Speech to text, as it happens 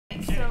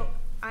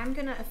I'm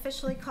going to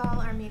officially call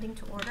our meeting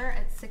to order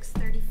at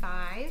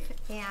 6:35,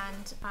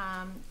 and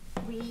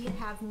we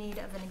have need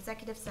of an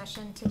executive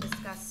session to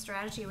discuss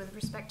strategy with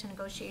respect to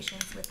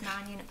negotiations with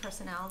non-unit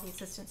personnel, the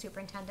assistant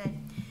superintendent,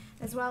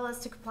 as well as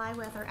to comply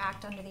with or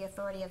act under the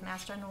authority of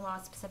Mass General Law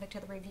specific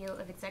to the review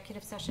of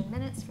executive session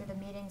minutes for the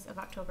meetings of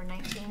October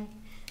 19,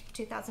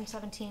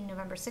 2017,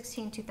 November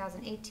 16,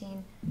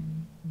 2018.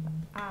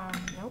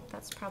 Nope,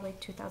 that's probably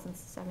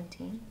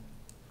 2017,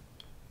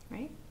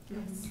 right?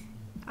 Yes.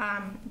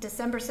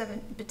 December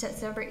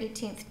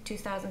 18th,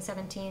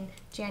 2017,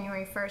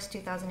 January 1st,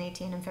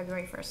 2018, and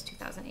February 1st,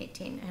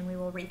 2018, and we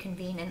will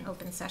reconvene in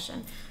open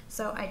session.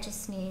 So I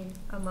just need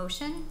a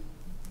motion.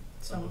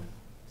 So,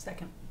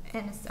 second.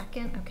 And a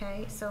second,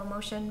 okay. So a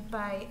motion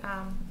by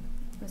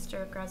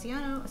Mr.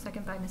 Graziano, a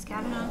second by Ms.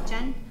 Kavanaugh.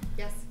 Jen?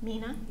 Yes.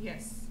 Mina?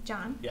 Yes.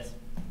 John? Yes.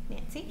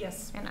 Nancy?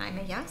 Yes. And I'm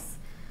a yes.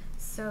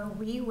 So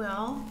we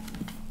will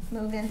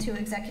move into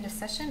executive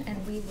session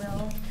and we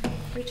will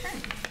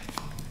return.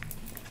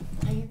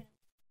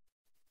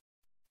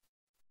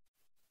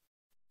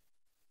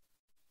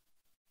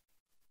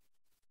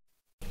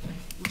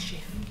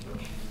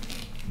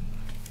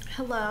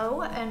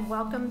 Hello and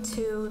welcome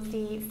to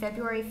the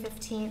February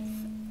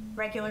 15th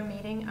regular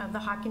meeting of the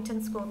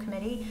Hopkinton School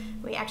Committee.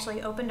 We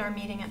actually opened our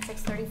meeting at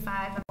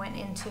 6:35 and went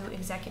into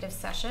executive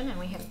session, and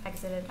we have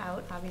exited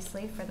out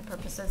obviously for the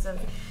purposes of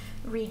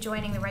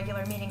rejoining the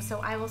regular meeting.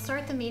 So I will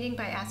start the meeting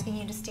by asking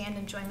you to stand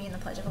and join me in the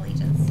Pledge of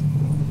Allegiance.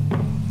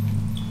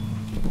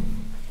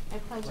 I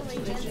pledge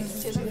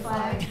allegiance to the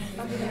flag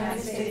of the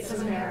United States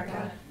of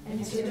America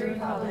and to the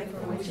republic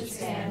for which it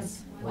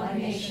stands, one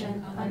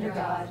nation, under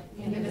God,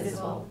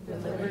 indivisible,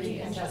 with liberty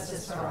and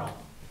justice for all.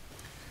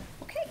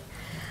 Okay.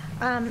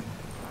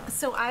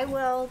 So I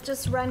will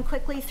just run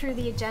quickly through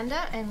the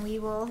agenda and we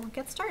will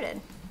get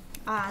started.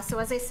 So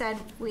as I said,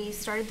 we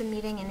started the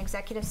meeting in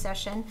executive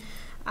session.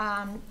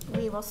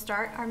 We will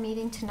start our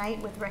meeting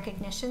tonight with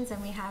recognitions,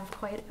 and we have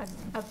quite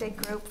a big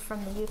group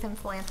from the Youth and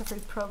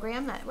Philanthropy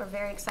Program that we're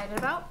very excited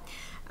about.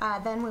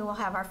 Then we will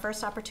have our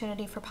first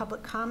opportunity for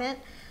public comment.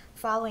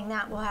 Following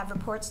that, we'll have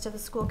reports to the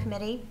school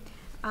committee.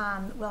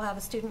 We'll have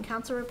a student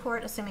council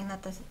report, assuming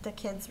that the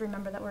kids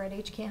remember that we're at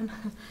HCAM,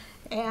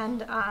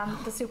 and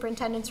the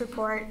superintendent's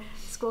report,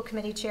 school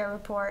committee chair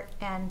report,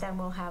 and then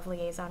we'll have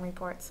liaison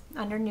reports.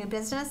 Under new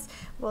business,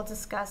 we'll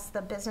discuss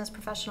the Business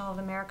Professional of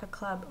America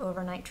Club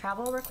overnight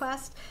travel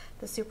request,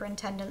 the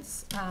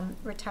superintendent's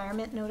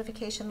retirement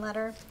notification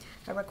letter,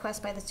 a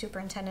request by the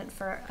superintendent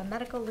for a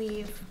medical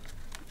leave,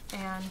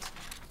 and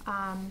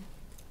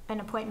an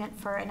appointment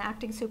for an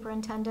acting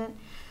superintendent.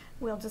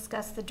 We'll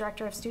discuss the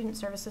Director of Student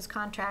Services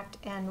contract,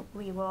 and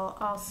we will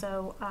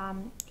also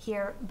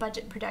hear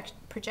budget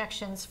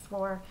projections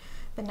for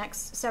the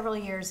next several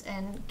years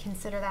and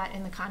consider that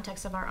in the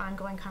context of our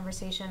ongoing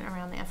conversation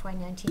around the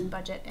FY19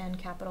 budget and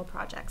capital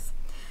projects.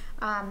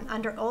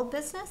 Under old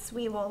business,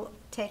 we will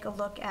take a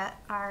look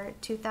at our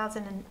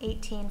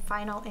 2018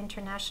 final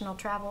international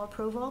travel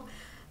approval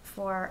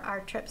for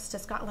our trips to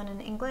Scotland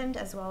and England,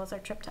 as well as our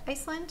trip to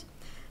Iceland.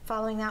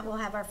 Following that, we'll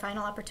have our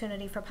final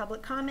opportunity for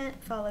public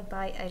comment, followed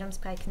by items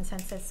by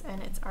consensus,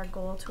 and it's our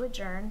goal to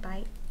adjourn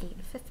by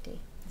 8:50.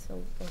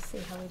 So we'll see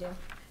how we do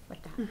with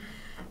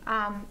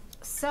that.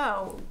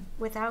 So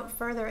without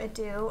further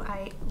ado,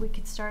 we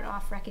could start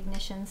off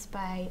recognitions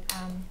by,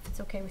 if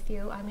it's okay with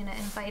you, I'm going to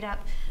invite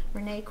up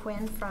Renee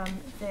Quinn from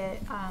the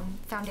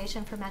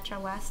Foundation for Metro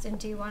West. And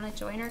do you want to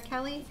join her,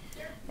 Kelly?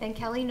 Sure. And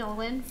Kelly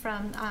Nolan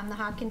from the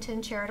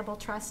Hopkinton Charitable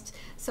Trust.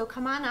 So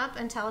come on up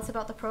and tell us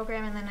about the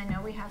program, and then I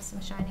know we have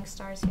some shining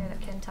stars here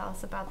that can tell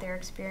us about their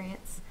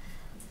experience.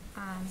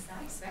 I was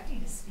not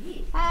expecting to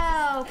speak.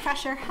 Oh,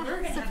 pressure.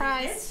 We're gonna surprise.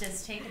 Have the kids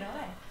just take it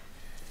away.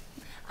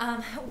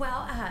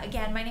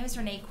 Again, my name is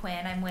Renee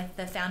Quinn. I'm with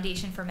the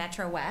Foundation for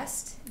Metro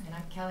West. And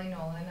I'm Kelly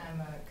Nolan. I'm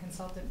a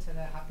consultant to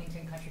the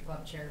Hopkinton Country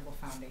Club Charitable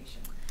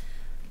Foundation.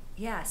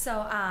 Yeah,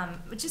 so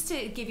just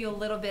to give you a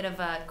little bit of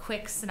a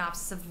quick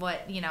synopsis of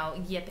what,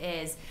 YIP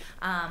is.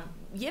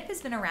 YIP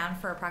has been around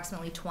for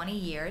approximately 20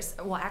 years.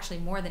 Well, actually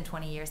more than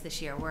 20 years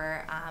this year.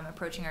 We're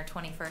approaching our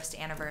 21st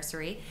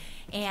anniversary.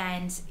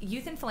 And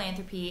Youth and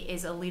Philanthropy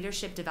is a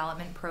leadership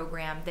development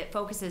program that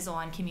focuses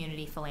on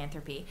community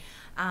philanthropy.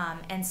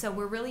 And so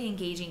we're really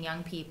engaging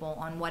young people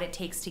on what it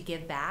takes to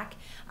give back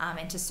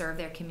and to serve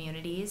their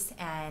communities,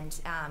 and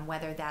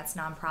whether that's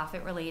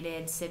nonprofit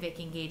related, civic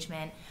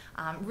engagement,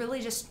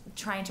 really just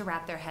trying to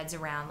wrap their heads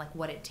around like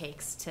what it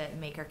takes to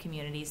make our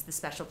communities the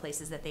special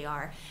places that they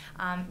are.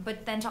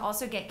 But then to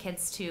also get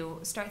kids to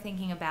start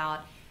thinking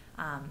about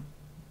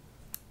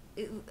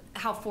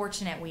how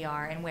fortunate we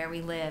are and where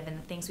we live and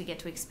the things we get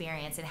to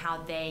experience, and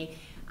how they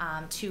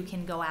too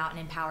can go out and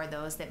empower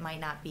those that might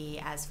not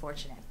be as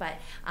fortunate. But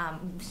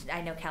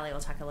I know Kelly will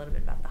talk a little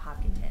bit about the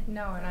Hopkinton.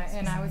 No,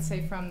 and I would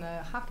say from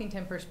the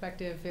Hopkinton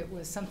perspective, it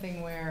was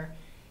something where,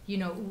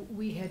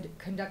 we had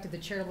conducted the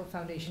Charitable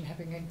Foundation,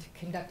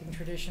 conducting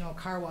traditional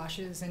car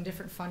washes and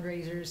different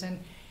fundraisers, and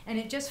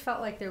it just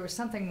felt like there was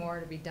something more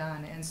to be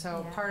done. And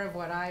so part of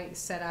what I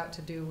set out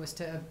to do was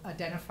to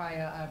identify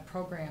a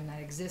program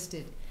that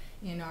existed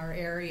in our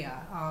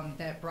area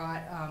that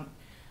brought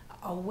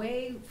a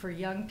way for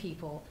young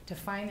people to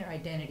find their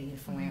identity in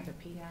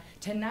philanthropy,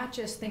 to not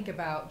just think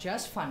about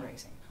just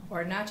fundraising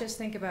or not just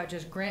think about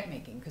just grant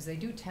making, because they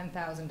do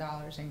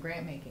 $10,000 in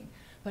grant making,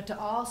 but to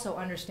also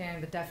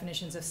understand the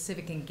definitions of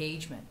civic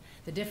engagement,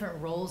 the different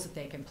roles that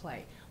they can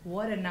play,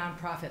 what a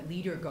nonprofit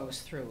leader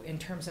goes through in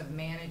terms of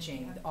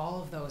managing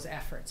all of those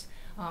efforts,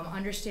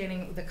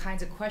 understanding the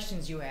kinds of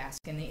questions you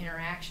ask and the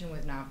interaction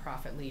with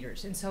nonprofit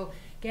leaders. And so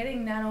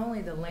getting not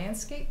only the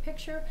landscape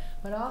picture,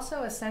 but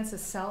also a sense of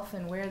self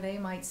and where they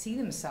might see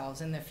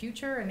themselves in the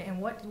future and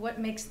what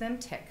makes them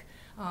tick.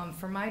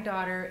 For my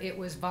daughter, it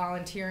was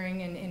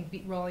volunteering and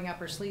rolling up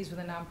her sleeves with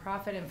a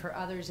nonprofit, and for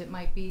others it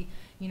might be,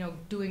 you know,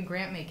 doing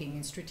grant making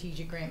and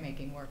strategic grant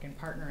making work and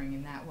partnering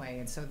in that way.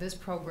 And so this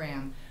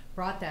program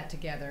brought that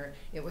together.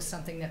 It was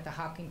something that the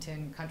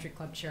Hopkinton Country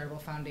Club Charitable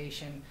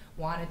Foundation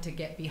wanted to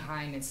get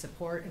behind and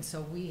support, and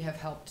so we have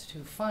helped to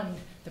fund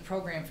the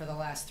program for the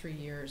last 3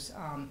 years,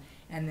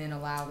 and then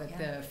allow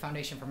the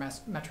Foundation for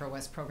Metro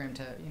West program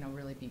to, you know,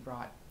 really be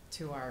brought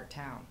to our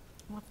town.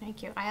 Well,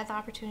 thank you. I had the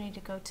opportunity to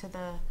go to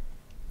the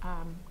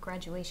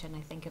graduation,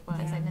 I think it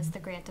was. I missed the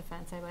grant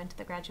defense. I went to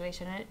the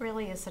graduation, and it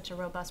really is such a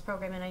robust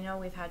program, and I know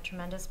we've had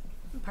tremendous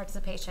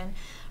participation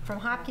from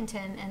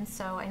Hopkinton, and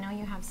so I know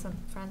you have some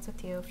friends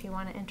with you. If you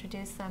want to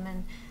introduce them,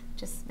 and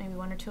just maybe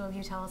one or two of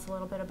you tell us a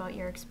little bit about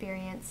your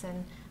experience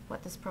and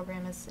what this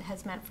program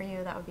has meant for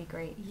you, that would be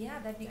great. Yeah,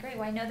 that'd be great.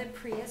 Well, I know that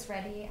Priya's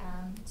ready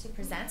to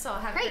present, so I'll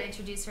have her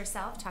introduce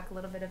herself, talk a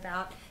little bit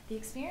about the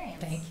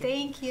experience. Thank you.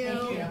 Thank you.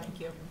 Thank you. Thank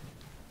you.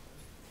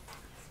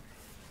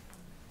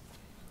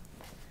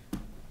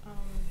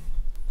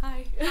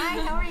 Hi.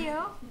 Hi, how are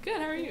you? Good,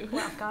 how are you?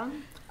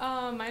 Welcome.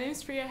 My name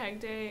is Priya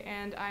Hegde,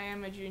 and I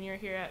am a junior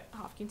here at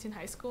Hopkinton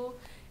High School,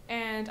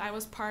 and I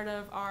was part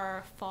of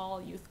our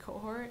fall youth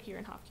cohort here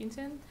in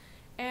Hopkinton.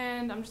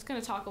 And I'm just going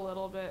to talk a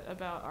little bit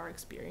about our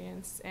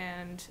experience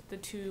and the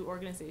 2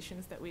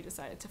 organizations that we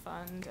decided to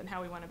fund and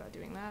how we went about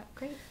doing that.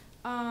 Great.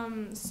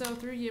 So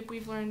through YIP,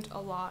 we've learned a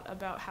lot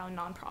about how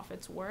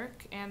nonprofits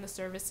work and the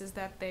services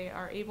that they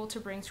are able to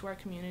bring to our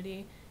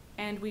community.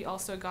 And we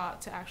also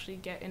got to actually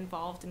get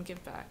involved and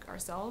give back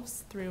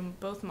ourselves through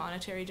both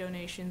monetary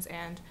donations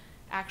and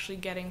actually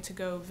getting to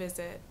go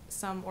visit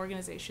some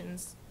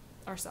organizations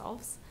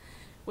ourselves,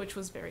 which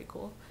was very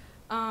cool.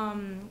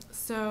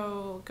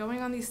 So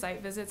going on these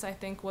site visits, I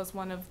think, was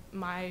one of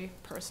my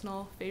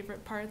personal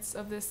favorite parts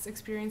of this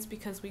experience,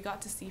 because we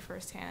got to see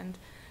firsthand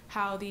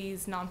how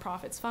these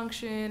nonprofits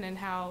function and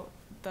how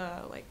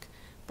the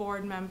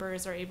board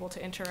members are able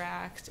to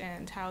interact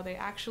and how they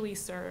actually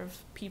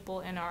serve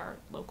people in our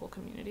local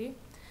community.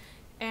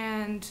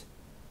 And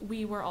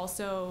we were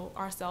also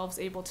ourselves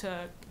able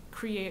to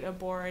create a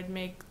board,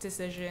 make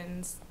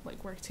decisions,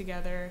 work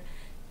together,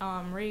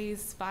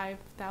 raise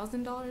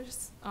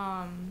 $5,000.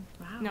 Wow.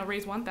 No,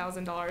 raise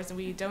 $1,000, and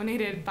we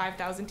donated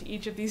 $5,000 to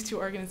each of these 2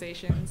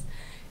 organizations.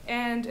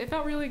 And it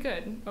felt really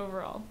good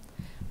overall.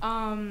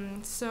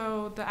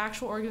 So the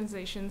actual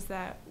organizations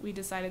that we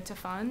decided to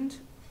fund,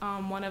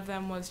 one of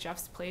them was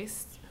Jeff's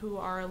Place, who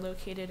are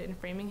located in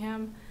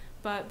Framingham,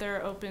 but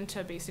they're open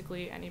to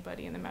basically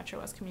anybody in the Metro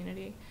West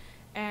community.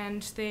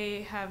 And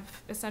they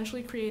have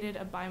essentially created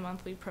a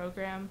bi-monthly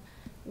program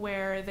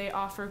where they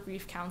offer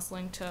grief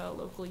counseling to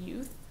local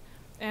youth.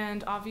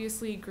 And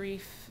obviously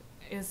grief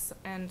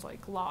and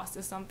loss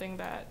is something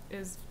that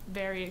is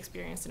very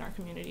experienced in our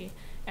community.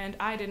 And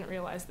I didn't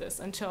realize this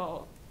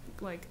until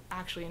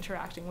actually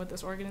interacting with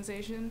this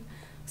organization.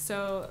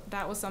 So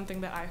that was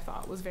something that I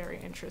thought was very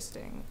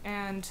interesting.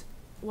 And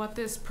what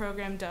this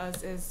program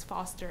does is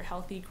foster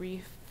healthy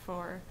grief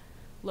for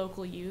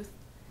local youth.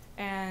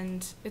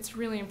 And it's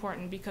really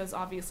important because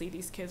obviously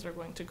these kids are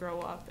going to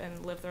grow up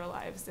and live their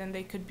lives, and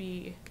they could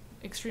be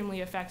extremely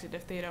affected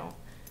if they don't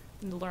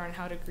learn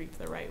how to grieve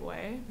the right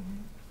way.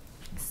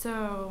 Mm-hmm.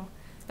 So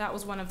that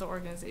was one of the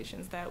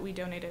organizations that we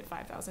donated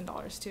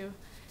 $5,000 to.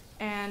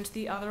 And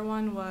the other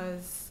one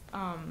was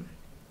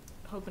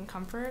Hope and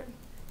Comfort,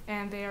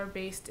 and they are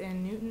based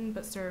in Newton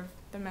but serve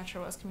the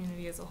Metro West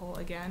community as a whole,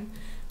 again,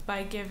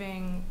 by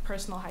giving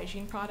personal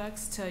hygiene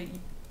products to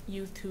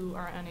youth who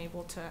are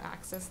unable to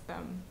access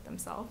them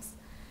themselves.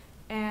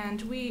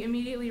 And we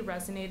immediately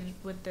resonated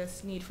with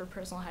this need for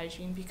personal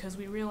hygiene because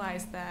we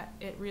realized that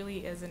it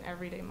really is an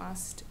everyday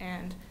must,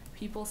 and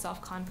people's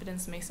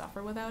self-confidence may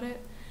suffer without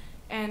it.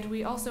 And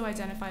we also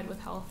identified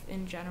with health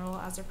in general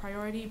as a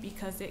priority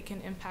because it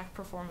can impact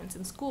performance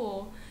in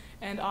school.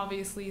 And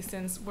obviously,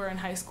 since we're in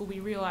high school, we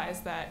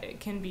realize that it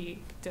can be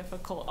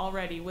difficult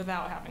already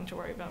without having to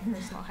worry about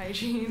personal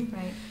hygiene.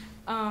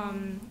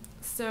 Right.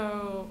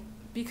 So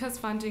because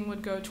funding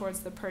would go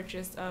towards the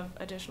purchase of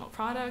additional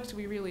product,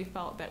 we really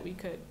felt that we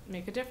could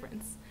make a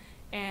difference.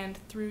 And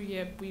through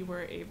YIP, we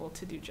were able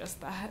to do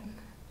just that.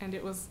 And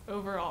it was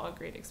overall a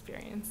great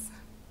experience.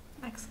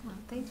 Excellent.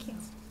 Thank you.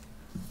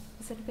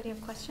 Is Does anybody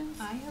have questions?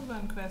 I have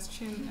one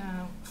question.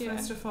 Yeah.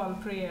 First of all,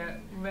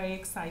 Priya, very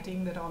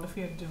exciting that all of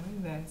you are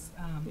doing this.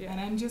 Yeah. And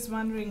I'm just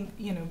wondering,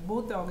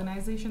 both the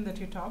organization that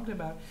you talked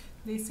about,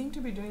 they seem to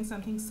be doing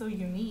something so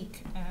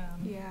unique.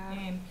 Yeah.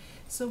 And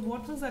so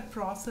what was that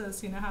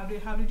process?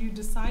 How did you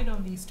decide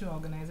on these two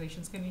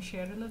organizations? Can you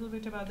share a little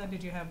bit about that?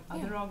 Did you have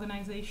other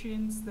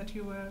organizations that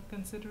you were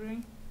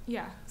considering?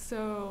 Yeah,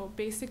 so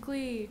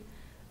basically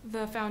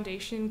the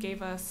foundation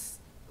gave us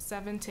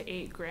 7 to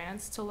 8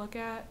 grants to look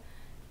at,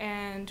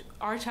 and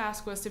our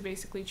task was to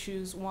basically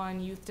choose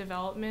one youth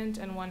development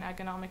and one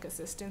economic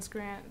assistance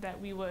grant that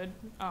we would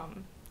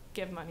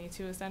give money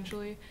to,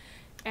 essentially.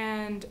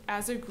 And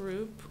as a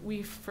group,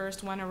 we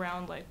first went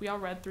around, we all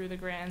read through the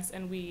grants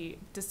and we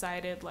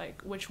decided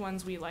which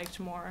ones we liked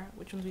more,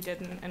 which ones we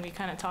didn't, and we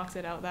kind of talked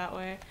it out that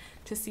way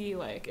to see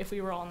if we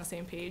were all on the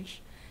same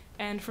page.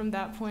 And from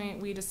that point,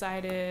 we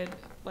decided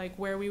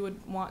where we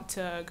would want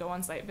to go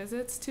on site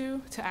visits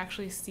to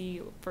actually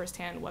see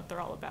firsthand what they're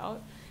all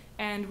about.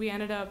 And we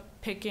ended up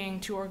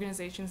picking 2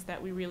 organizations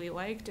that we really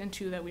liked and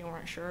 2 that we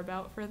weren't sure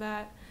about for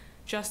that,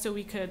 just so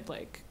we could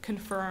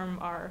confirm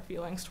our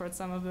feelings towards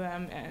some of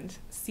them and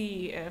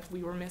see if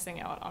we were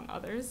missing out on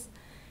others.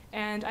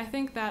 And I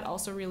think that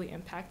also really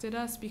impacted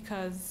us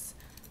because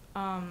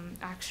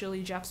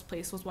actually Jeff's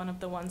Place was one of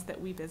the ones that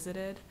we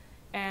visited.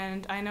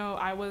 And I know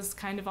I was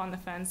kind of on the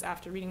fence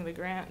after reading the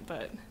grant,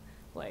 but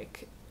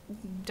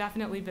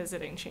definitely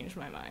visiting changed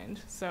my mind.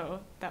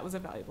 So that was a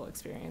valuable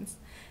experience.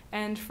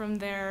 And from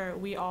there,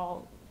 we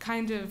all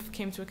kind of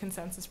came to a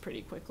consensus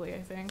pretty quickly,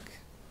 I think.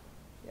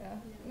 Yeah.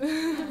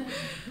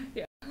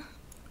 Yeah.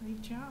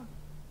 Great job.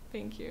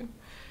 Thank you.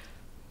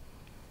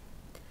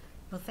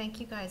 Well, thank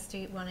you guys. Do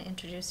you want to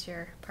introduce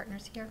your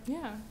partners here?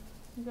 Yeah.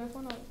 You guys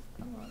want to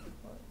come on?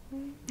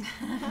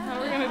 How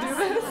are we going to do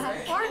this?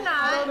 Or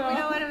not. We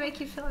don't want to make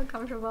you feel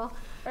uncomfortable.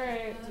 All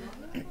right.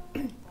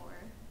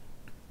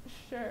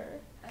 Sure.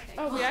 Okay,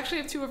 oh, we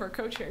actually have 2 of our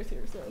co-chairs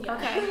here, so. Yeah.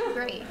 Okay,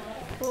 great.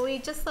 Well,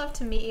 we'd just love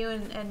to meet you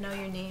and know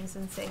your names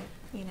and say,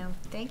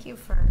 thank you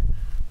for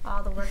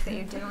all the work that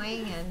you're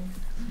doing. And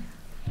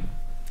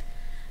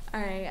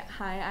all right,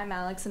 hi, I'm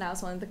Alex, and I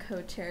was one of the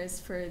co-chairs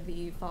for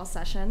the fall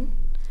session.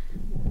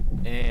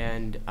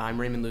 And I'm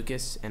Raymond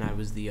Lucas, and I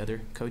was the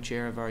other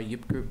co-chair of our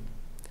YIP group.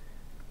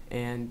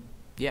 And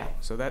yeah,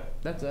 so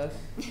that's us.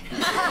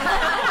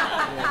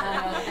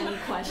 Any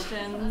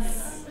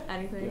questions?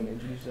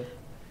 Anything?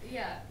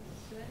 Yeah.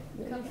 Should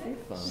I come in?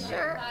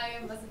 Sure. Hi,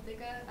 I'm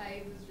Vasantika.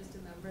 I was just a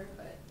member,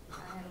 but I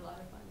had a lot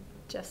of fun.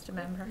 Just a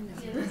member.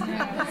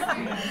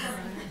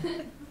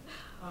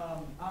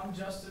 I'm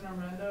Justin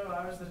Armando.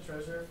 I was the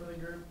treasurer for the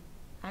group.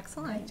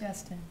 Excellent. Hi,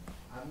 Justin.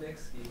 I'm Nick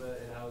Skiba,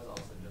 and I was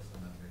also just a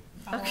member.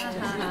 Okay.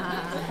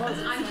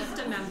 I'm just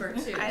a member too.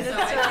 So I feel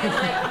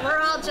like we're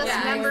all just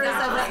members of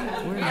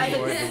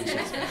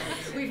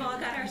We've all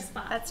got our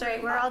spot. That's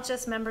right. We're all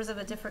just members of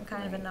a different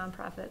kind of a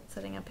nonprofit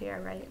sitting up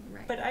here, right?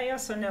 Right. But I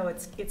also know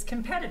it's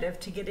competitive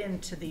to get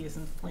into the Youth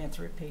and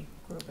Philanthropy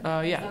group.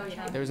 Yeah,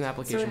 there was an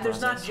application So there's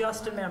process. not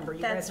just a member.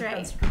 You That's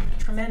guys have right. done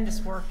tremendous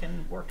work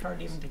and worked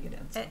hard even to get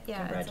in. So Yeah, it's a lot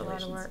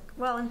congratulations. of work.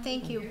 Well, and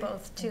thank you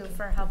both too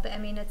for helping. I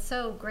mean, it's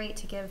so great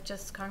to give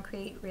just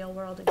concrete, real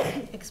world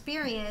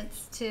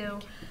experience to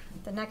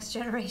the next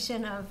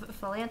generation of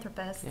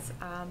philanthropists.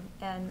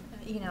 And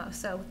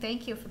so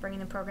thank you for bringing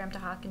the program to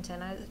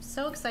Hopkinton. I was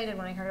so excited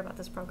when I heard about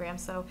this program.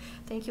 So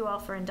thank you all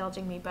for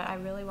indulging me. But I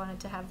really wanted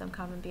to have them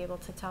come and be able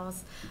to tell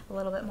us a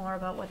little bit more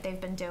about what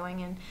they've been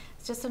doing. And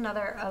it's just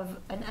another of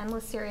an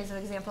endless series of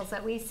examples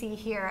that we see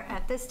here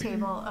at this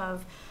table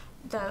of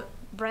the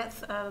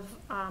breadth of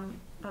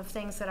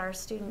things that our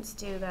students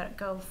do that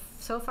go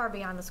so far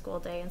beyond the school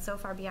day and so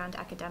far beyond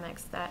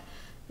academics that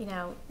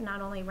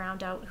not only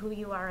round out who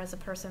you are as a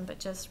person, but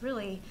just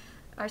really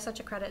are such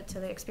a credit to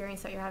the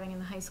experience that you're having in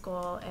the high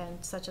school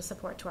and such a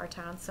support to our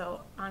town.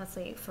 So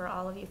honestly, for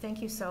all of you,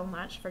 thank you so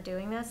much for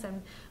doing this,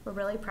 and we're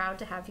really proud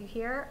to have you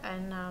here.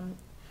 And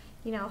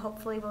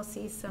hopefully we'll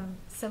see some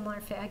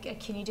similar.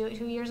 Can you do it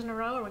 2 years in a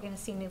row, or are we going to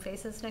see new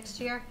faces next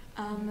year?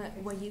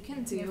 What you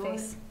can do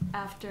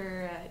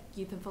after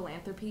Youth and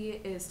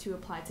Philanthropy is to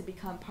apply to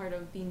become part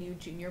of the new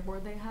junior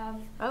board they have.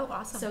 Oh,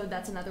 awesome. So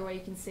that's another way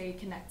you can stay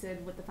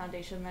connected with the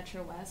Foundation of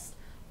Metro West.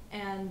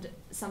 And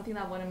something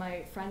that one of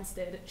my friends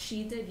did,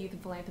 she did Youth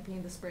and Philanthropy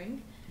in the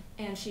spring,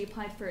 and she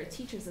applied for a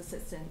teacher's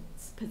assistant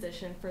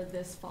position for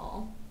this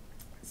fall.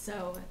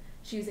 So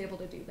she was able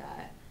to do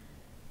that.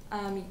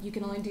 You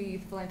can only do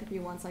Youth Philanthropy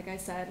once, like I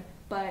said,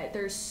 but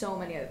there's so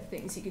many other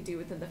things you could do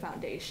within the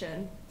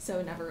foundation, so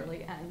it never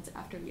really ends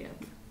after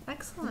YIP.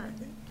 Excellent.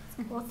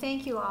 Well,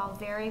 thank you all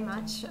very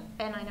much.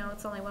 And I know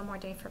it's only one more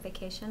day for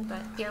vacation,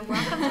 but you're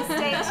welcome to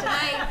stay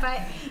tonight.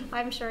 But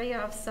I'm sure you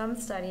have some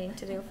studying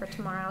to do for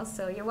tomorrow,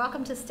 so you're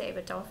welcome to stay,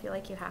 but don't feel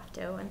like you have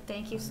to. And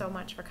thank you so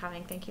much for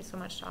coming. Thank you so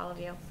much to all of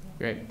you.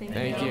 Great.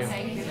 Thank you.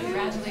 Thank you.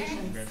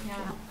 Congratulations.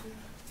 Yeah.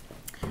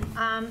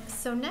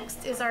 So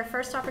next is our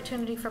first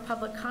opportunity for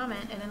public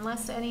comment, and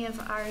unless any of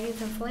our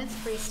Youth and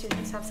Philanthropy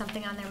students have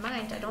something on their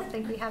mind, I don't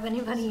think we have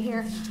anybody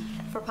here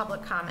for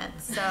public comment.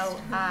 So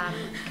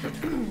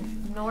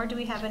nor do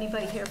we have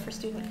anybody here for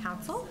student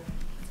council.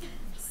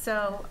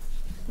 So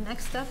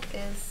next up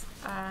is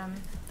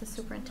the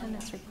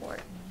superintendent's report.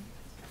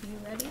 Are you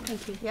ready?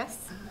 Thank you.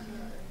 Yes?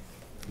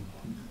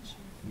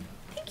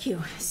 Thank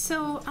you.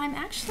 So I'm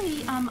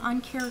actually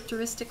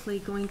uncharacteristically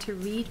going to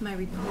read my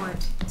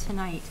report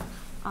tonight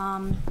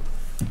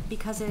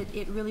because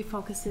it really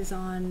focuses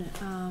on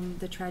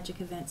the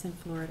tragic events in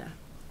Florida.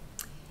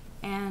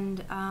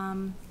 And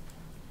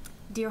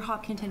dear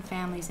Hopkinton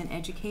families and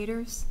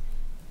educators,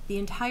 the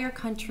entire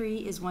country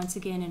is once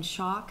again in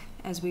shock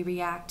as we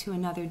react to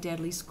another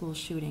deadly school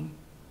shooting.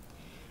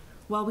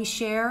 While we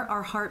share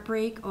our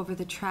heartbreak over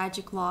the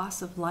tragic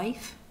loss of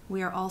life,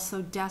 we are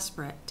also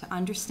desperate to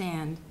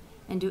understand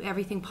and do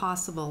everything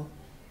possible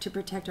to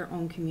protect our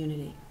own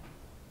community.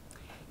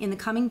 In the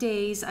coming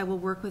days, I will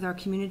work with our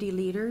community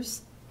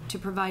leaders to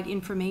provide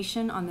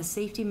information on the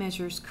safety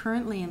measures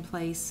currently in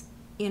place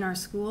in our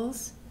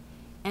schools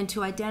and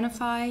to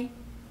identify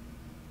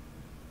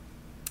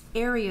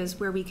areas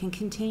where we can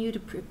continue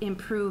to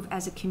improve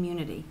as a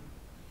community.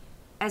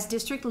 As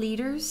district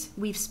leaders,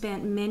 we've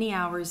spent many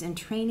hours in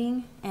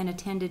training and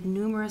attended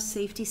numerous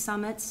safety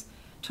summits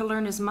to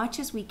learn as much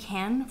as we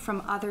can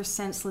from other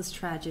senseless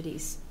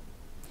tragedies.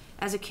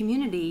 As a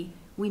community,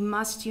 we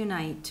must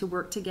unite to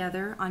work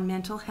together on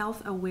mental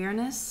health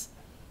awareness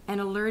and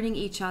alerting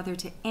each other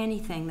to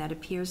anything that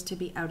appears to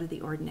be out of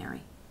the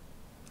ordinary.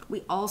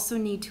 We also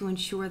need to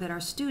ensure that our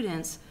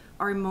students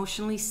are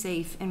emotionally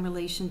safe in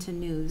relation to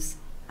news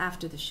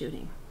after the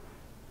shooting.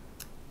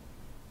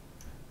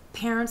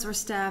 Parents or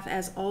staff,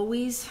 as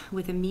always,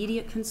 with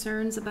immediate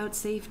concerns about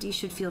safety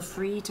should feel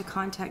free to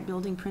contact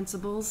building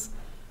principals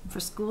for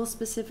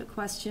school-specific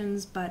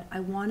questions, but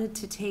I wanted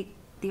to take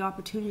the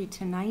opportunity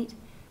tonight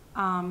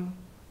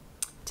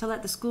to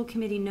let the school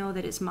committee know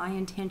that it's my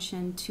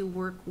intention to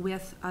work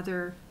with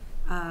other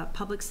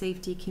public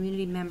safety,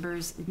 community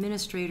members,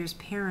 administrators,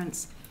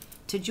 parents,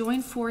 to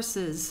join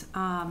forces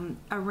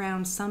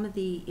around some of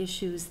the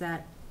issues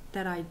that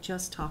I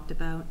just talked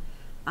about,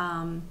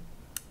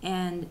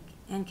 and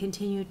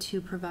continue to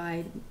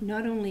provide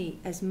not only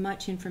as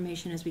much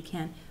information as we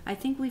can. I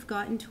think we've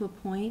gotten to a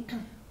point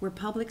where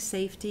public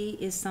safety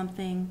is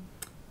something,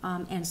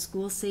 and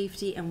school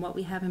safety and what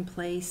we have in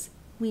place,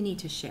 we need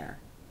to share.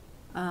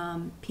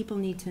 People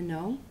need to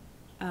know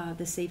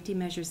the safety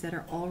measures that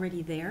are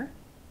already there,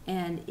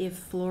 and if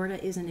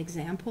Florida is an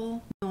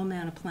example, no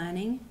amount of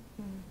planning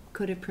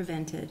could have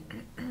prevented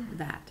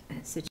that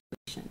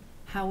situation.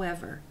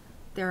 However,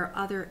 there are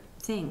other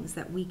things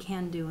that we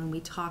can do and we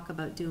talk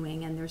about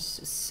doing, and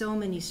there's so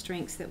many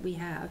strengths that we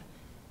have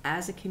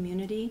as a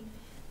community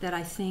that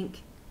I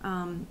think,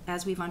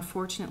 as we've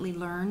unfortunately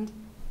learned,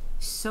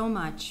 so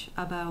much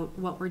about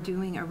what we're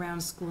doing around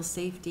school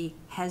safety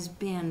has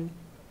been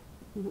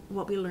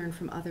what we learned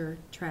from other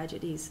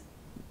tragedies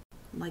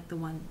like the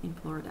one in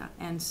Florida.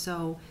 And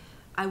so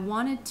I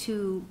wanted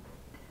to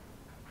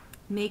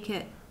make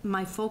it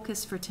my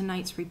focus for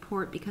tonight's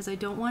report because I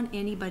don't want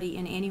anybody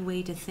in any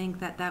way to think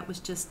that that was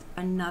just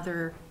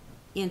another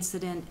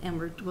incident and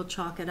we'll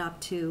chalk it up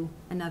to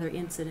another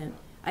incident.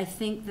 I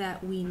think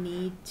that we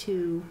need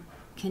to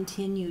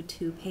continue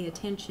to pay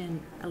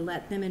attention,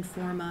 let them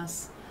inform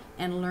us,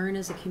 and learn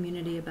as a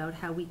community about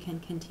how we can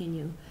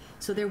continue.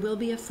 So there will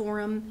be a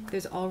forum.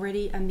 There's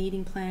already a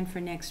meeting planned for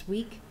next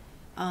week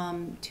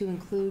to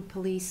include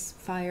police,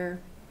 fire,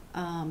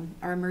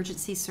 our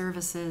emergency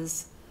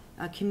services,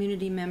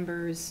 community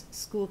members,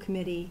 school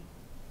committee,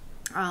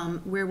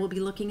 where we'll be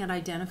looking at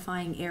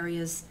identifying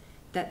areas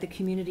that the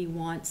community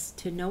wants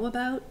to know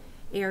about,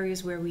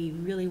 areas where we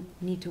really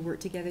need to work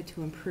together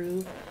to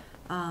improve.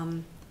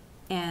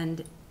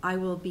 And I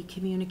will be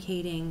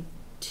communicating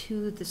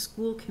to the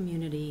school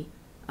community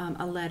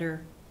a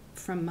letter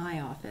from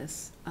my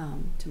office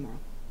tomorrow.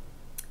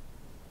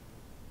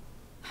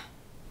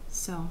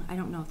 So I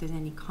don't know if there's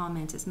any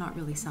comments. It's not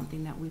really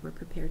something that we were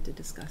prepared to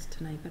discuss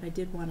tonight, but I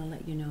did want to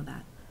let you know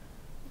that.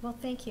 Well,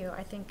 thank you.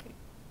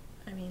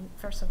 I mean,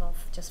 first of all,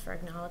 just for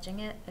acknowledging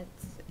it,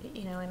 it's,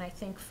 you know, and I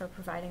think for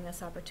providing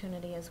this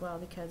opportunity as well,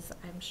 because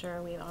I'm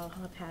sure we all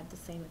have had the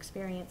same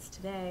experience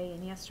today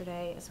and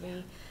yesterday as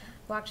we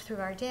walked through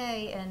our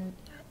day, and,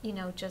 you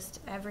know,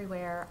 just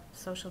everywhere,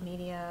 social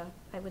media,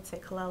 I would say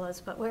Colella's,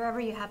 but wherever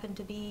you happen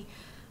to be,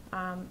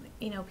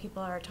 you know,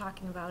 people are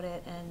talking about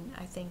it, and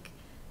I think,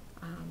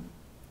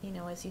 you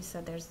know, as you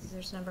said,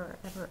 there's never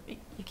ever,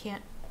 you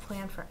can't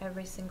plan for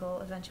every single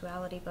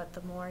eventuality, but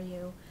the more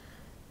you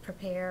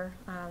prepare,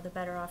 the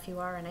better off you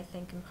are. And I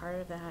think, and part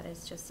of that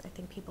is just, I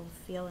think people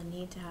feel a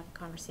need to have a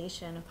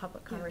conversation, a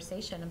public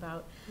conversation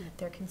about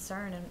their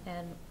concern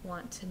and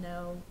want to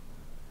know.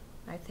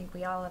 I think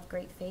we all have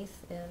great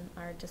faith in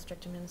our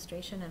district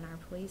administration and our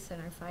police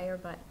and our fire,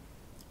 but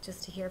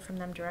just to hear from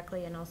them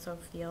directly and also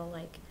feel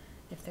like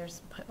if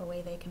there's a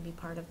way they can be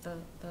part of the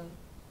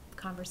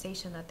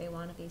conversation that they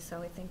want to be.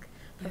 So I think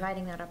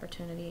providing that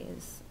opportunity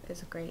is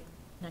a great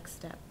next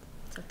step.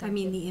 So thank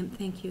you.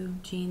 Thank you,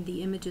 Jean.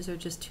 The images are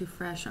just too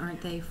fresh,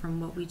 aren't they,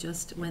 from what we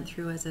just went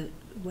through as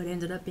what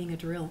ended up being a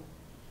drill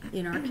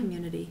in our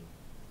community.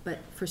 But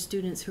for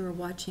students who are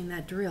watching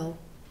that drill,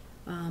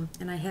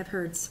 And I have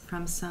heard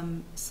from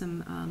some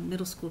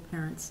middle school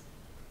parents,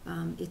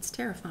 it's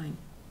terrifying.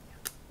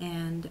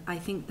 And I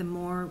think the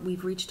more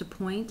we've reached a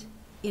point,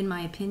 in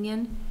my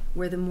opinion,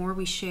 where the more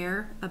we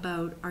share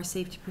about our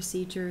safety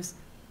procedures,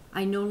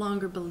 I no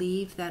longer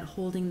believe that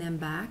holding them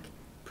back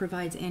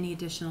provides any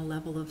additional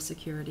level of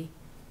security.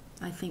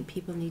 I think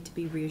people need to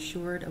be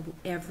reassured of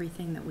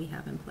everything that we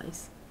have in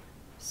place.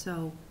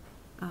 So,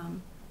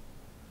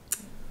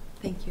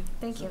 thank you.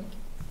 Thank you.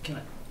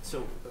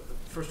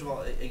 First of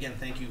all, again,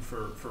 thank you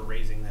for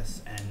raising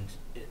this,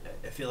 and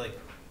I feel like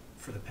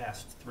for the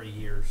past 3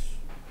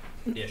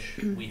 years-ish,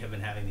 we have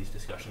been having these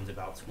discussions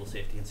about school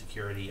safety and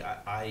security.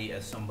 I,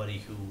 as somebody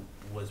who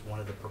was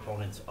one of the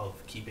proponents of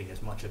keeping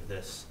as much of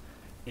this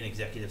in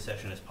executive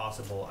session as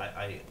possible,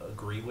 I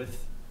agree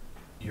with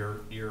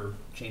your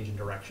change in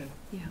direction.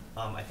 Yeah.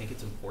 I think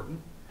it's important.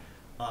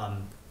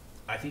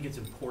 I think it's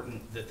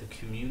important that the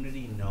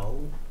community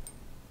know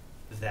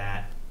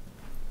that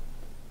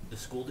the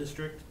school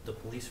district, the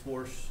police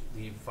force,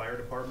 the fire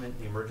department,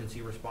 the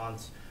emergency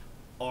response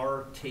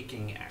are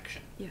taking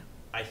action. Yeah.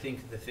 I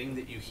think the thing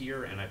that you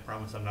hear, and I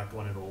promise I'm not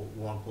going into a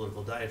long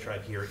political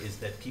diatribe here, is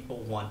that people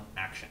want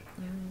action.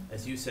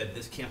 As you said,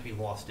 this can't be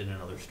lost in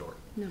another story.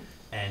 No.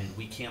 And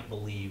we can't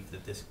believe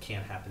that this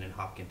can't happen in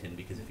Hopkinton,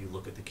 because if you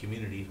look at the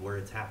communities where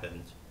it's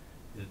happened,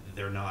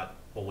 they're not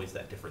always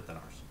that different than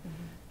ours.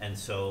 And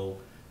so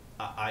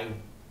I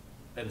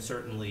am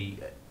certainly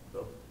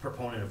a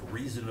proponent of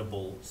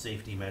reasonable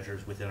safety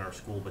measures within our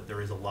school, but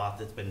there is a lot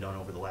that's been done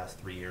over the last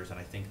 3 years, and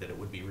I think that it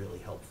would be really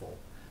helpful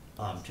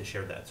to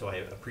share that. So I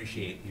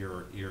appreciate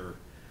your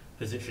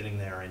positioning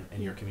there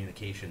and your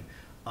communication.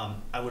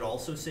 I would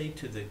also say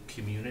to the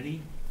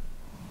community,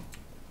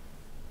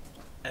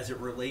 as it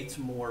relates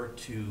more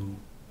to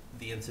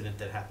the incident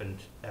that happened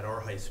at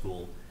our high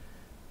school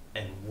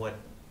and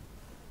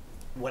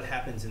what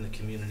happens in the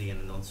community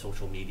and on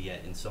social media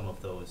in some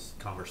of those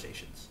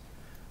conversations.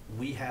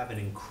 We have an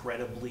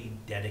incredibly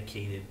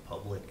dedicated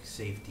public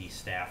safety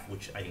staff,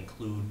 which I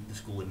include the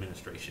school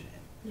administration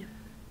in. Yeah.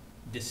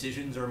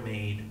 Decisions are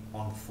made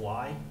on the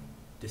fly.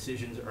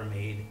 Decisions are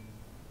made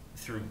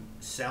through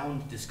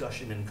sound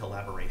discussion and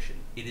collaboration.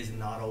 It is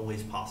not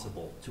always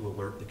possible to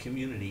alert the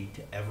community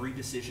to every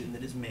decision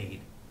that is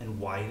made and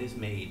why it is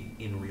made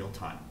in real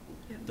time.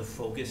 Yeah. The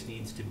focus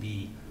needs to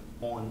be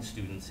on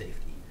student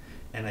safety.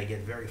 And I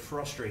get very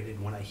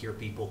frustrated when I hear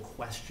people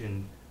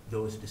question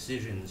those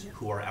decisions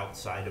who are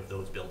outside of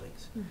those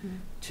buildings.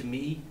 To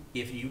me,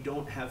 if you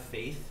don't have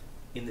faith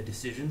in the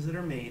decisions that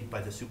are made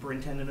by the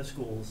superintendent of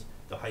schools,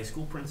 the high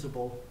school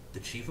principal, the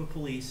chief of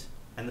police,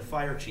 and the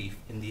fire chief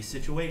in these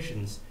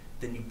situations,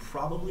 then you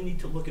probably need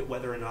to look at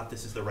whether or not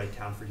this is the right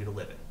town for you to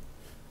live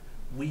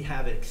in. We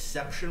have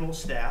exceptional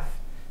staff,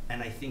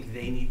 and I think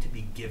they need to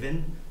be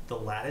given the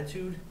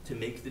latitude to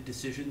make the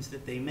decisions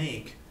that they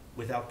make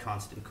without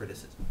constant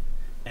criticism.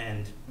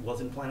 And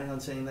wasn't planning on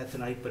saying that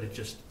tonight, but it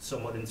just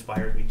somewhat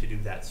inspired me to do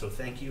that. So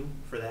thank you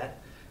for that,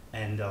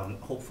 and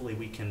hopefully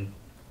we can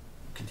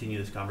continue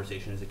this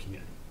conversation as a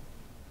community.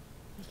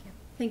 Thank you.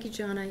 Thank you,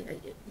 John. I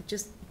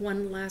just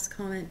one last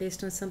comment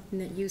based on something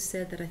that you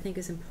said that I think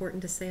is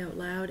important to say out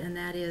loud, and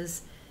that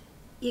is,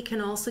 it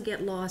can also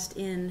get lost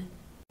in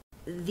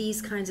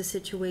these kinds of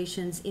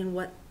situations in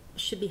what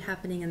should be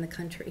happening in the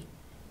country,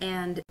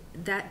 and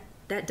that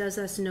does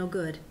us no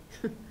good.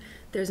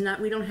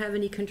 We don't have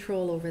any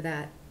control over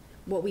that.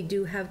 What we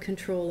do have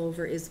control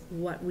over is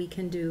what we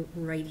can do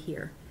right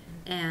here.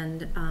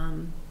 And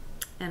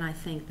I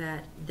think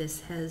that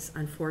this has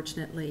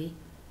unfortunately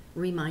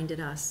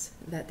reminded us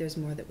that there's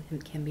more that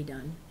can be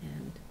done,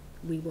 and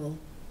we will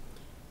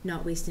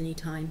not waste any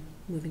time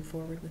moving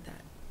forward with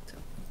that. So,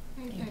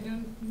 I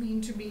don't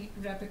mean to be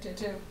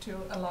repetitive to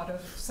a lot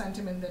of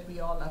sentiment that we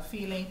all are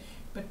feeling,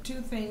 but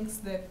two things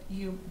that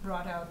you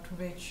brought out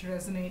which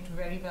resonate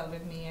very well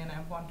with me and I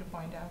want to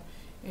point out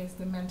is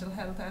the mental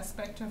health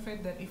aspect of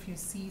it, that if you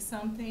see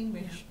something,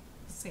 which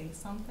say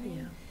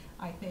something,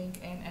 I think,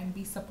 and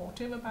be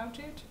supportive about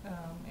it,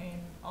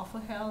 and offer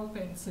help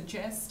and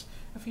suggest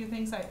a few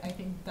things. I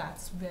think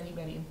that's very,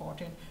 very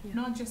important,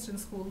 not just in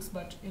schools,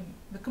 but in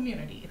the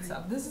community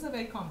itself. This is a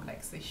very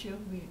complex issue.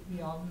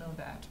 We all know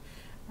that.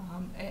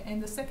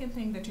 And the second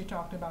thing that you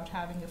talked about,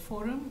 having a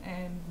forum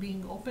and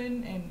being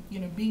open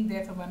and, being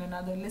there for one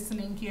another,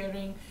 listening,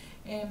 hearing,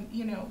 and,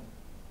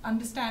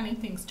 understanding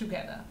things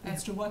together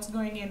as to what's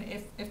going in.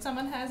 If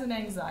someone has an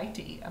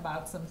anxiety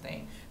about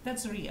something,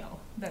 that's real.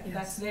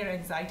 That's their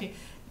anxiety.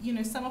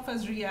 Some of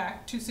us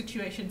react to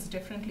situations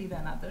differently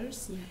than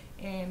others,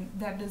 and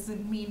that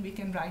doesn't mean we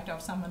can write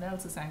off someone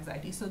else's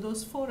anxiety. So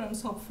those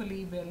forums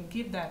hopefully will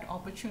give that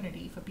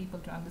opportunity for people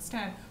to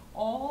understand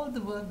all the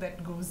work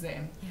that goes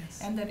in,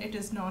 and that it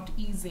is not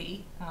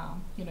easy,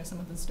 some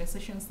of those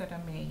decisions that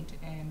are made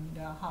and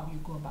how you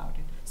go about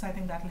it. So I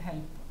think that will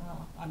help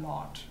a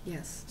lot.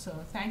 Yes. So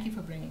thank you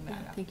for bringing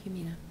that up. Thank you,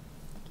 Mina.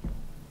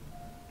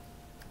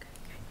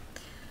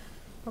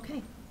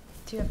 Okay.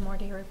 Do you have more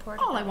to report?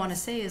 All I want to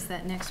say is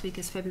that next week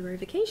is February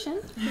vacation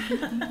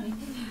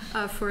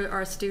for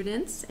our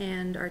students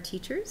and our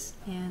teachers.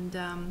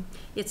 And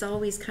it's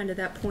always kind of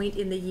that point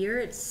in the year.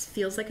 It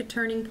feels like a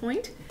turning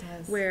point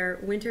where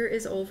winter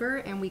is over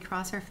and we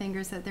cross our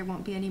fingers that there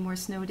won't be any more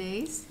snow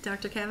days,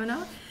 Dr.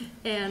 Kavanaugh.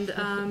 And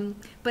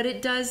but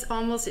it does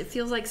almost, it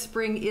feels like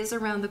spring is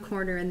around the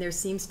corner, and there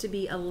seems to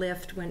be a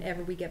lift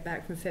whenever we get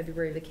back from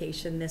February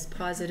vacation, this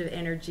positive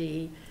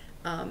energy.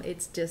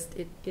 It's just,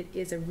 it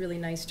is a really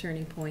nice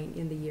turning point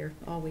in the year,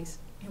 always.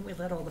 And we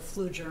let all the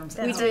flu germs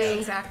We out. do.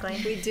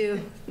 Exactly. We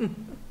do.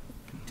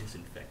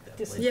 Disinfect that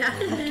place.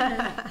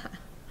 Yeah.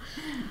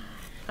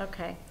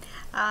 Okay.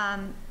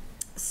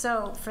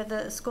 So for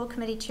the school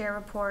committee chair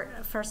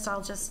report, first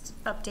I'll just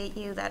update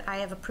you that I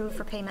have approved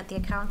for payment the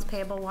accounts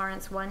payable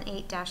warrants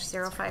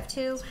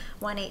 18-052,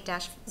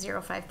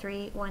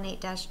 18-053,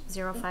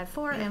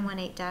 18-054, and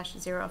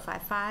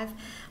 18-055.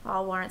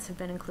 All warrants have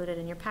been included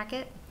in your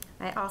packet.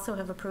 I also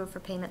have approved for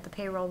payment the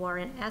payroll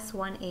warrant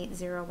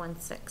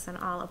S18016, and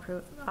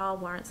all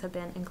warrants have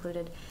been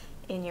included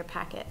in your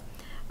packet.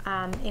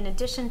 In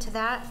addition to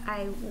that,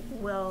 I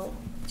will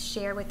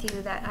share with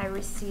you that I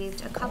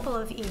received a couple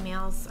of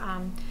emails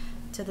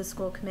to the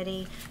school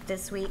committee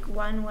this week.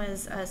 One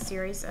was a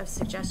series of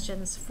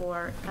suggestions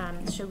for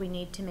should we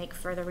need to make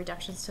further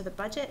reductions to the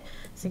budget,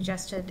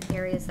 suggested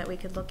areas that we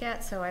could look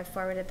at. So I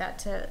forwarded that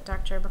to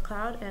Dr.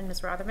 McLeod and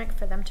Ms. Rothermick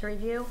for them to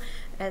review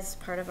as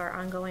part of our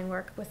ongoing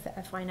work with the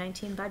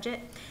FY19 budget.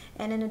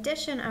 And in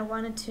addition, I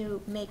wanted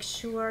to make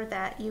sure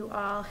that you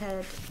all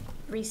had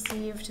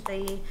received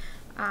the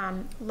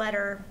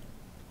letter,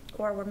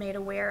 or were made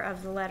aware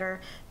of the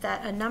letter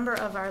that a number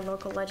of our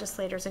local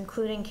legislators,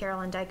 including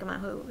Carolyn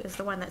Dykema, who is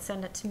the one that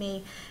sent it to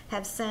me,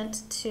 have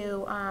sent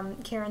to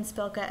Karen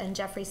Spilka and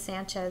Jeffrey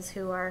Sanchez,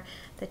 who are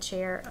the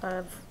chair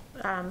of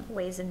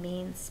Ways and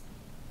Means,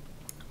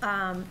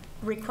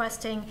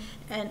 requesting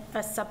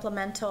a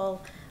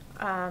supplemental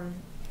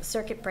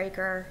circuit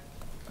breaker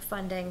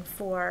funding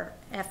for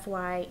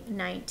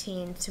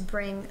FY19 to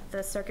bring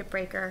the circuit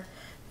breaker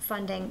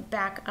funding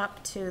back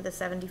up to the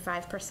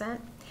 75%.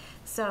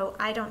 So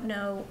I don't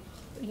know,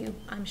 you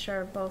I'm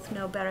sure both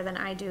know better than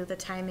I do the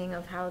timing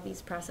of how these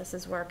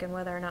processes work and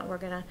whether or not we're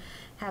going to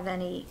have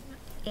any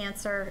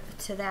answer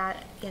to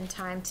that in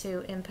time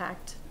to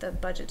impact the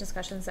budget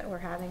discussions that we're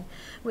having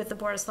with the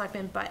Board of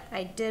Selectmen. But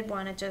I did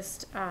want to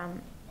just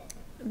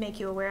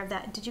make you aware of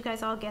that. Did you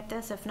guys all get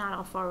this? If not,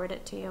 I'll forward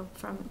it to you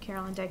from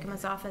Carolyn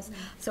Dykema's office.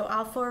 So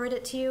I'll forward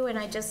it to you, and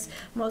I just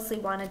mostly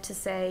wanted to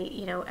say,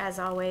 you know, as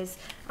always,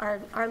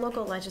 our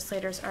local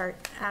legislators are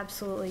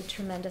absolutely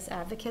tremendous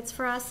advocates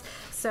for us.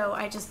 So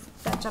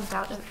that jumped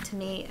out to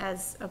me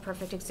as a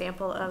perfect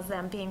example of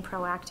them being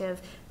proactive.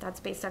 That's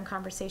based on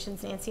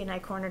conversations. Nancy and I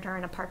cornered her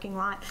in a parking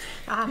lot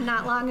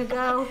not long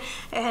ago,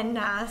 and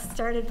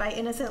started by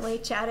innocently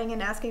chatting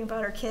and asking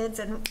about her kids,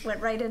 and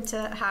went right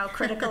into how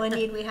critical a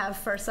need we have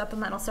for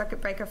supplemental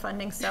circuit breaker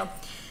funding. So,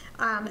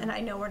 and I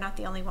know we're not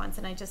the only ones,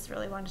 and I just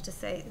really wanted to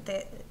say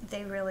that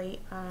they really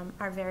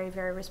are very,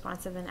 very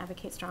responsive and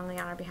advocate strongly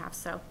on our behalf.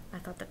 So I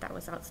thought that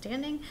was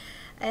outstanding.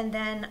 And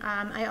then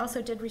I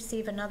also did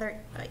receive another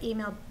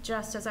email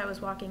just as I was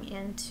walking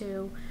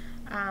into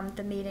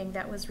the meeting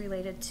that was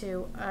related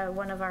to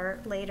one of our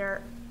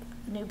later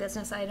new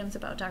business items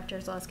about Dr.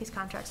 Zaleski's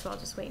contract. So I'll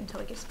just wait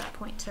until we get to that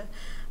point to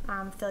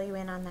fill you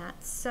in on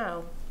that.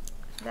 So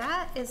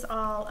that is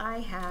all I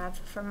have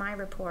for my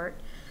report.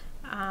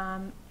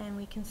 And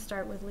we can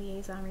start with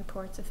liaison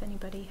reports if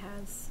anybody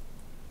has.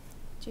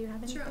 Do you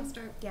have anything? Sure, I'll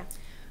start. Yeah.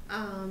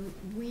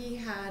 We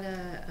had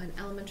an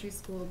elementary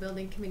school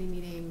building committee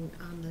meeting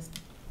on the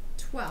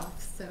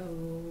 12th, so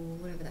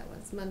whatever that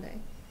was, Monday,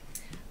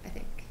 I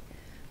think.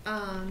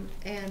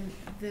 And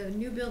the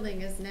new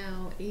building is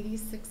now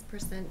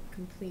 86%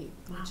 complete,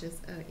 which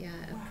is a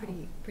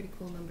pretty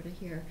cool number to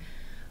hear.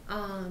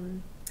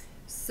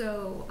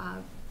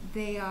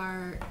 They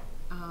are.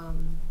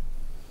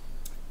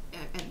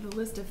 And the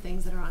list of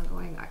things that are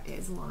ongoing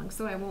is long,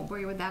 so I won't bore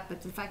you with that,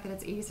 but the fact that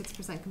it's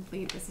 86%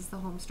 complete, this is the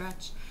home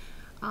stretch.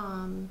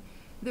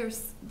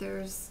 There's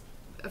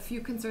a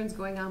few concerns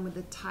going on with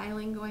the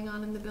tiling going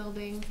on in the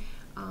building,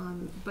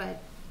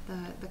 but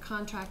the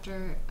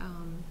contractor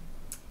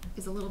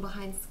is a little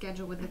behind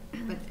schedule with it,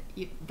 but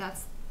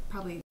that's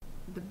probably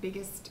the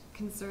biggest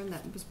concern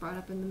that was brought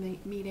up in the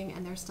meeting,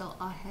 and they're still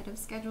ahead of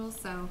schedule.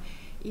 So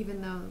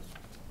even though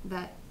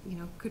that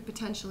could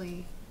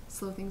potentially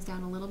slow things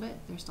down a little bit,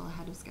 they're still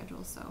ahead of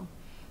schedule. So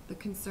the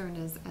concern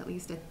is, at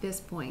least at this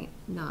point,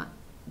 not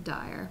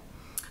dire.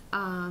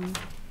 And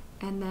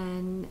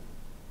then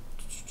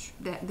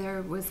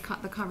there was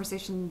the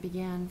conversation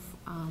began,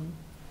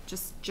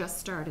 just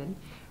started,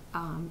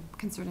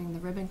 concerning the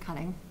ribbon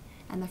cutting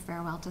and the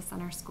farewell to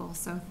center school.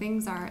 So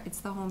it's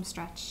the home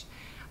stretch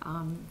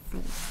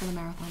for the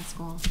marathon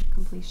school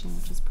completion,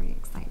 which is pretty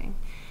exciting.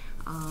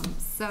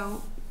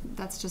 So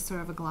that's just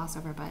sort of a gloss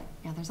over, but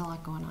yeah, there's a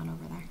lot going on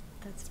over there.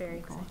 That's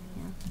very cool.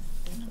 Yeah.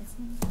 Thank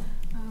you.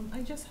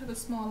 I just have a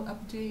small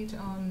update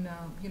on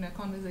a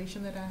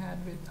conversation that I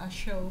had with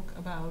Ashok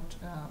about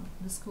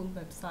the school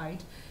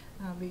website.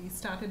 We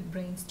started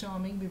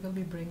brainstorming. We will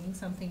be bringing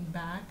something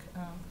back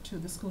to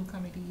the school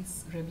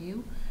committee's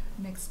review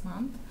next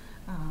month.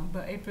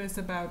 But it was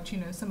about,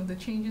 some of the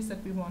changes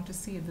that we want to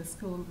see at the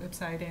school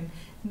website, and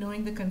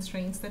knowing the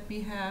constraints that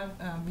we have.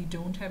 We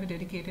don't have a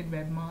dedicated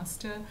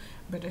webmaster,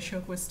 but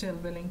Ashok was still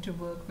willing to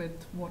work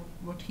with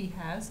what he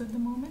has at the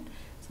moment.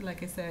 So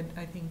like I said,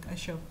 I think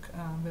Ashok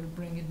will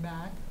bring it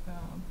back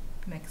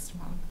next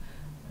month.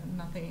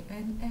 Nothing.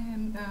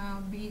 And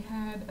we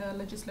had a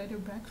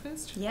legislative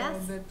breakfast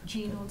that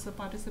Jean also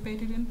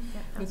participated in.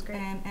 Yeah, that was great.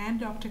 And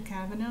Dr.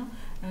 Kavanaugh.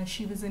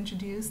 She was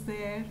introduced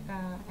there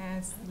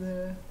as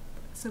the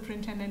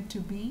superintendent to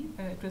be.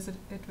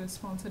 It was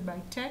sponsored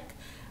by Tech.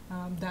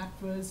 That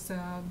was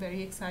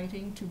very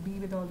exciting to be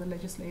with all the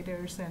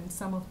legislators and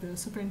some of the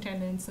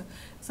superintendents,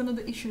 some of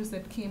the issues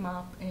that came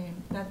up,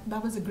 and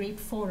that was a great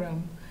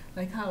forum,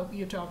 like how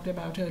you talked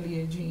about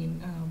earlier,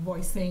 Jean,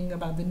 voicing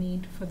about the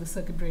need for the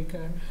circuit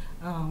breaker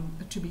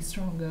to be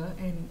stronger.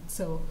 And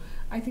so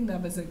I think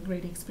that was a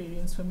great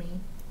experience for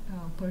me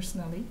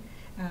personally,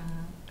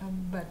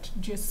 but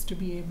just to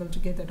be able to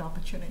get that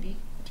opportunity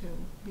to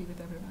be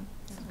with everyone.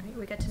 Great.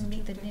 We got to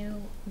meet the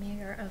new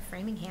mayor of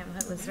Framingham.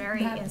 That was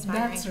very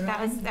inspiring. That's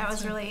right. That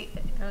was really,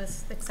 it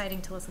was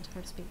exciting to listen to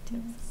her speak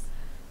too. Yes.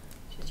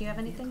 Do you have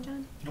anything,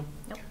 John? Nope.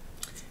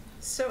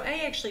 So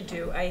I actually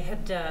do. I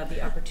had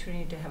the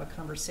opportunity to have a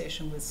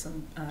conversation with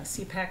some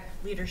CPAC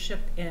leadership,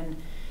 and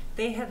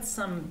they had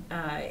some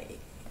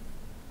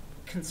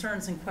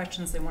concerns and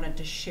questions they wanted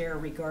to share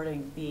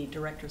regarding the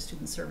Director of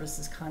Student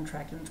Services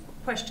contract, and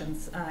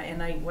questions.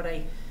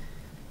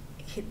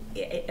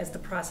 As the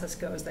process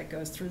goes, that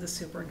goes through the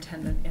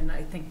superintendent, and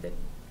I think that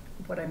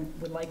what I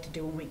would like to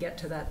do when we get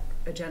to that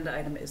agenda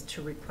item is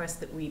to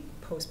request that we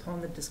postpone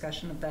the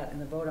discussion of that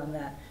and the vote on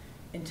that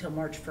until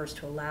March 1st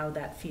to allow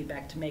that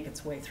feedback to make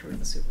its way through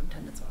the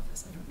superintendent's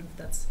office. I don't know if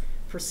that's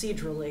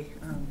procedurally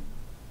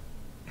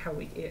how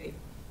we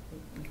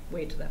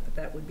wait to that, but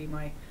that would be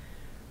my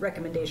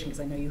recommendation, because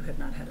I know you have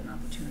not had an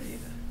opportunity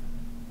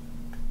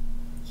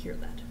to hear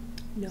that.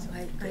 No, So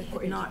I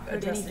had not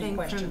heard anything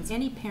from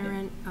any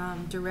parent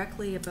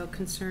directly about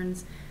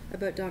concerns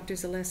about Dr.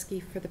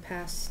 Zaleski for the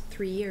past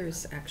 3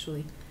 years,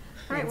 actually,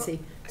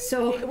 Nancy.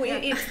 So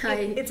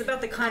it's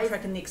about the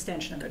contract and the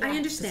extension of it. I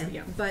understand,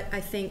 but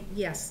I think,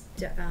 yes,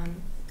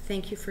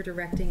 thank you for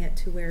directing it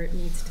to where it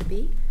needs to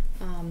be.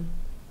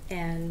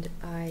 And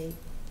I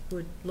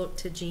would look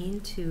to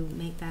Jean to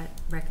make that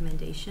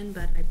recommendation,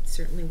 but I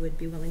certainly would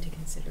be willing to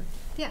consider.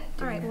 Yeah,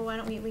 all right, well, why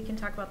don't we can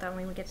talk about that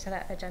when we get to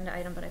that agenda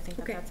item, but I think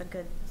that that's a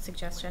good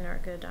suggestion or a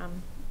good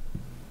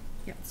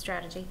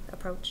strategy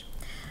approach.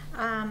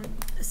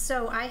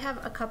 So I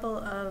have a couple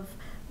of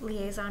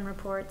liaison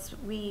reports.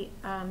 We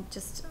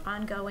just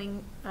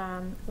ongoing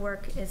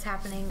work is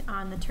happening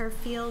on the turf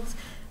fields.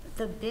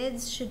 The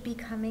bids should be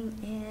coming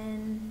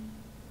in,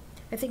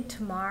 I think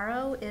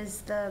tomorrow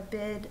is the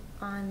bid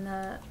on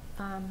the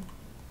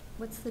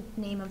what's the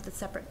name of the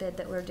separate bid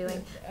that we're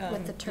doing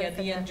with the turf?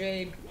 Yeah,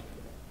 the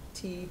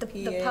NJTPA.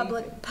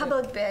 The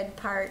public bid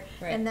part,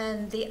 and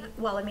then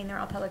well, I mean, they're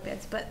all public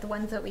bids, but the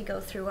ones that we go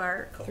through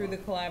are through the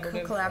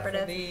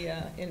collaborative. For the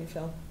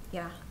infill.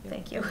 Yeah,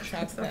 thank you.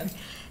 Shotgun.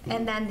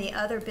 And then the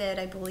other bid,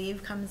 I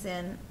believe, comes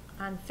in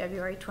on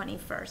February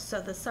 21st.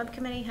 So the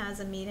subcommittee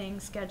has a meeting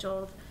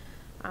scheduled,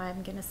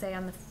 I'm going to say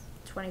on the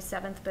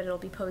 27th, but it'll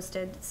be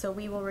posted. So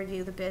we will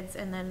review the bids,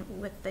 and then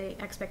with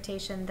the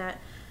expectation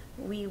that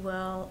we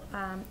will,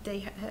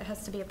 there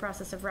has to be a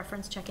process of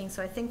reference checking.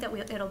 So I think that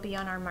it'll be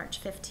on our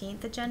March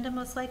 15th agenda,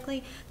 most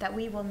likely, that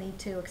we will need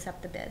to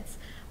accept the bids.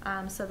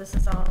 So this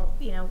is all,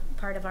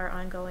 part of our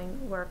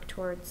ongoing work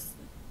towards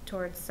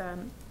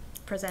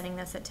presenting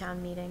this at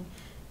town meeting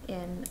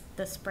in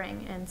the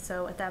spring. And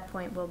so at that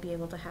point, we'll be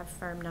able to have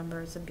firm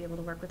numbers and be able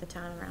to work with the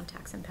town around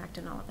tax impact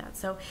and all of that.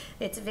 So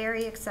it's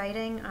very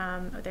exciting.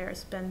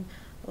 There's been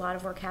a lot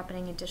of work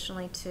happening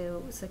additionally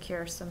to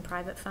secure some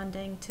private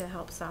funding to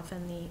help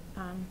soften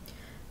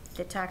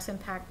the tax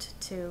impact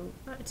to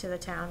the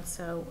town.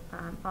 So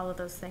all of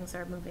those things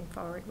are moving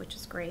forward, which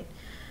is great.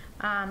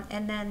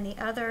 And then the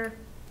other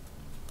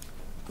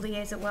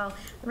liaison, well,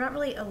 I'm not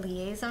really a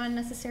liaison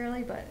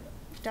necessarily, but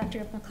Dr.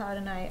 McLeod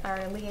and I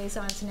are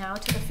liaisons now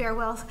to the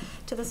farewell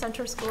to the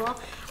center school.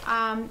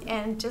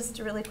 And just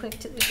really quick,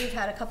 we've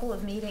had a couple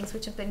of meetings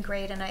which have been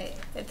great, and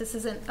this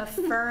isn't a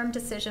firm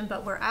decision,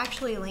 but we're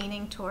actually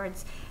leaning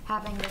towards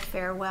having the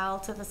farewell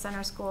to the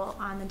center school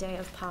on the day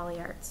of Poly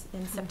Arts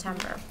in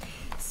September.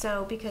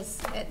 So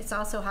because it's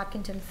also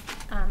Hopkinton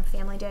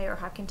Family Day or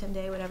Hopkinton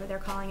Day, whatever they're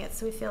calling it.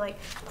 So we feel like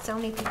so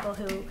many people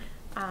who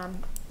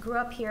grew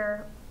up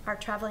here are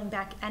traveling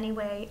back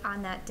anyway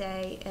on that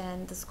day,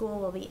 and the school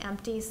will be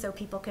empty, so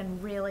people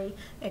can really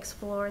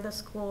explore the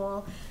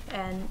school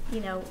and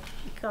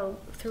go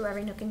through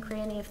every nook and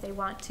cranny if they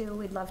want to.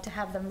 We'd love to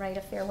have them write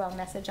a farewell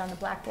message on the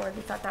blackboard.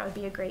 We thought that would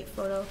be a great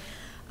photo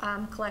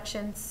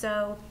collection.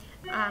 So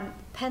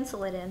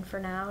pencil it in for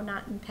now,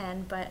 not in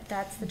pen, but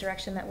that's the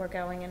direction that we're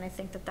going, and I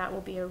think that will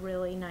be a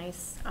really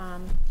nice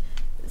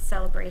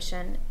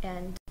celebration.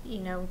 And you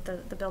know,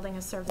 the building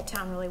has served the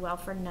town really well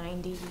for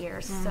 90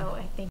 years, so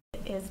I think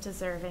it is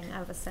deserving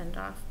of a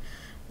send-off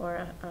or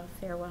a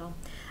farewell.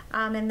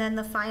 And then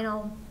the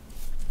final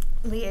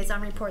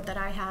liaison report that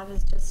I have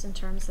is just in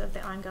terms of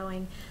the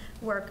ongoing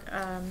work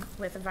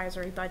with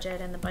advisory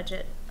budget and the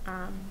budget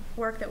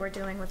work that we're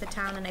doing with the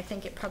town, and I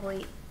think it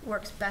probably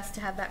works best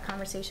to have that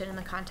conversation in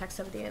the context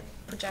of the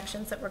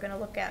projections that we're going to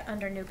look at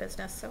under new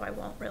business, so I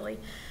won't really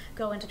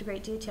go into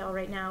great detail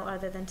right now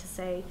other than to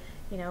say,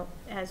 you know,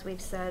 as we've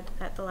said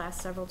at the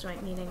last several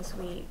joint meetings,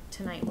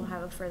 tonight will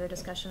have a further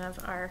discussion of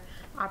our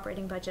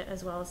operating budget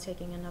as well as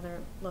taking another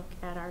look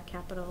at our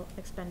capital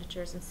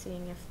expenditures and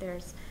seeing if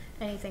there's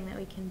anything that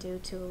we can do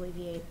to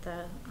alleviate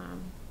the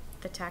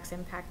tax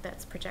impact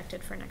that's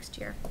projected for next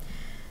year.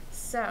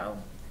 So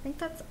I think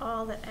that's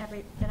all that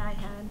I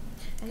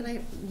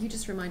had. You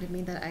just reminded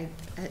me that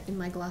in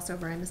my gloss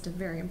over, I missed a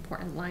very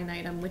important line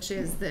item, which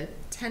is the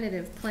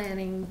tentative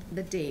planning,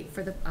 the date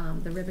for the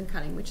ribbon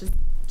cutting, which is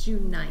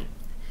June 9th.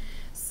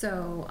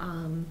 So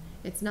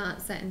it's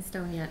not set in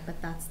stone yet,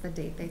 but that's the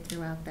date they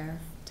threw out there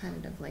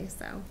tentatively.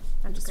 So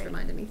that just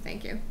reminded me.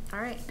 Thank you. All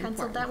right,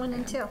 penciled that one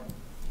in too.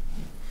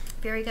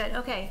 Very good.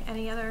 Okay,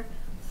 any other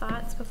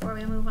thoughts before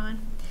we move on?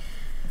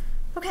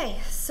 Okay,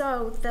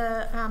 so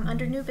the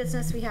under new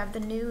business we have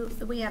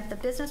the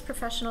Business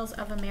Professionals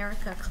of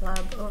America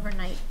Club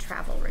overnight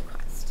travel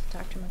request.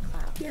 Dr.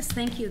 McLeod. Yes,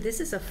 thank you. This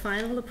is a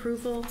final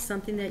approval,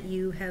 something that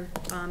you have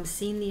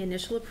seen the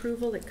initial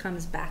approval. It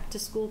comes back to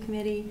school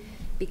committee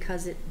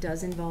because it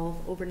does involve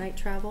overnight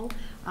travel,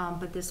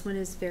 but this one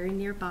is very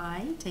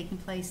nearby, taking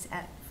place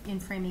in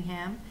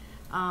Framingham.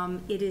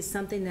 It is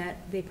something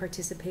that they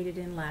participated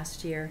in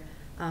last year.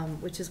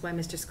 Which is why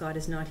Mr. Scott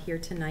is not here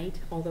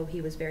tonight, although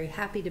he was very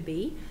happy to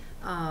be.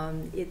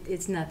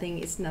 It's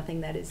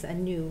nothing that is a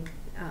new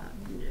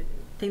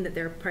thing that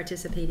they're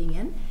participating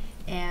in,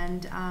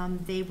 and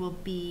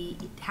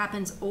it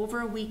happens over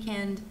a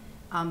weekend,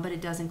 but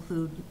it does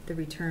include the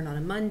return on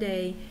a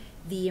Monday.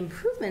 The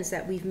improvements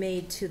that we've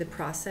made to the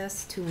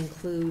process to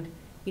include,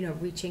 you know,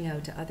 reaching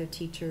out to other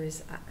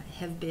teachers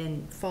have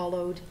been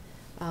followed.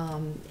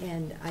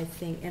 And I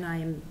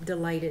am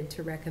delighted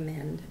to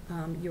recommend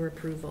your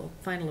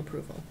final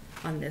approval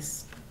on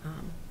this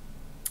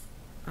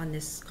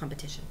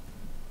competition.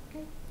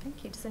 Okay,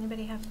 thank you. Does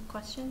anybody have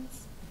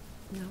questions?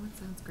 No, it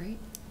sounds great.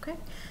 Okay,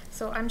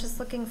 so I'm just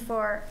looking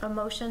for a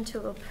motion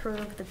to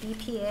approve the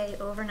BPA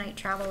overnight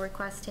travel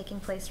request taking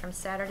place from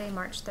Saturday,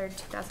 March 3rd,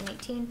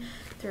 2018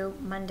 through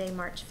Monday,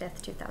 March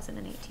 5th,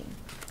 2018.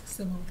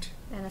 So moved.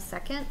 And a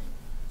second?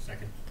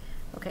 Second.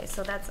 Okay,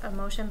 so that's a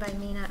motion by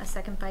Mina, a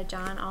second by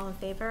John. All in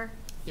favor?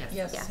 Yes.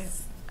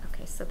 Yes.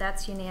 Okay, so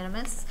that's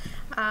unanimous.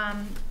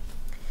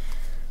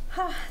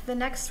 The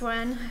next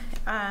one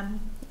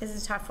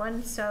is a tough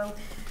one. So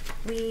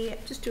we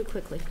just do it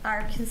quickly.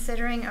 Are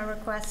considering a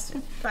request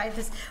by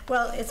this.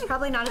 Well, it's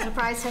probably not a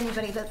surprise to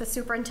anybody that the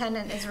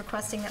superintendent is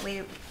requesting that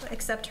we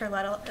accept her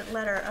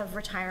letter of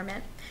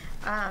retirement.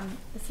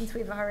 Since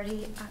we've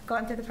already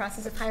gone through the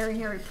process of hiring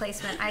her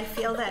replacement, I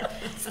feel that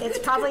it's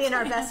probably in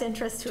our best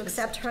interest to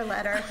accept her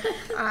letter.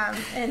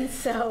 And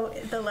so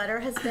the letter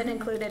has been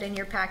included in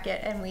your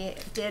packet, and we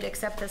did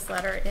accept this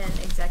letter in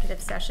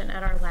executive session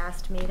at our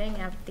last meeting,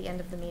 at the end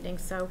of the meeting.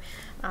 So,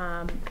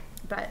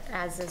 but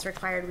as is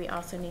required, we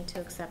also need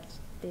to accept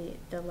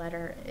the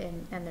letter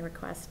and the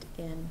request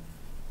in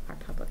our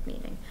public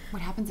meeting.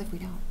 What happens if we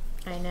don't?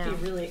 I know.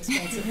 It'd be really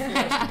expensive for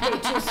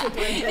us to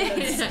pay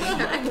two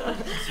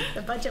superintendents.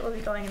 The budget will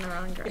be going in the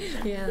wrong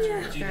direction.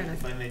 Yeah. Gina,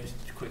 if I may just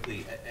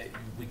quickly,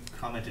 we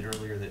commented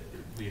earlier that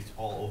we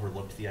all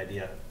overlooked the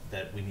idea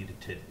that we needed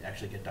to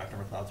actually get Dr.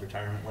 McLeod's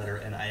retirement letter,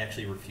 and I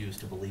actually refuse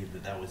to believe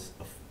that was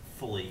a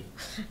fully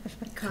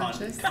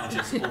conscious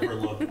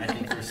overlook. I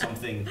think there's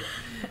something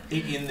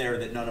in there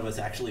that none of us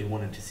actually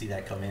wanted to see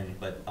that come in,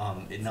 but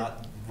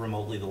not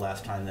remotely the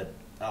last time that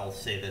I'll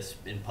say this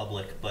in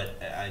public,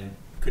 but I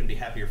couldn't be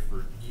happier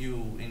for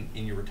you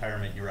in your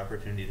retirement, your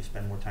opportunity to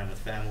spend more time with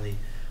family.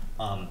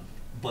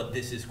 But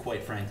this is,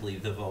 quite frankly,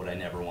 the vote I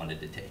never wanted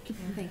to take.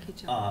 Thank you,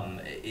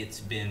 John. It's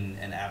been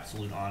an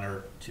absolute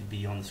honor to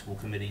be on the school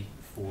committee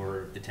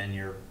for the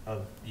tenure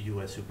of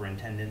you as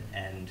superintendent,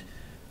 and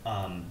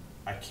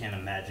I can't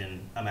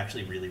imagine, I'm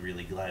actually really,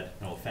 really glad,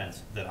 no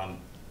offense, that I'm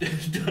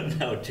done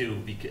now too,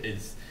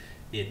 because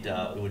it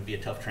would be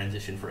a tough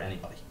transition for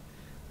anybody.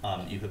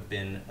 You have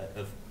been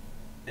of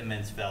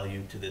immense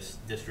value to this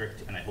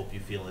district, and I hope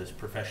you feel as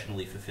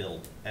professionally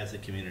fulfilled as the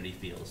community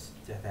feels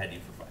to have had you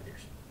for 5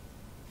 years.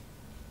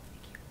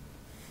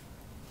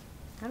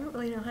 I don't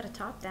really know how to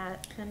top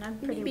that, and I'm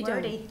pretty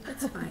wordy.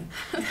 That's fine.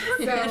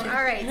 So,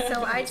 all right,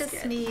 so I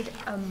just need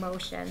a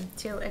motion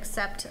to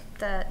accept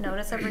the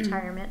notice of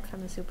retirement from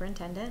the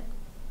superintendent.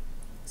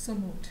 So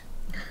moved.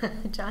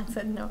 John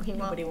said no, he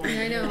won't. Nobody wants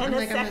I know. And I'm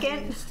a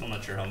second? Still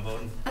not sure how I'm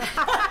voting.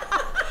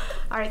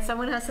 All right,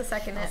 someone has to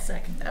second it. I'll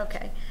second.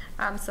 Okay,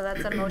 so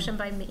that's a motion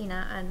by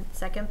Mina and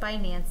second by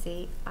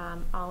Nancy.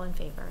 All in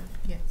favor?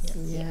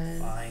 Yes.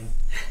 Fine.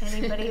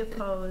 Anybody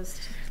opposed?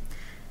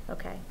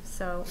 Okay,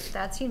 so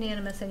that's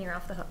unanimous and you're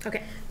off the hook.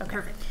 Okay,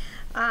 perfect.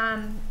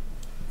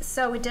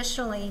 So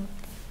additionally,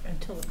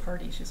 Until the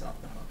party, she's off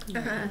the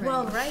hook.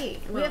 well, right,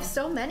 we Well, have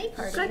so many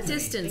parties. Good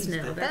distance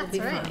now, that'll be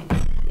That's right.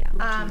 fine.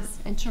 Yeah,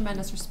 and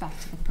tremendous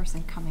respect to the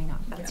person coming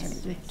up. That's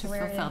to, right. to We're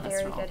in fulfill this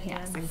very role. good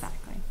Yes, hands.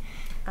 exactly.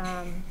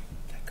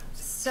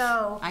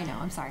 So I know.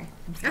 I'm sorry.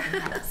 I'm skipping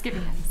ahead.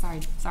 Skipping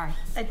ahead. Sorry.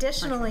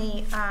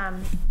 additionally,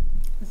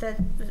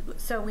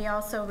 so we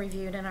also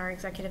reviewed in our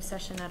executive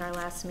session at our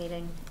last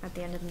meeting, at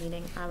the end of the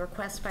meeting, a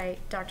request by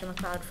Dr.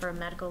 McLeod for a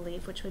medical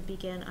leave, which would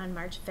begin on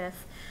March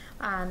 5th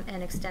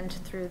and extend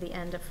through the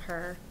end of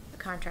her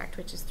contract,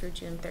 which is through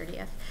June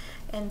 30th.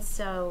 And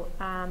so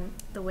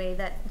the way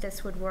that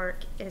this would work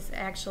is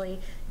actually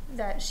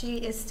that she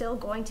is still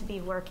going to be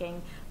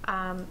working,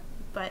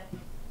 but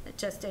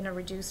just in a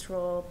reduced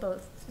role,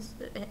 both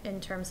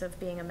in terms of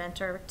being a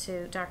mentor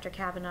to Dr.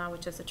 Kavanaugh,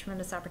 which is a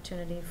tremendous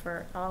opportunity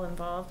for all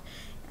involved,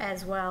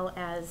 as well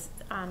as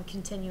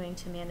continuing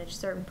to manage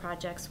certain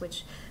projects,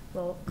 which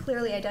we'll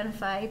clearly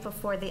identify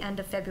before the end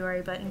of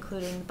February, but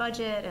including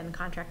budget and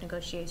contract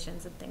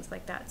negotiations and things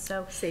like that.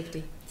 So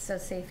Safety. So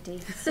safety.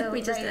 So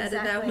We just right, added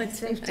that exactly, one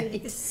safety.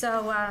 tonight.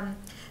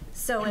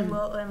 So and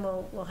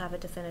we'll have a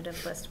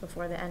definitive list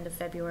before the end of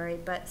February.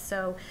 But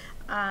so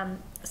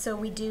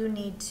we do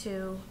need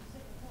to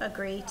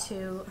agree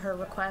to her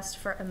request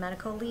for a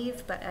medical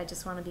leave, but I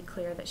just want to be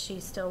clear that she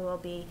still will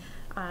be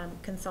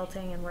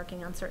consulting and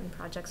working on certain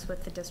projects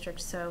with the district,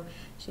 so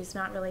she's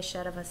not really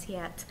shed of us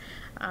yet.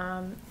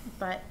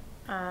 But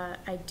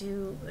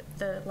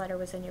the letter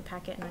was in your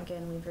packet, and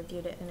again, we've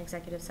reviewed it in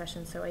executive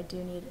session, so I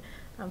do need,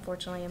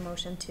 unfortunately, a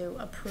motion to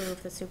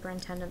approve the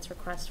superintendent's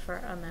request for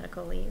a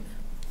medical leave.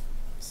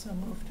 So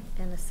moved.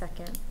 And a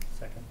second.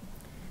 Second.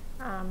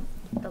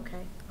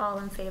 Okay, all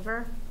in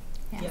favor?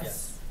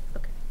 Yes.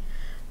 Okay.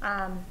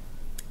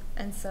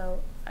 And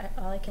so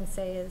all I can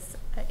say is,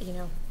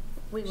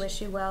 we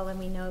wish you well, and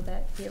we know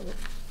that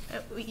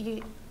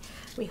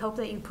we hope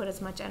that you put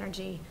as much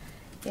energy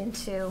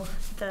into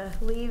the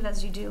leave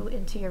as you do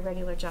into your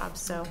regular job.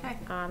 So, Okay.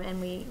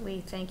 And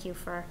we thank you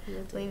for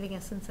leaving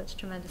us in such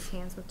tremendous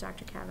hands with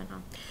Dr.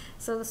 Kavanaugh.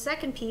 So the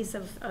second piece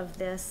of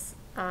this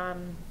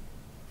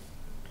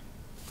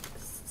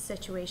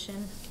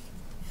situation,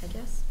 I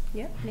guess,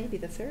 Yep, maybe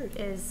the third.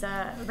 is,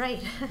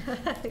 right,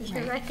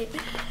 you're right,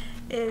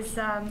 is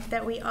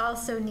that we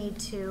also need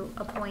to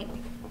appoint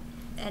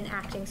an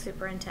acting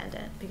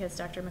superintendent, because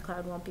Dr.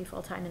 McLeod won't be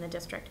full-time in the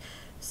district.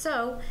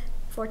 So,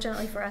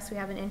 fortunately for us, we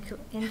have an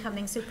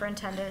incoming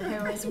superintendent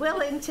who is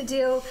willing to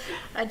do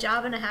a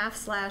job and a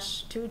half /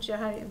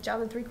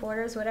 job and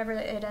 3/4, whatever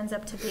it ends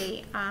up to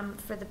be,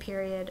 for the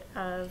period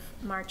of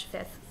March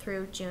 5th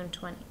through June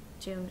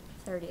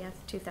 30th,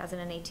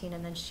 2018,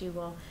 and then she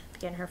will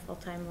begin her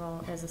full-time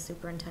role as a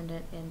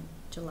superintendent in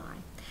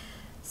July.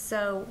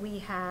 So we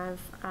have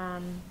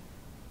to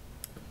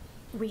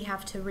we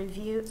have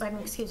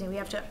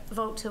to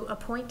vote to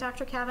appoint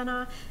Dr.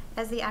 Kavanaugh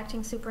as the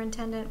acting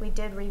superintendent. We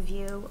did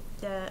review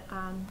the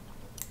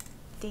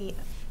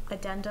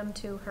addendum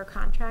to her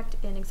contract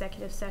in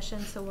executive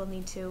session, so we'll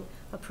need to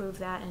approve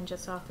that and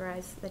just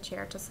authorize the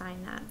chair to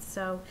sign that.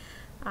 So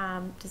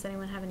does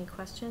anyone have any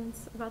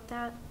questions about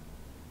that?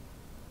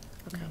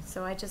 Okay,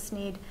 so I just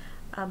need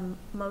a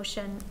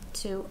motion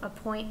to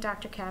appoint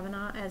Dr.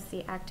 Kavanaugh as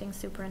the acting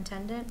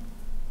superintendent.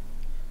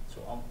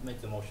 So I'll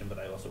make the motion, but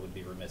I also would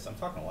be remiss. I'm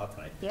talking a lot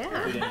tonight.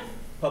 Yeah. We didn't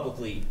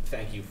publicly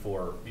thank you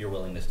for your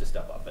willingness to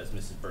step up. As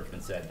Mrs.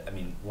 Birchman said, I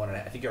mean,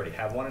 I think you already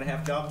have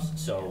 1.5 jobs,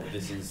 so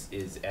this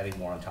is adding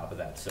more on top of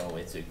that. So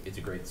it's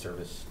a great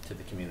service to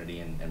the community,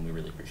 and we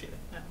really appreciate it.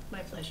 My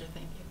pleasure,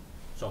 thank you.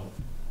 So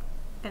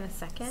And a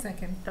second?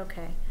 Second.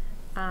 Okay.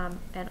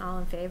 And all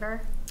in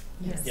favor?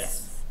 Yes.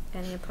 Yes.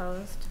 Any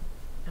opposed?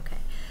 Okay.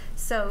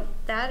 So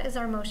that is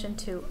our motion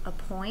to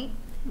appoint.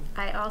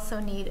 I also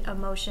need a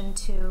motion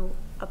to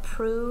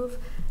approve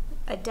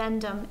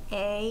Addendum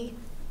A,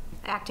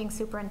 acting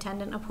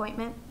superintendent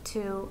appointment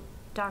to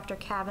Dr.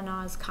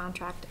 Kavanaugh's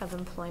contract of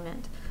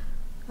employment.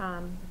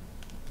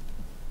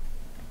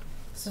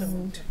 So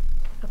moved.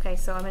 Okay,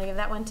 so I'm going to give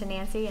that one to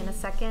Nancy in a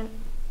second.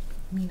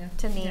 Mina.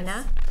 To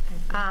Nina.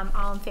 Yes.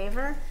 All in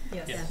favor?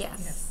 Yes. Yes.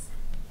 Yes.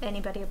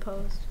 Anybody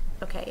opposed?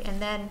 Okay, and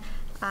then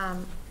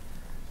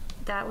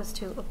that was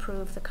to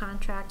approve the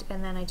contract,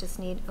 and then I just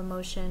need a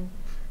motion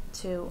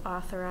to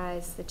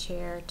authorize the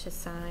chair to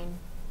sign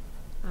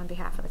on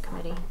behalf of the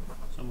committee.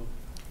 So moved.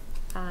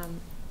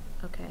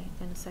 Okay,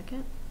 in a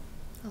second?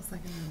 I'll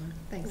second that one.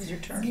 Thanks. It was your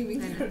turn. I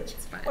know, it's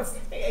fine.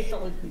 I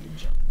felt like we did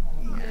jump.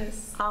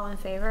 Yes. All in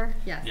favor?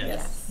 Yes.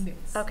 Yes.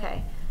 Yes.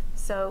 Okay,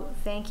 so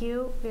thank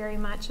you very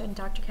much, and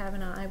Dr.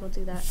 Kavanaugh, I will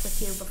do that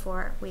with you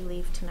before we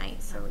leave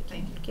tonight, so we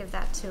can give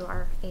that to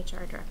our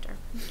HR director.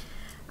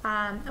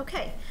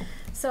 Okay,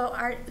 so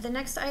the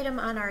next item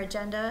on our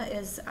agenda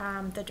is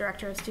the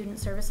Director of Student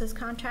Services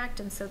contract,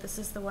 and so this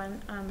is the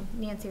one,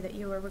 Nancy, that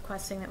you were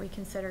requesting that we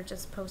consider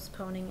just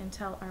postponing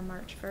until our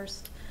March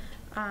 1st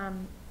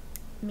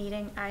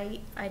meeting.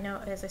 I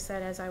know, as I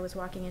said, as I was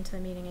walking into the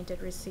meeting, I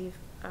did receive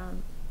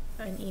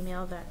an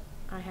email that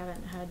I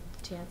haven't had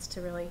a chance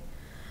to really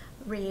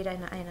read,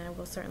 and I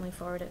will certainly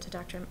forward it to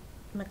Dr.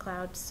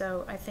 McLeod.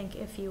 So I think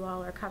if you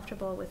all are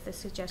comfortable with the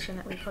suggestion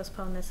that we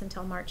postpone this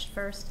until March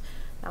 1st,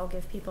 that will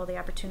give people the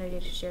opportunity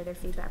to share their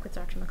feedback with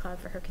Dr. McLeod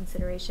for her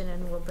consideration,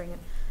 and we'll bring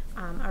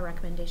a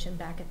recommendation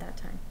back at that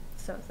time.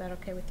 So is that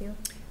okay with you?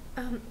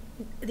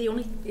 The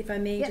only, if I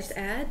may just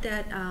add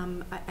that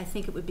I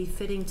think it would be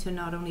fitting to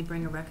not only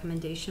bring a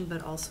recommendation,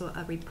 but also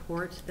a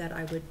report that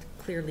I would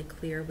clearly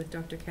clear with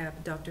Dr.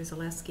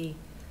 Zaleski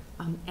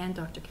and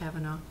Dr.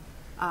 Kavanaugh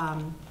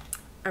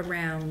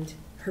around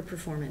her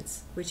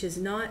performance, which is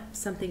not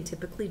something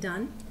typically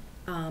done,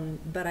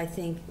 but I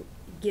think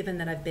given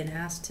that I've been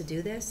asked to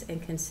do this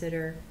and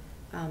consider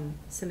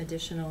some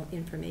additional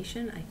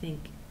information, I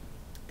think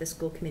the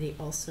school committee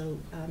also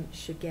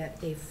should get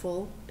a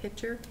full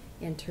picture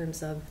in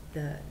terms of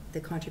the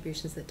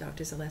contributions that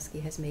Dr.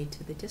 Zaleski has made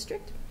to the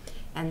district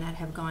and that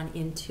have gone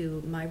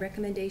into my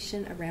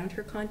recommendation around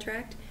her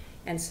contract.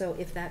 And so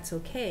if that's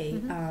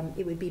okay,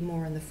 it would be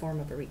more in the form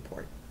of a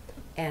report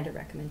and a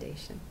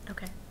recommendation.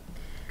 Okay.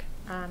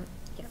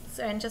 Yeah.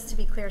 So, and just to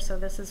be clear, so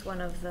this is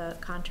one of the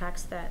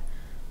contracts that,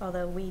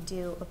 although we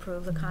do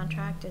approve the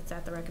contract, it's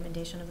at the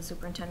recommendation of the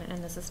superintendent,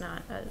 and this is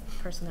not a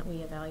person that we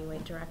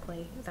evaluate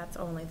directly. That's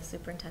only the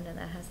superintendent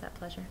that has that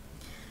pleasure.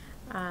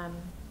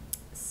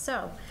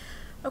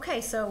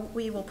 Okay, so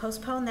we will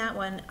postpone that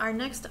one. Our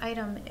next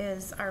item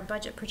is our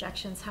budget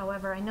projections.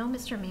 However, I know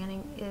Mr.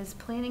 Manning is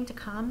planning to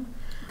come.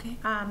 Okay.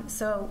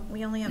 So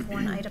we only have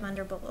one item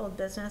under old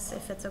business.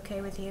 If it's okay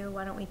with you,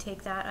 why don't we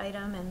take that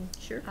item? And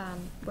sure.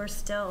 We're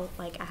still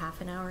like a half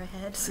an hour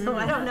ahead, so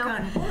I don't know.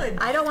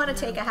 I don't want to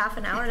take a half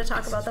an hour to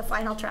talk about the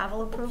final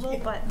travel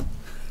approval, but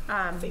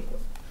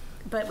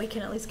we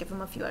can at least give them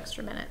a few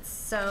extra minutes.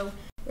 So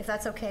if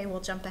that's okay, we'll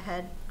jump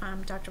ahead,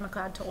 Dr.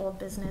 McLeod, to old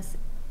business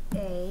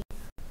A.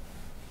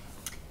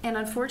 And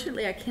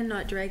unfortunately, I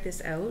cannot drag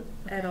this out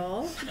at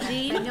all,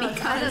 Jean, I know, it's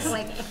kind of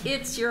like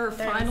it's your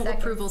 30 final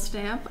seconds. approval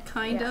stamp,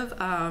 kind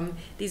of.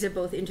 These are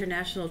both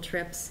international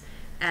trips.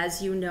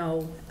 As you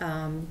know,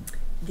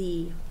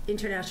 the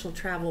international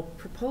travel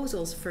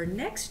proposals for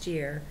next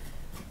year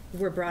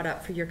were brought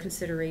up for your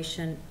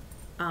consideration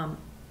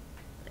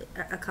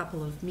a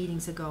couple of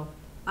meetings ago.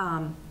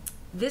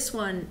 This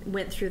one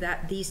went through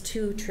that, these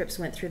two trips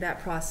went through that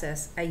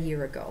process a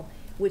year ago,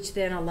 which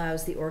then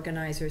allows the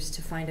organizers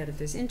to find out if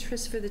there's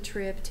interest for the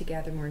trip, to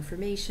gather more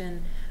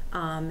information.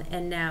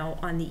 And now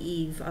on the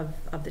eve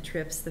of the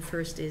trips, the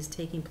first is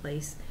taking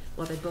place,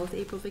 well, they're both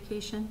April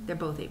vacation? They're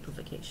both April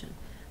vacation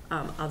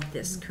of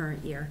this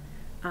current year.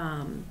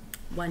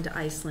 One to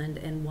Iceland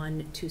and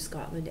one to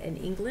Scotland and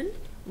England.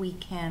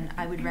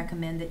 I would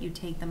recommend that you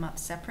take them up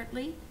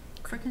separately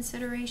for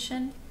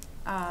consideration.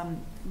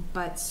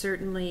 But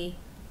certainly,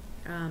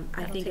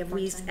 I think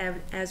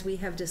as we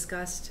have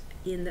discussed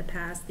in the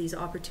past, these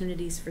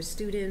opportunities for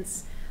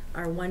students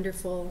are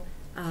wonderful.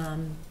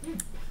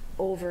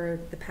 Over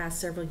the past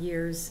several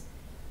years,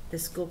 the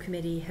school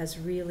committee has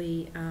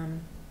really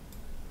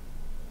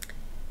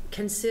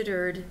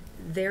considered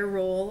their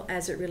role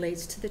as it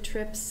relates to the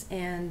trips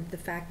and the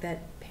fact that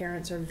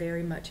parents are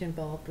very much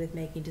involved with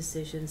making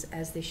decisions,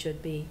 as they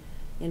should be,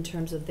 in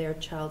terms of their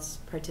child's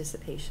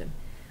participation.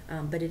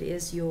 But it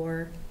is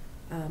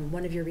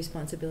one of your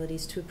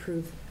responsibilities to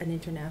approve an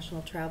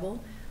international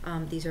travel.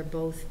 These are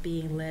both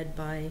being led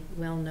by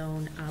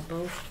well-known,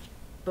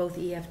 both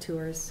EF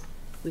tours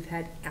we've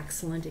had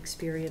excellent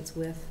experience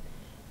with,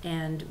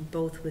 and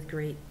both with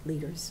great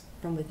leaders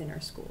from within our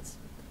schools.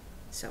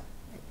 So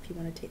if you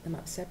want to take them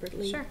up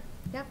separately. Sure,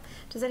 yep.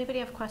 Does anybody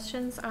have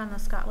questions on the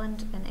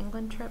Scotland and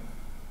England trip?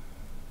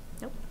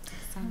 Nope.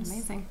 Sounds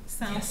amazing.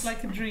 Sounds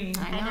like a dream.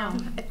 I know.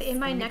 In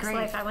my next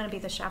life, I want to be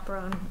the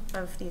chaperone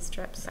of these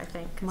trips, I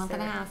think. Month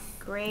and a half.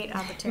 Great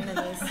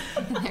opportunities.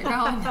 They're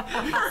going.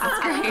 That's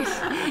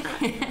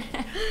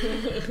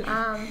great.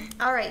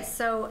 All right,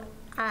 so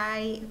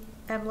I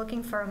am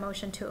looking for a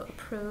motion to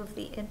approve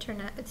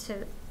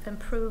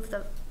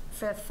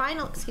for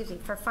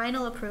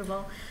final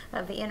approval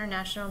of the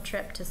international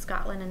trip to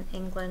Scotland and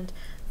England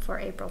for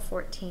April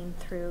 14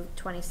 through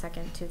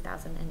 22nd,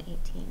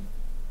 2018.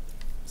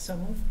 So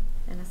moved.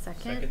 And a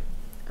second?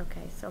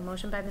 Okay, so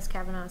motion by Ms.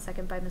 Kavanaugh,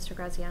 second by Mr.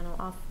 Graziano.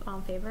 All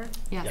in favor?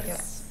 Yes.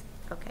 Yes.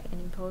 Okay,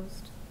 any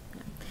opposed?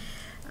 No.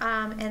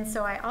 And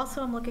so I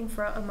also am looking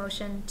for a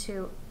motion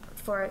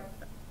for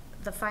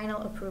the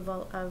final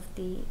approval of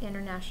the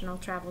international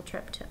travel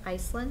trip to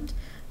Iceland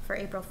for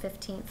April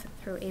 15th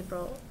through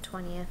April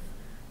 20th,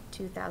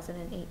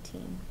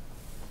 2018.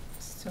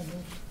 So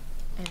moved.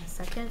 And a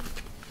second?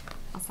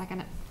 I'll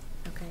second it.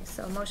 Okay,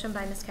 so a motion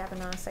by Ms.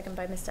 Kavanaugh, second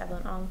by Ms.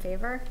 Devlin. All in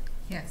favor?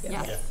 Yes.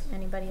 Yes.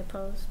 Anybody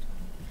opposed?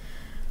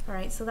 All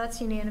right, so that's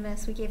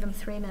unanimous. We gave him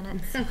 3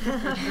 minutes.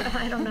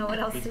 I don't know what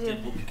else to do. We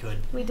did what we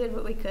could. We did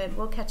what we could.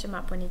 We'll catch him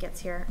up when he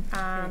gets here.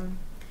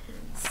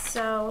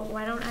 So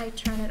why don't I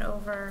turn it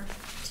over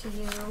to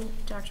you,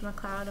 Dr.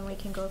 McLeod, and we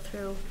can go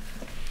through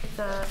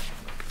the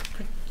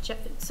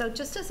so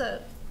just as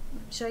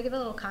should I give a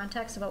little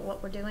context about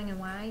what we're doing and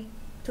why?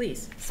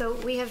 Please. So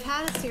we have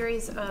had a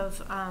series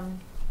of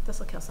this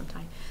will kill some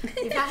time.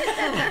 We've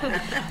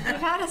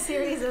had a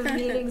series of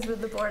meetings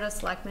with the Board of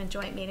Selectmen,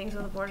 joint meetings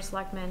with the Board of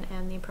Selectmen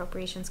and the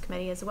Appropriations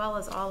Committee, as well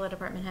as all the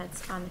department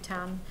heads on the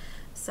town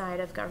side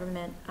of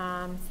government,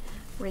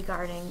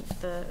 regarding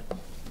the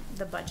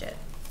budget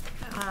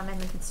and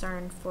the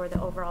concern for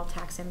the overall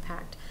tax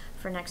impact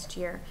for next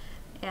year.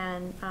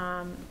 And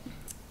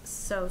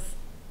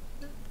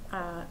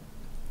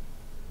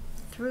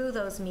through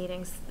those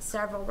meetings,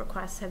 several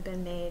requests have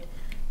been made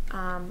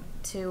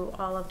to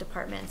all of the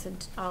departments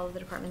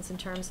in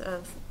terms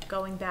of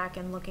going back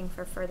and looking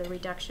for further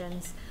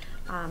reductions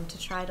to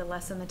try to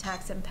lessen the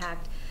tax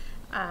impact.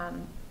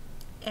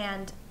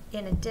 And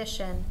in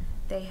addition,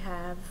 they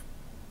have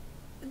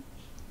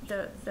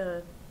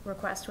the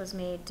request was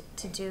made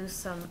to do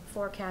some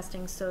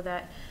forecasting so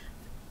that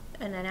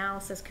an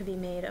analysis could be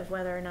made of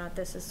whether or not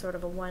this is sort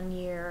of a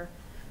one-year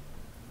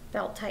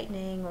belt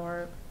tightening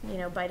or, you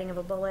know, biting of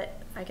a bullet.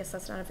 I guess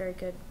that's not a very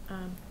good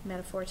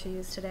metaphor to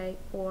use today.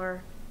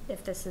 Or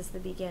if this is the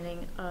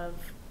beginning of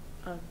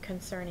a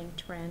concerning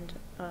trend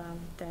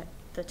that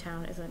the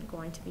town isn't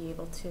going to be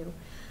able to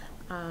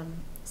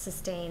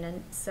sustain.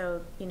 And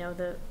so, you know,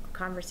 the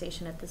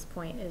conversation at this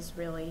point is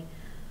really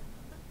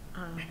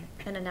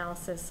an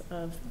analysis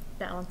of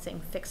balancing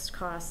fixed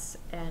costs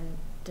and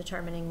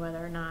determining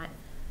whether or not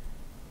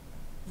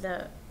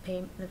the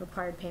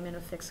required payment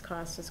of fixed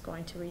costs is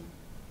going to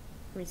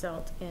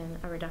result in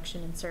a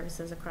reduction in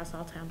services across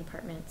all town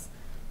departments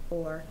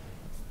or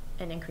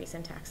an increase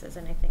in taxes.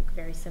 And I think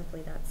very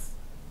simply that's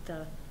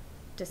the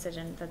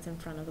decision that's in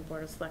front of the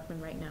Board of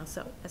Selectmen right now.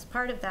 So as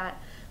part of that,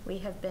 we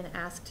have been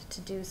asked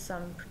to do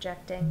some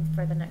projecting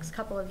for the next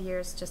couple of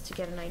years just to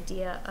get an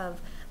idea of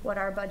what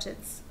our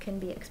budgets can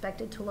be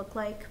expected to look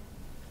like.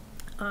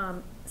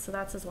 So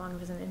that's as long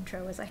of an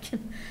intro as I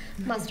can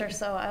muster,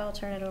 so I'll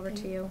turn it over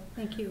to you.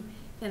 Thank you.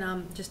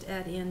 And just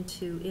add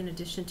in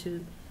addition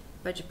to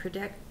budget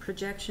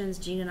projections,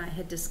 Jean and I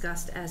had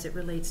discussed as it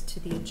relates to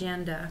the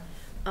agenda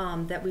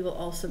that we will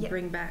also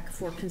bring back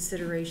for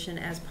consideration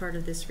as part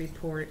of this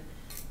report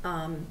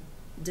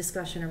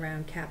discussion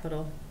around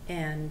capital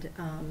and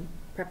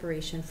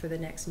preparation for the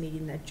next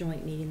meeting, that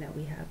joint meeting that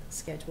we have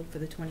scheduled for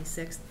the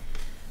 26th.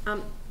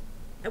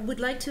 I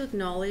would like to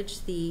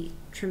acknowledge the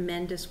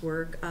tremendous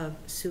work of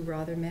Sue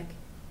Rothermick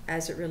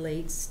as it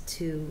relates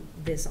to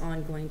this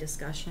ongoing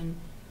discussion.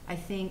 I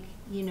think,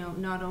 you know,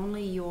 not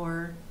only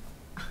your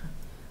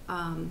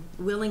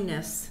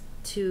willingness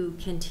to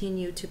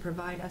continue to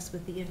provide us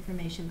with the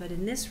information, but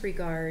in this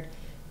regard,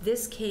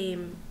 this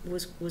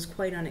was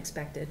quite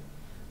unexpected.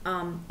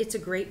 It's a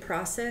great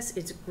process,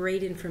 it's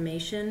great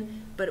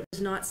information, but it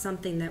was not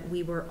something that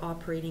we were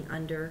operating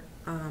under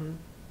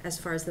as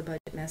far as the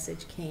budget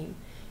message came.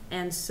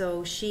 And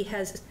so she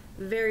has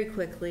very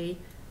quickly,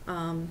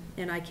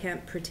 and I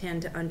can't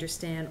pretend to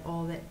understand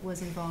all that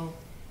was involved,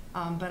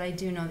 but I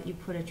do know that you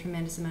put a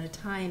tremendous amount of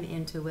time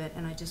into it,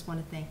 and I just want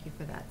to thank you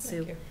for that,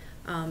 Sue. Thank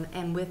you.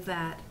 And with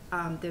that,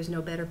 there's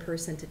no better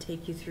person to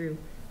take you through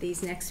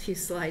these next few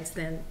slides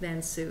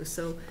than Sue.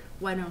 So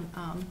why don't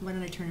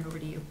I turn it over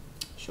to you?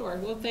 Sure.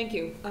 Well, thank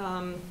you.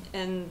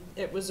 And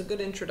it was a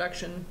good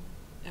introduction,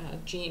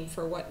 Jean,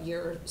 for what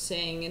you're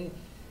saying. And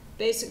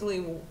basically,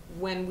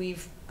 when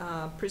we've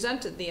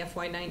presented the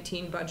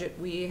FY19 budget,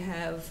 we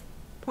have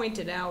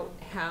pointed out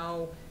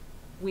how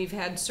we've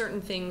had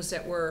certain things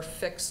that were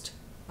fixed,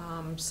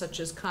 such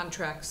as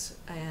contracts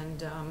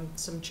and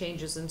some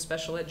changes in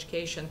special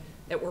education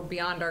that were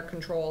beyond our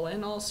control,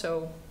 and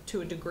also,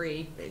 to a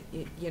degree,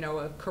 you know,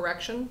 a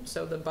correction.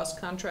 So the bus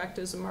contract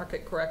is a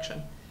market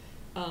correction.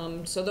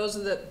 So those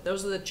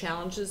are the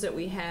challenges that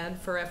we had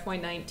for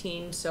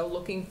FY19. So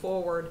looking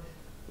forward,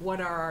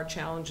 what are our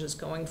challenges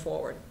going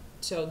forward?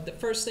 So the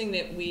first thing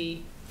that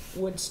we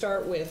would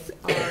start with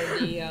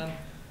are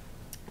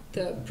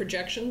the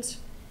projections.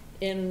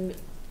 And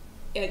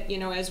you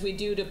know, as we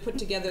do to put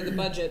together the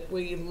budget,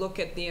 we look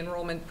at the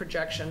enrollment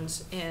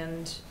projections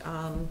and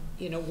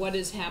you know, what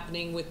is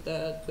happening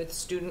with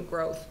student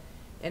growth.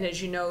 And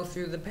as you know,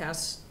 through the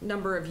past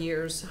number of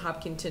years,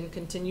 Hopkinton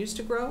continues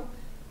to grow.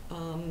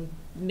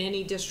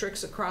 Many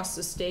districts across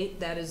the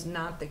state, that is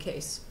not the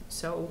case.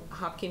 So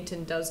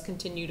Hopkinton does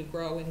continue to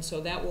grow, and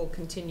so that will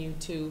continue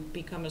to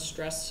become a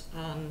stress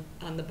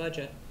on the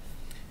budget.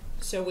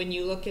 So when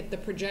you look at the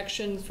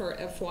projection for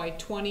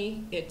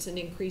FY20, it's an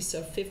increase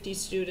of 50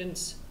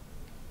 students.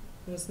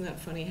 Wasn't that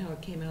funny how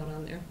it came out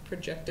on there?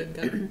 Projected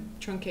got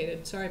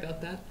truncated, sorry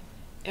about that.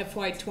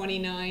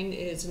 FY29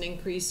 is an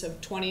increase of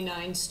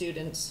 29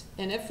 students.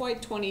 And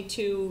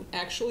FY22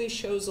 actually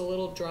shows a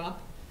little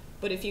drop,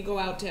 but if you go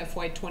out to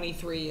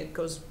FY23, it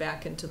goes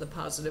back into the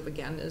positive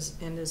again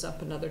and is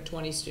up another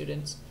 20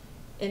 students.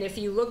 And if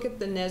you look at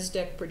the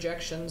NESDEC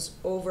projections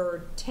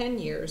over 10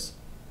 years,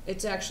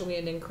 it's actually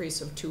an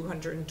increase of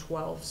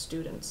 212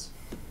 students.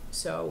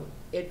 So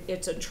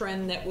it's a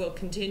trend that will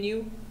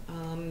continue,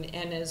 and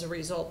as a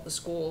result, the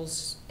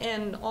schools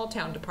and all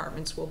town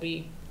departments will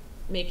be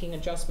making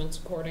adjustments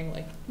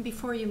accordingly.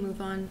 Before you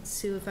move on,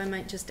 Sue, if I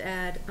might just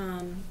add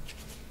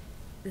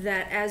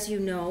that, as you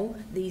know,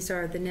 these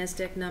are the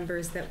NESDEC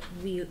numbers that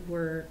we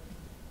were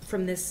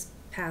from this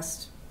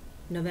past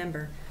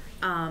November,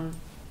 and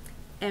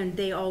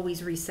they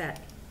always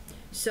reset.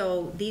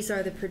 So these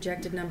are the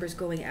projected numbers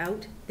going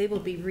out. They will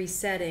be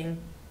resetting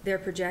their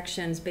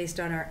projections based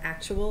on our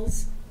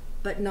actuals,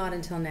 but not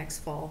until next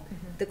fall.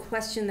 The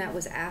question that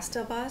was asked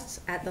of us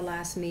at the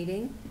last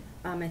meeting,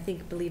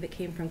 believe it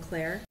came from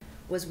Claire,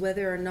 was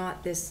whether or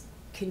not this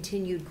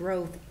continued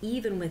growth,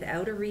 even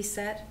without a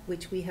reset,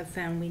 which we have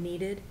found we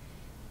needed,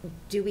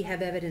 do we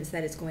have evidence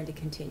that it's going to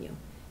continue?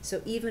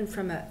 So even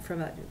from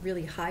a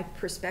really high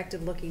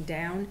perspective looking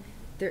down,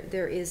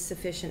 there is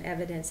sufficient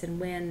evidence. And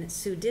when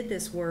Sue did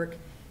this work,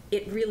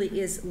 it really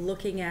is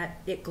looking at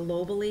it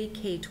globally,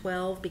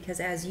 K-12, because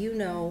as you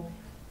know,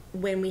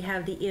 when we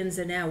have the ins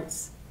and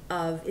outs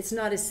of, it's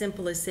not as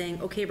simple as saying,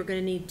 okay, we're going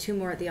to need 2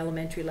 more at the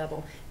elementary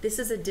level. This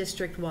is a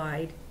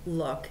district-wide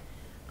look,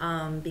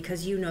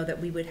 because you know that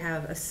we would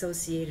have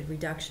associated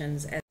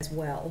reductions as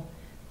well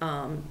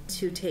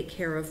to take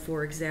care of,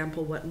 for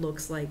example, what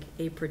looks like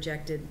a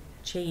projected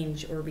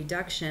change or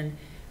reduction.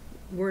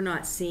 We're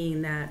not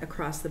seeing that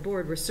across the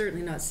board. We're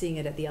certainly not seeing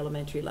it at the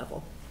elementary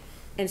level.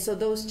 And so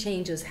those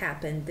changes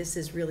happen. This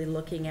is really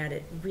looking at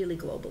it really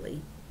globally,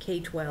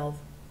 K-12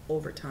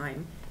 over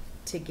time,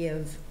 to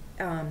give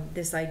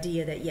this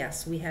idea that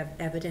yes, we have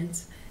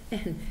evidence,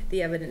 and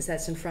the evidence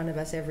that's in front of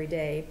us every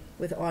day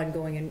with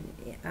ongoing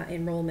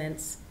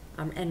enrollments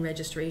and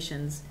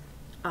registrations,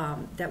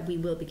 that we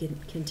will be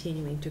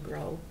continuing to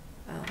grow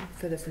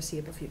for the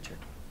foreseeable future.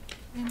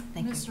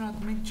 And Ms. Roth,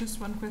 just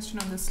one question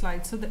on the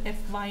slide. So the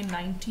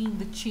FY19,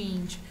 the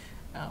change,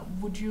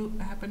 would you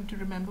happen to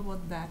remember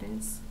what that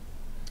is?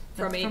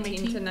 From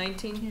 18 to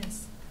 19?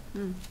 Yes.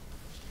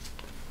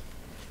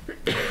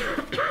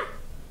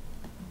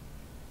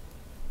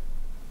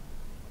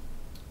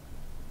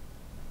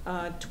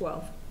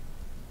 12.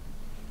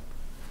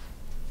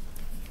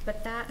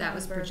 But that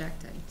was number-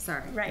 projected,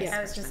 sorry. Right, Yeah.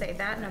 I was just saying,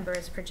 that number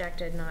is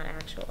projected, not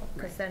actual.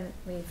 Because Right. then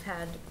we've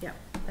had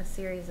a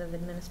series of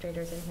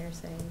administrators in here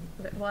saying,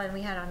 well, and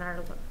we had on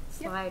our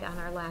slide on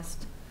our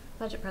last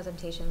budget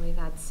presentation, we've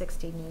had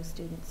 60 new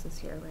students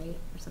this year, right?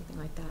 Or something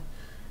like that.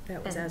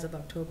 That was as of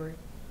October,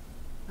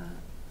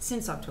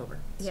 since October.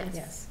 Yes.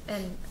 Yes.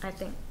 And I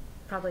think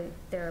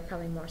there are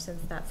probably more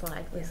since that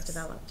slide was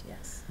developed.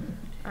 Yes.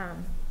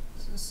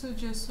 So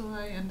just so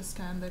I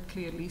understand that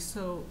clearly,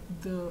 so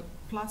the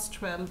plus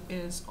 12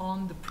 is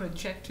on the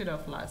projected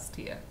of last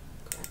year.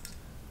 Correct.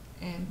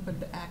 But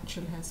the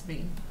actual has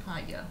been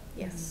higher.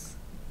 Yes.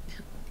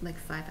 Like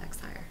 5x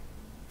higher.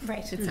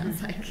 Right. It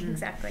sounds like.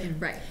 Exactly.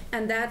 Right.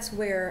 And that's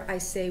where I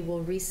say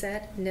we'll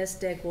reset.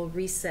 NESDEC will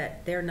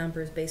reset their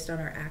numbers based on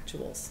our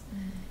actuals.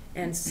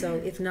 And so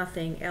if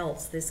nothing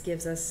else, this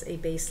gives us a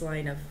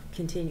baseline of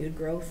continued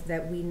growth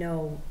that we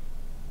know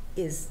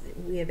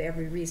we have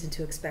every reason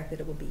to expect that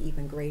it will be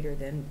even greater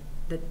than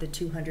the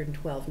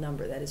 212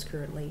 number that is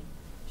currently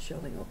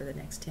showing over the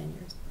next 10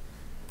 years.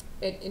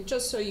 And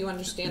just so you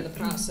understand the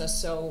process,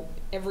 so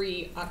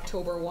every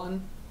October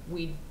 1,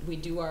 we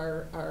do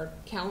our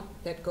count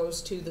that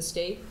goes to the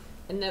state,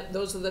 and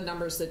those are the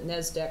numbers that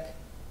NESDEC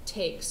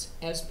takes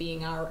as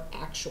being our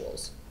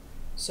actuals.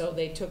 So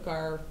they took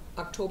our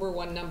October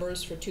 1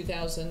 numbers for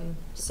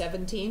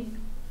 2017,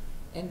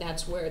 and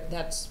that's what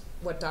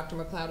Dr.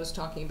 McLeod is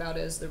talking about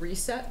as the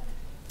reset,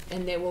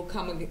 and they will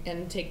come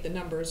and take the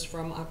numbers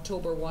from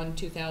October 1,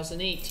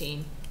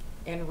 2018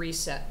 and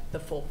reset the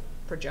full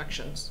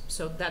projections.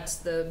 So that's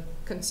the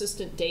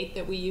consistent date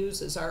that we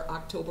use is our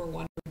October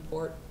 1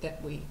 report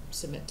that we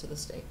submit to the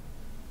state.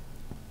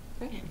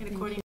 Okay. And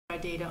according to our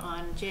data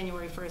on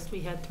January 1st,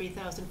 we had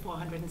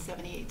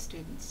 3,478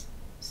 students.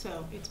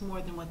 So it's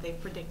more than what they've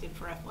predicted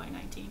for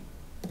FY19.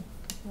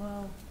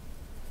 Wow.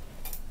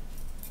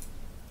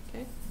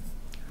 Okay.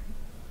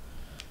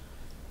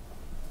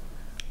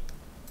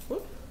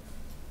 Whoop.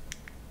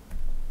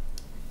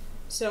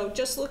 So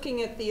just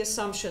looking at the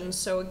assumptions,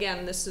 so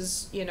again, this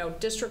is,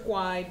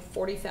 district-wide,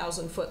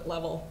 40,000-foot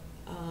level.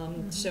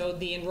 So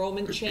the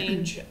enrollment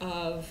change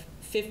of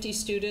 50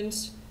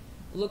 students,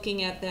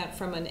 looking at that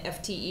from an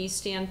FTE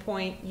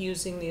standpoint,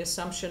 using the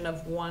assumption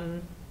of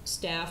 1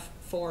 staff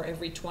for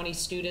every 20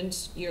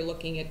 students, you're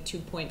looking at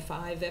 2.5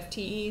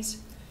 FTEs.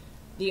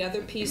 The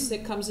other piece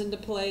that comes into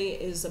play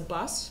is a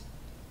bus.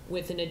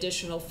 With an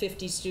additional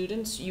 50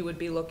 students, you would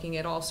be looking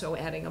at also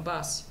adding a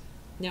bus.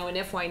 Now in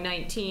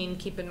FY19,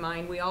 keep in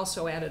mind, we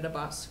also added a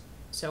bus.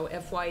 So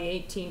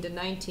FY18 to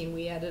 19,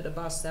 we added a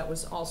bus. That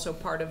was also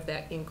part of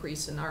that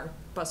increase in our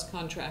bus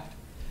contract.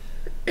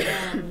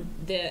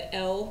 The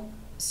L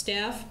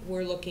staff,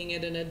 we're looking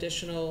at an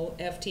additional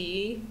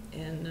FTE,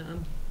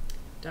 and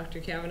Dr.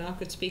 Kavanaugh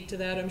could speak to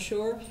that, I'm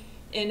sure.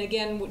 And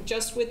again,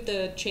 just with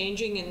the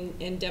changing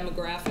in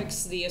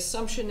demographics, the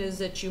assumption is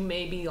that you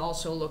may be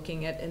also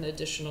looking at an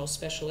additional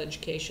special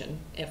education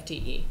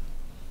FTE.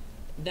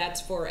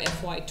 That's for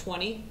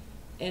FY20.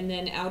 And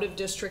then out of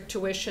district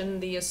tuition,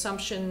 the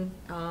assumption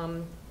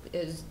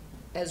is,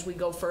 as we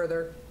go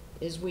further,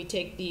 is we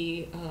take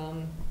the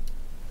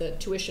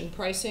tuition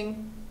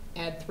pricing,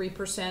 add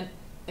 3%,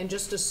 and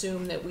just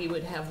assume that we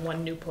would have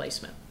 1 new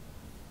placement.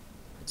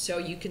 So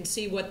you can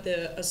see what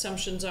the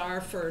assumptions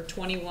are for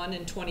 21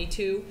 and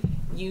 22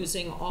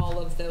 using all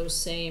of those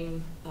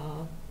same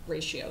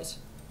ratios.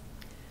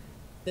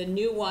 The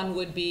new one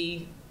would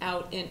be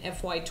out in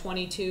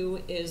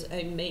FY22 is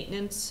a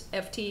maintenance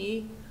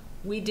FTE.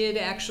 We did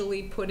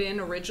actually put in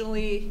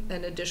originally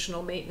an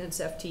additional maintenance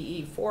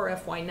FTE for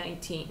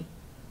FY19.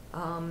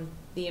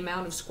 The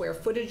amount of square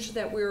footage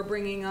that we were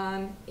bringing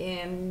on,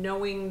 and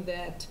knowing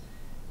that,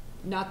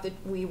 not that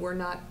we were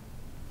not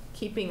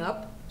keeping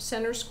up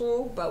center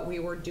school, but we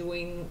were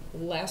doing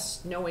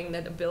less, knowing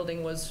that a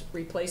building was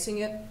replacing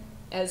it.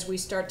 As we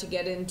start to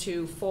get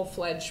into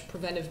full-fledged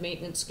preventive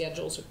maintenance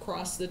schedules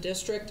across the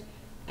district,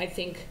 I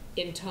think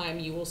in time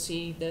you will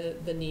see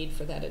the need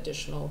for that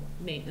additional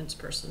maintenance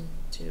person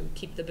to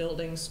keep the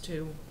buildings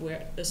to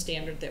where the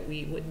standard that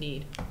we would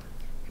need.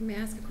 May I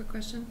ask a quick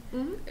question?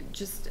 Mm-hmm.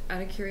 Just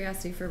out of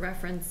curiosity, for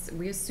reference,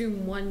 we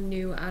assume one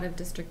new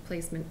out-of-district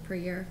placement per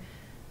year.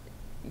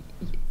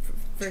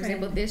 For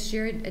example, this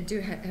year,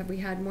 have we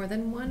had more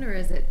than one, or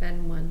has it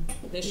been one?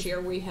 This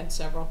year we had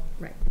several.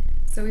 Right.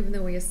 So even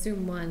though we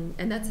assume one,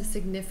 and that's a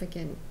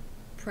significant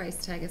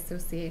price tag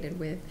associated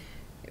with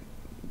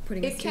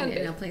putting a student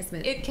in a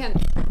placement.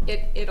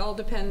 It all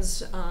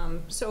depends.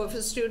 So if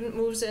a student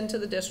moves into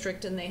the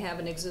district and they have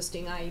an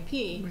existing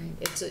IEP,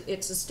 right,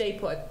 it's a stay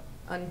put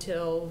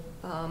until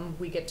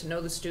we get to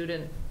know the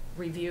student,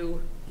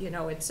 review,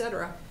 et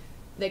cetera.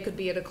 They could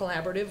be at a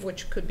collaborative,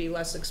 which could be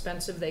less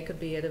expensive. They could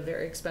be at a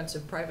very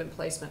expensive private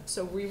placement.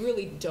 So we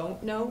really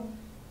don't know.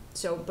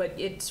 But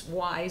it's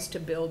wise to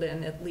build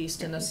in at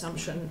least an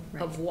assumption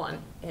of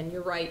one. And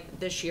you're right,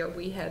 this year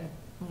we had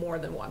more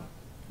than one.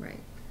 Right.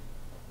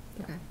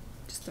 Okay,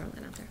 just throwing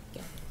that out there.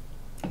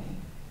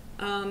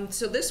 Yeah.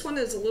 So this one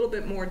is a little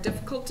bit more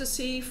difficult to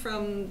see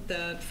from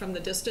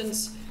the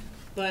distance.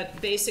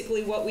 But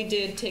basically what we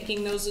did,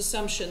 taking those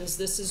assumptions,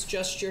 this is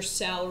just your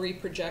salary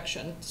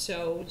projection.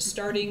 So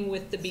starting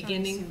with the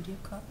beginning. Sorry, Sue, do you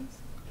have copies?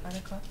 Are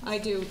there copies? I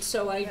do.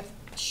 So I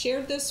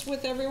shared this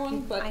with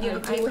everyone, but I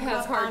do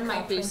have hard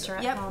copies.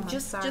 Yep,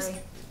 just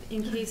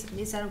in case.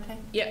 Is that okay?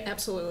 Yeah,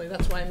 absolutely.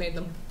 That's why I made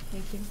them.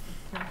 Thank you.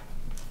 Yeah.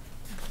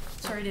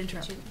 Sorry to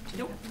interrupt.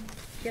 Nope.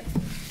 Yep.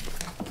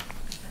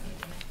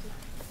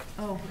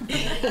 Oh.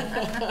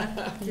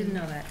 Didn't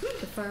know that.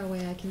 The far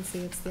away I can see,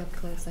 it's the up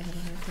close I have a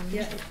hard time.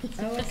 Yeah.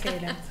 Oh, okay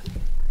then.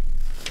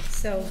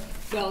 So.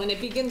 Well, and it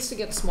begins to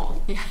get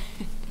small. Yeah.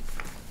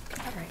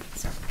 All right.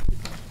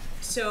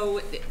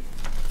 So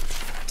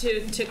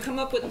to come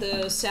up with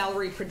the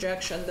salary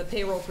projection, the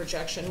payroll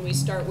projection, we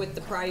start with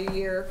the prior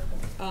year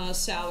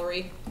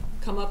salary,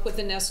 come up with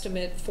an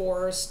estimate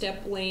for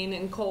step, lane,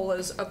 and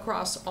COLAs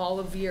across all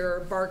of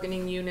your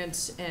bargaining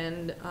units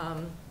and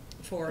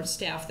for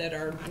staff that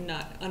are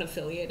not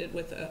unaffiliated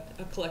with a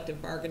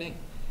collective bargaining.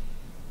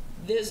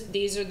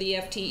 These are the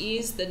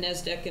FTEs, the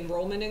NESDEC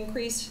enrollment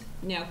increase.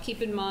 Now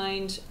keep in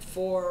mind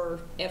for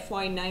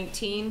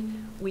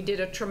FY19, we did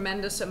a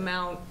tremendous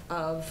amount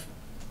of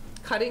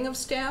cutting of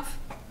staff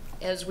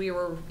as we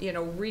were,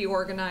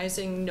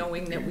 reorganizing,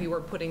 knowing that we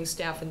were putting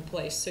staff in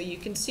place. So you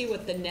can see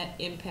what the net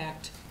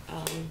impact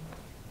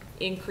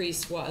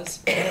increase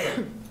was.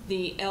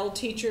 The L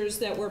teachers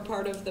that were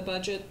part of the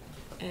budget,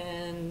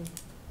 and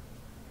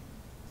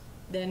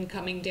then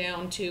coming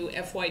down to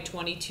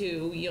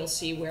FY22, you'll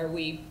see where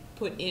we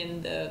put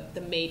in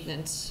the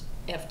maintenance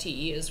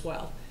FTE as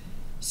well.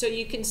 So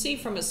you can see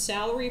from a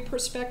salary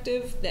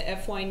perspective, the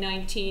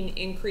FY19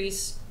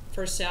 increase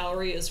for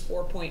salary is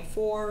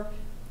 4.4,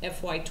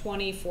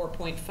 FY20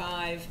 4.5,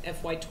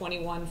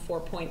 FY21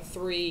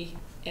 4.3,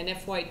 and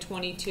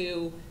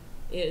FY22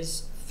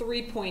 is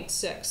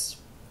 3.6.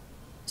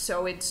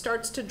 So it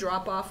starts to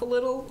drop off a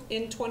little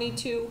in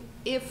 22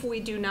 if we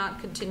do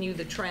not continue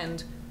the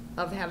trend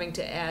of having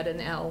to add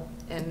an L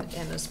and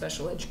a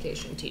special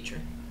education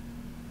teacher.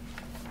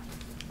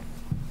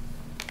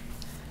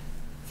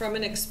 From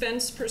an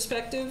expense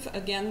perspective,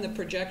 again, the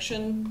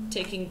projection,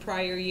 taking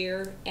prior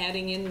year,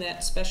 adding in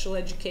that special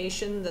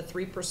education, the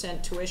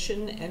 3%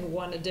 tuition and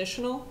 1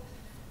 additional.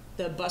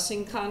 The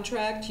busing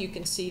contract, you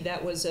can see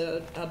that was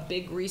a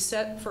big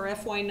reset for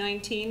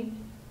FY19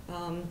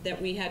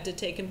 that we had to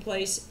take in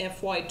place.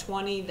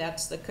 FY20,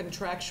 that's the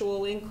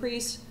contractual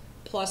increase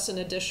plus an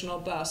additional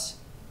bus.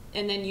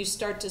 And then you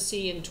start to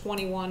see in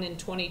 21 and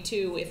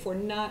 22, if we're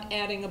not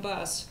adding a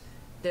bus,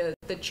 the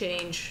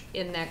change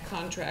in that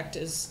contract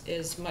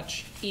is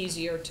much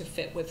easier to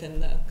fit within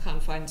the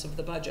confines of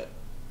the budget.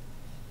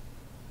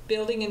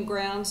 Building and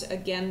grounds,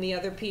 again, the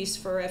other piece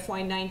for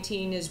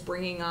FY19 is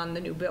bringing on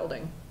the new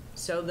building.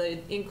 So the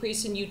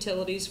increase in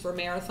utilities for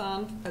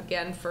Marathon,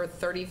 again, for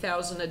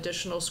 30,000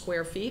 additional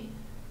square feet,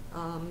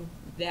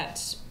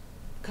 that's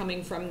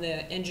coming from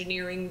the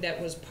engineering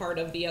that was part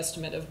of the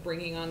estimate of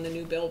bringing on the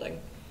new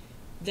building.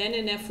 Then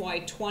in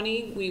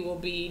FY20, we will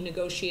be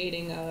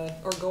negotiating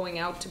or going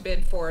out to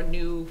bid for a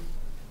new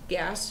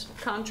gas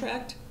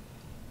contract.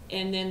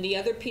 And then the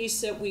other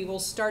piece that we will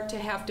start to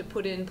have to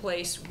put in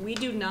place, we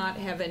do not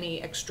have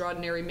any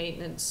extraordinary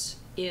maintenance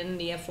in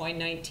the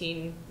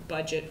FY19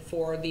 budget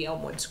for the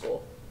Elmwood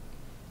School.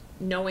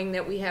 Knowing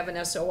that we have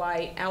an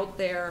SOI out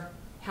there,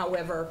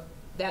 However,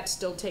 that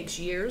still takes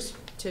years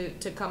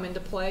to come into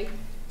play.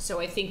 So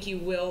I think you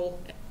will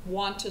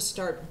want to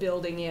start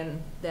building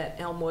in that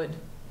Elmwood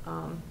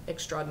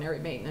extraordinary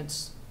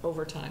maintenance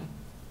over time.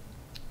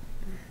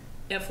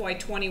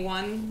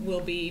 FY21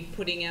 will be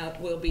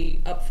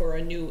up for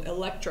a new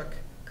electric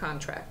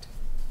contract,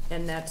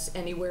 and that's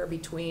anywhere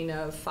between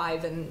a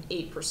 5 and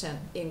 8%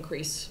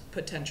 increase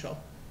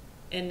potential.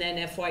 And then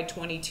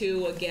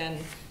FY22, again,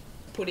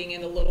 putting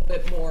in a little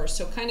bit more,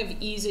 so kind of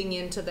easing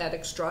into that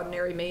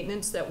extraordinary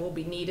maintenance that will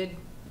be needed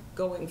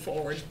going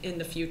forward in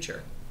the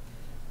future.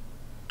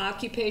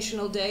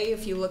 Occupational day,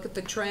 if you look at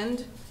the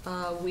trend,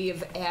 we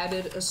have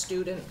added a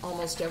student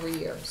almost every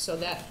year. So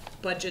that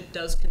budget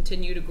does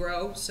continue to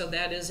grow. So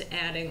that is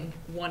adding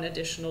 1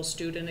 additional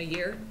student a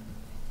year.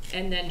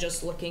 And then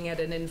just looking at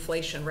an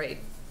inflation rate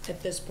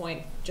at this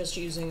point, just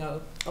using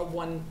a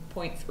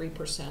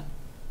 1.3%.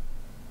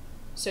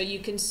 So you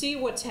can see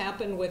what's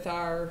happened with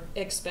our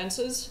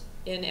expenses.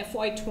 In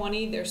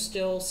FY20, they're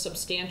still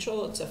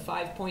substantial. It's a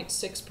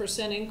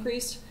 5.6%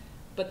 increase.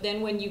 But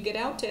then when you get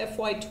out to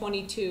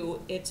FY22,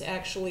 it's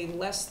actually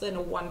less than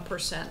a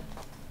 1%.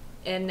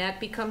 And that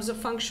becomes a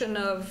function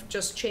of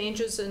just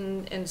changes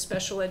in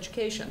special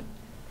education.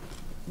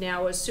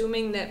 Now,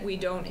 assuming that we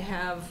don't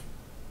have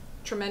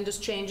tremendous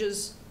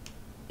changes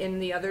in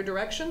the other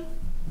direction,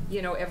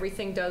 you know,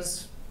 everything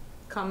does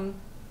come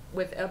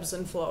with ebbs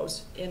and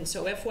flows. And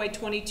so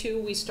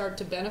FY22, we start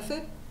to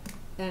benefit,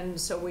 and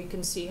so we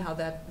can see how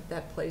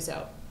that plays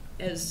out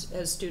as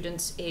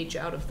students age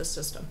out of the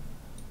system.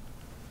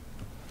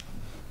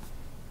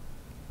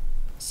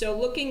 So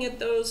looking at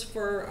those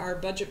for our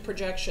budget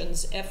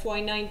projections,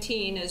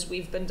 FY19, as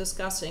we've been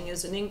discussing,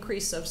 is an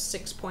increase of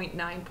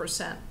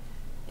 6.9%.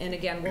 And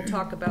again, we'll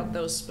talk about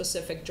those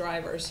specific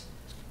drivers.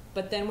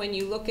 But then when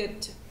you look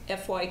at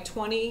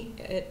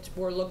FY20,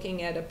 we're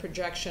looking at a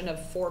projection of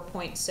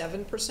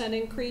 4.7%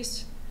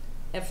 increase,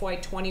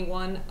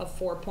 FY21 a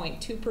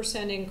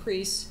 4.2%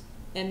 increase,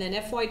 and then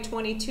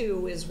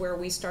FY22 is where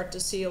we start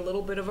to see a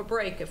little bit of a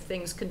break if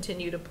things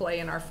continue to play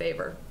in our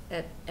favor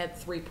at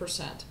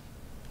 3%.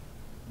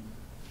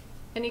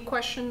 Any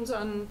questions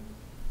on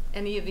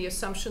any of the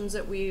assumptions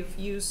that we've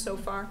used so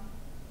far?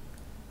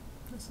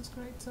 This is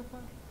great so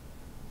far.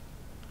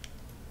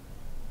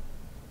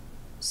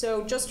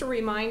 So just a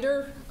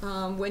reminder,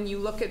 when you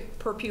look at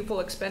per pupil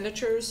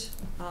expenditures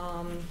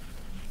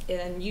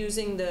and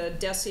using the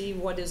DESE,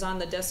 what is on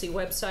the DESE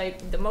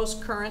website, the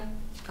most current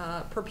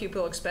per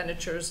pupil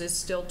expenditures is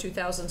still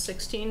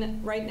 2016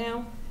 right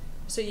now.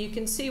 So you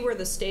can see where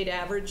the state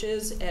average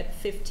is at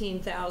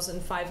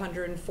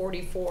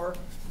 15,544,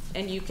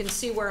 and you can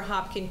see where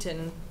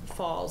Hopkinton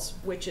falls,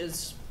 which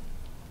is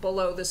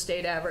below the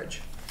state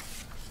average.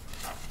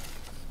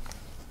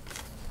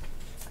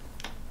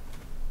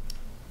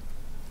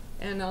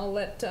 And I'll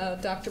let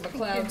Dr.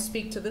 McLeod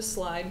speak to this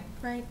slide.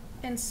 Right,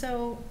 and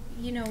so,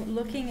 you know,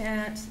 looking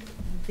at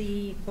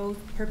the both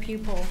per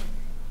pupil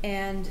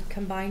and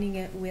combining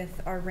it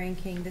with our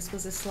ranking, this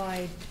was a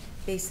slide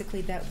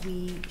basically that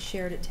we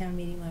shared at town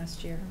meeting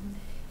last year.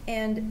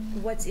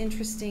 And what's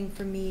interesting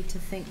for me to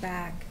think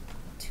back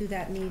to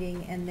that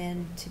meeting and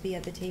then to be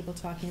at the table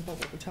talking about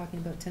what we're talking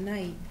about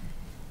tonight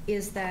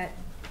is that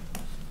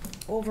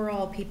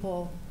overall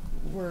people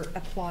were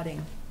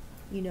applauding.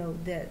 You know,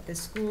 the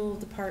school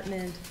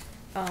department,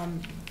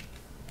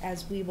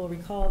 as we will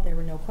recall, there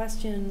were no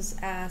questions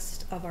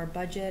asked of our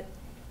budget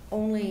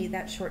only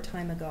that short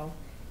time ago.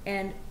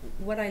 And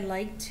what I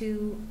like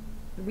to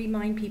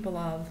remind people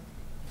of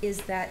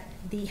is that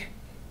the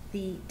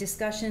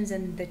discussions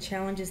and the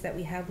challenges that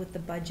we have with the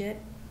budget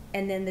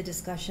and then the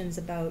discussions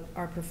about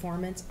our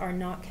performance are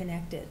not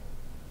connected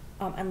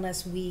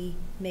unless we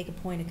make a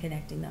point of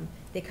connecting them.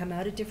 They come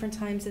out at different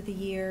times of the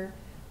year.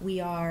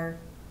 We are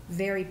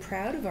very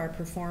proud of our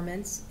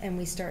performance and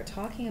we start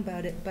talking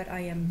about it, but I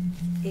am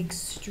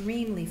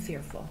extremely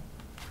fearful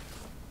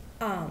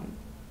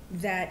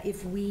that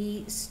if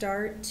we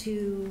start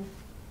to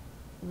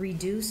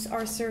reduce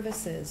our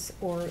services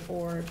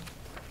or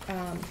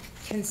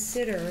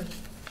consider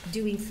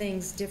doing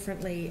things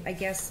differently, I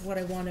guess what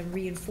I want to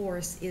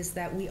reinforce is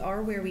that we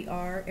are where we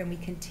are and we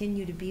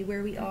continue to be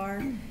where we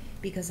are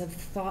because of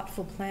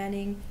thoughtful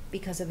planning,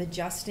 because of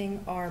adjusting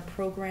our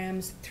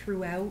programs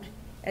throughout.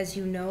 As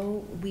you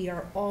know, we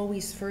are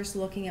always first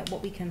looking at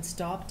what we can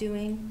stop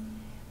doing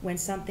when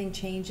something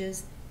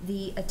changes.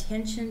 The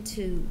attention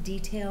to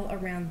detail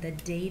around the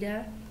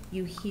data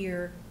you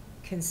hear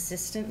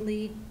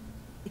consistently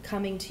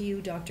coming to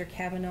you. Dr.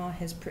 Kavanaugh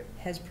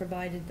has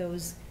provided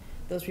those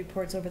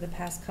reports over the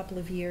past couple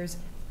of years.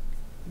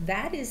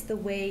 That is the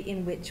way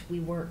in which we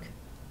work.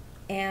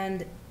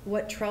 And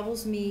what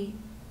troubles me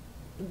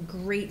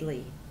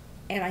greatly,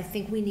 and I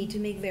think we need to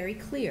make very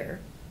clear,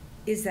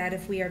 is that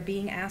if we are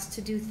being asked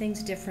to do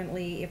things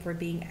differently, if we're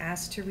being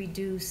asked to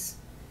reduce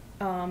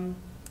further,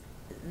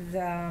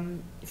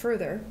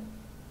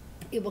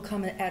 it will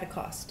come at a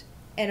cost.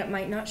 And it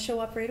might not show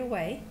up right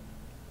away,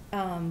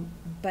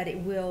 but it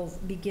will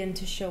begin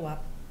to show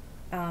up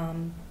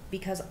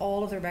because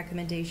all of the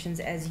recommendations,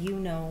 as you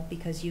know,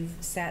 because you've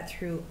sat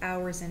through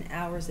hours and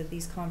hours of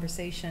these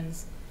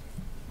conversations,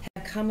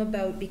 have come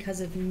about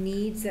because of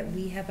needs that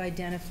we have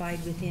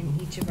identified within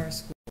each of our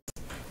schools.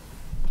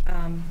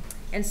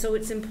 And so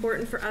it's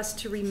important for us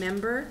to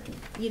remember,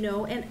 you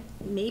know, and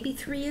maybe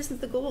 3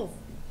 isn't the goal,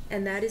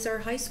 and that is our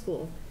high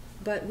school.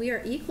 But we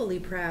are equally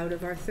proud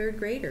of our third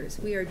graders.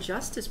 We are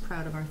just as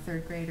proud of our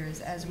third graders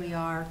as we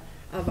are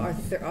of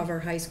our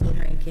high school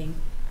ranking.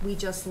 We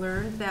just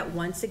learned that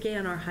once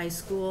again our high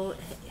school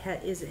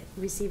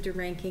received a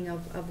ranking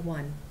of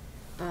 1,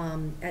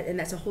 and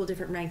that's a whole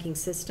different ranking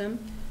system.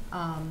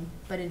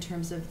 But in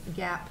terms of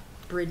gap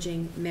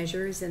bridging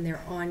measures and their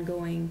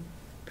ongoing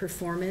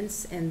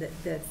performance and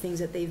the things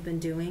that they've been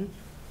doing,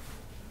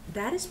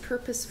 that is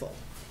purposeful.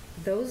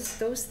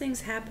 Those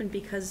things happen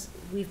because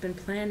we've been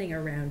planning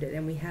around it,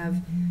 and we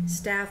have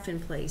staff in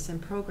place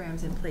and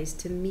programs in place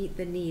to meet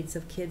the needs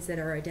of kids that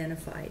are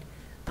identified.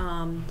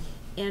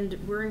 And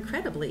we're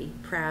incredibly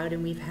proud,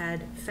 and we've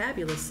had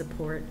fabulous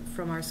support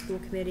from our school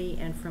committee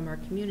and from our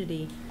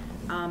community.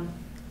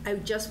 I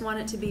just want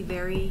it to be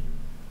very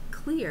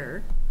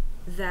clear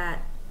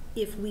that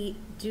if we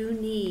do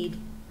need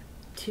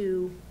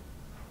to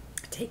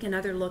take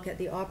another look at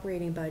the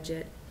operating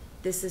budget,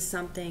 this is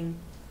something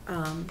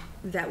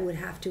that would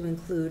have to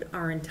include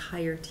our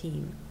entire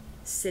team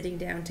sitting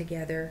down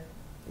together,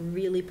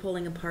 really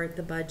pulling apart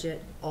the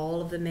budget,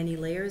 all of the many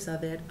layers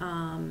of it,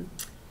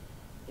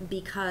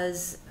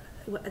 because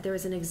there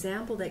was an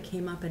example that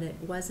came up, and it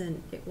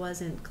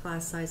wasn't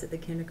class size at the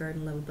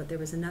kindergarten level, but there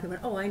was another one.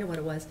 Oh, I know what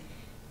it was.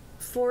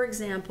 For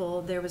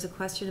example, there was a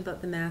question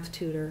about the math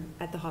tutor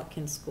at the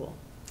Hopkins School.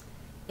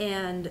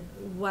 And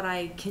what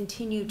I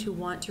continue to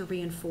want to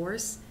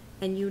reinforce,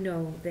 and you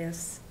know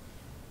this,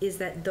 is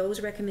that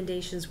those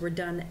recommendations were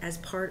done as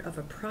part of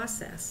a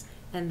process.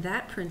 And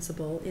that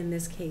principal, in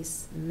this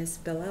case, Ms.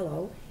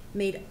 Bellello,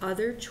 made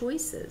other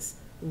choices.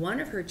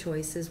 One of her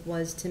choices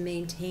was to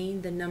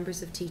maintain the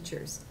numbers of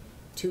teachers,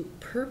 to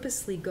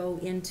purposely go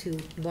into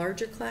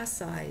larger class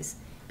size,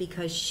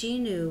 because she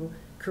knew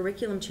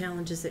curriculum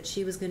challenges that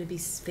she was going to be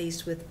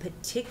faced with,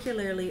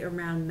 particularly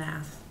around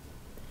math,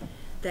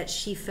 that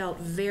she felt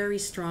very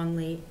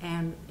strongly,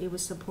 and it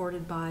was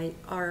supported by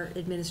our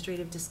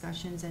administrative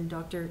discussions and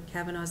Dr.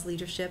 Kavanaugh's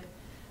leadership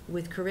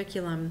with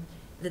curriculum,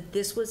 that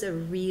this was a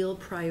real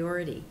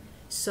priority.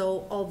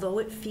 So although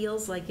it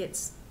feels like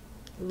it's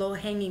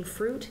low-hanging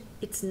fruit,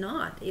 it's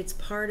not. It's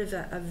part of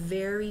a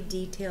very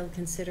detailed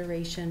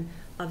consideration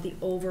of the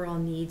overall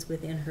needs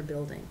within her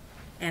building.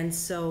 And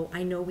so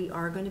I know we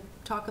are going to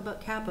talk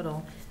about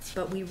capital,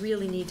 but we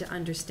really need to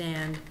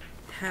understand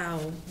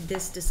how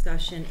this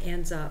discussion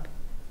ends up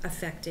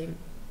affecting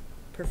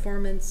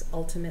performance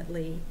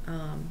ultimately,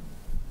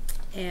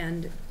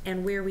 and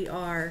where we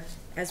are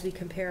as we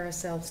compare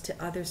ourselves to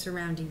other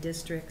surrounding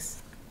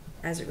districts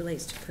as it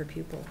relates to per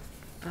pupil.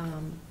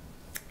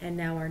 And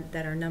now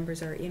that our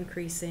numbers are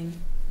increasing,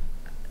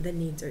 the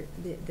needs are,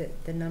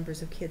 the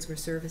numbers of kids we're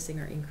servicing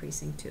are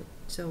increasing too.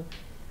 So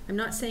I'm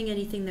not saying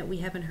anything that we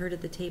haven't heard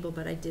at the table,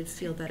 but I did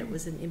feel that it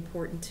was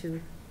important to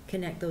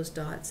connect those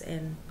dots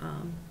and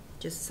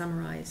just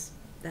summarize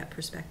that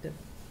perspective.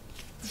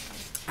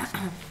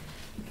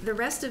 The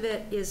rest of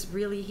it is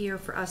really here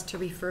for us to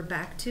refer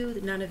back to.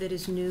 None of it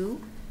is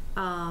new,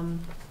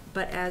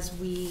 but as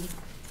we,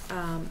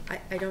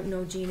 I don't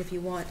know, Jean, if you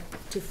want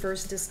to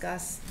first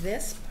discuss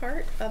this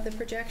part of the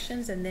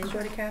projections and then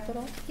go to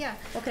capital? Yeah.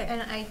 Okay.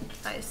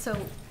 And so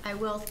I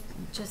will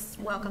just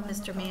welcome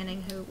Mr.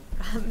 Manning, who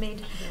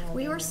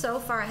we were so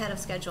far ahead of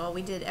schedule.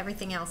 We did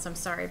everything else, I'm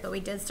sorry, but we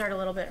did start a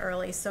little bit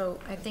early. So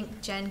I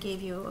think Jen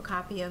gave you a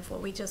copy of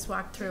what we just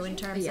walked through in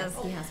terms of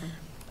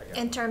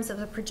in terms of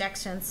the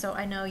projections. So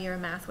I know you're a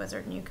math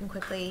wizard and you can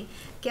quickly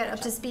get up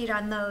to speed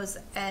on those,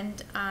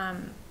 and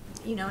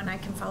you know, and I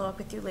can follow up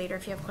with you later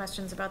if you have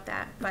questions about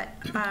that. But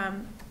I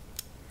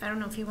don't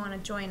know if you want to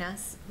join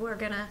us. We're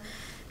gonna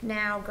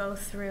now go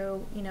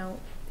through, you know,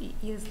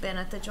 you've been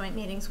at the joint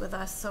meetings with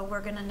us, so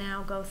we're gonna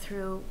now go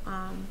through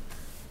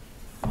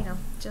you know,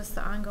 just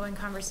the ongoing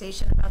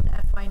conversation about the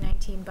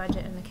FY19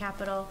 budget and the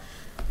capital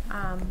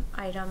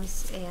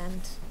items.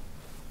 And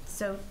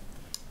so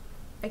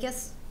I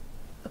guess,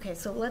 okay,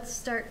 so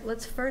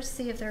let's first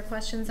see if there are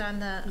questions on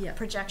the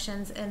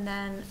projections, and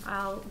then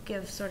I'll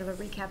give sort of a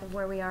recap of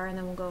where we are, and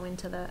then we'll go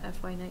into the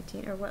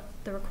FY19, or what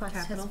the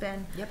request has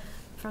been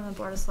from the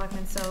Board of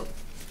Selectmen. So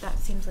that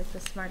seems like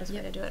the smartest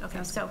way to do it.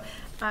 Okay, so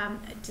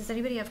does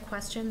anybody have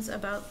questions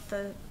about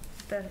the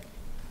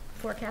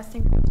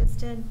forecasting we just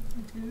did?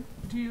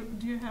 Do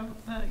you have,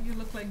 you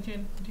look like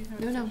Jen, do you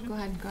have a No,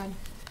 question? go ahead.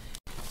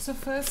 So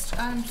first,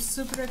 I'm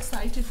super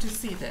excited to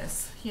see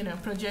this. You know,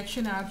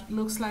 projection out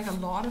looks like a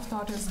lot of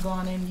thought has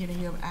gone in. You know,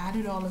 you've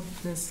added all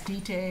of this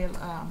detail,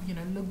 you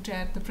know, looked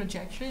at the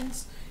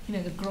projections, you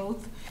know, the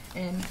growth,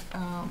 and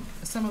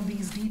some of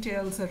these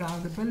details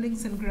around the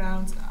buildings and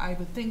grounds. I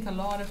would think a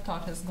lot of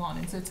thought has gone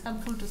in. So it's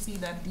helpful to see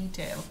that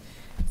detail.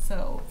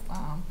 So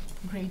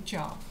great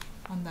job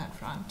on that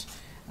front.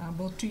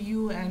 both to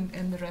you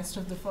and the rest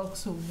of the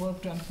folks who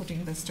worked on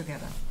putting this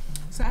together.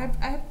 So I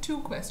have two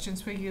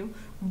questions for you.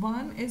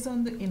 One is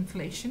on the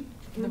inflation,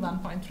 the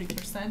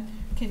 1.3%.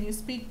 Can you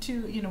speak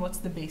to, what's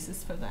the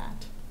basis for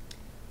that?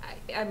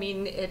 I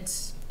mean,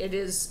 it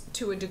is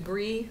to a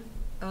degree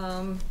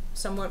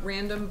somewhat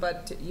random,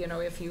 but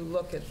if you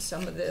look at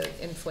some of the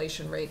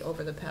inflation rate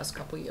over the past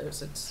couple of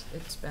years,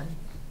 it's been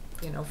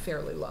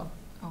fairly low.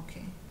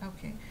 Okay.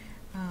 Okay.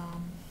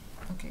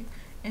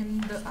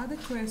 And the other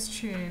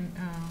question,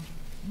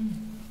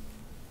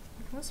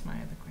 what was my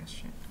other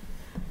question?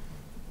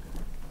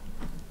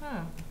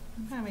 Oh,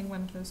 I'm having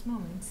one of those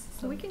moments.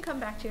 So we can come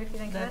back to you if you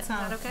think of it. Is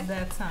that okay?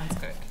 That sounds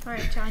good. All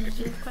right, John, did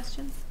you have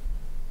questions?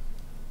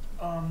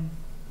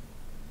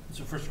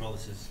 So first of all,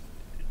 this is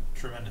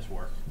tremendous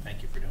work.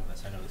 Thank you for doing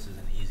this. I know this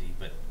isn't easy,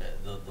 but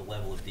the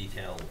level of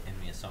detail in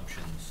the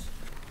assumptions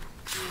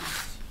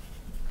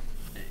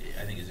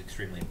I think is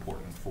extremely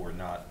important for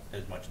not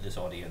as much this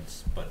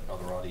audience, but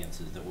other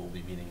audiences that we'll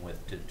be meeting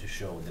with to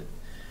show that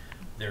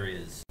there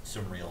is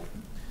some real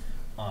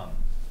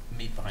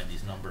meat behind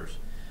these numbers.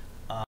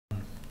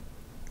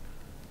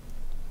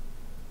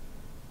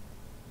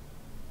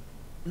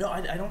 No,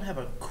 I don't have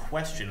a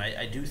question.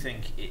 I do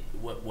think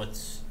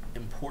what's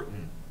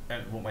important,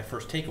 what my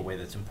first takeaway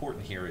that's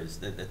important here is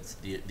that's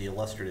the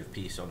illustrative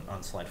piece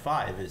on slide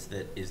 5 is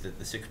that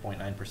the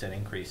 6.9%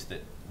 increase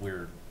that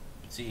we're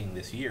seeing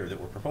this year, that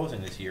we're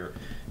proposing this year,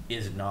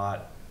 is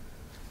not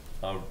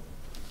a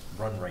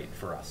run rate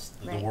for us.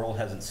 Right. The world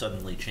hasn't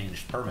suddenly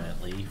changed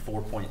permanently.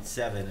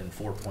 4.7 and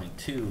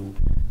 4.2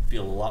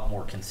 feel a lot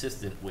more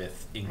consistent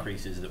with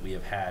increases that we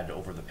have had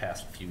over the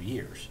past few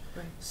years.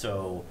 Right.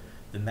 So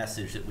the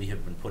message that we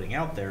have been putting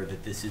out there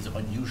that this is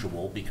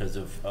unusual because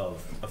of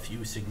a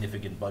few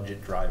significant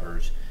budget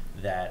drivers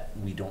that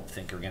we don't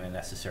think are going to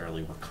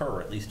necessarily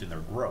recur, at least in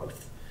their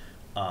growth.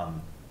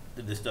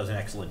 This does an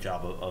excellent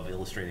job of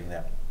illustrating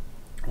that,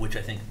 which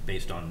I think,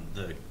 based on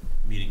the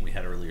meeting we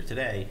had earlier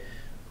today,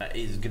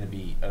 is going to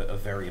be a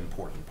very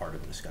important part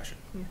of the discussion.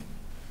 Yeah.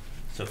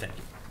 So thank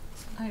you.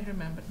 I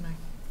remembered my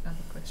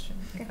other question,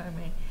 if I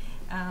may.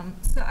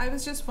 So I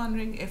was just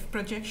wondering if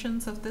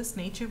projections of this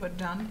nature were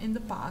done in the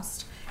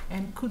past,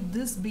 and could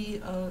this be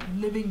a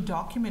living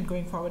document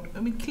going forward? I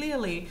mean,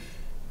 clearly,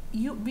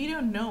 we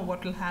don't know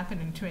what will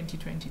happen in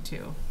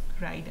 2022.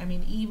 Right. I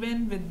mean,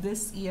 even with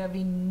this year,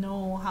 we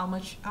know how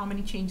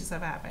many changes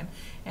have happened,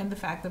 and the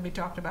fact that we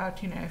talked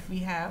about, if we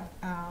have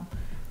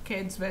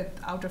kids with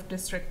out of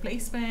district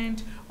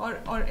placement or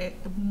a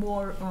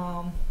more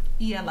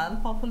ELL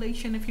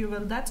population, if you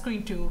will, that's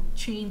going to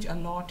change a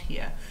lot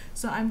here.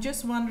 So I'm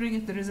just wondering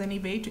if there is any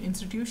way to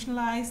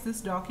institutionalize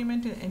this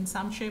document in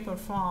some shape or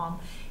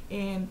form.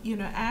 And,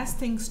 as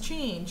things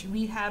change,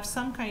 we have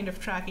some kind of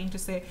tracking to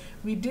say,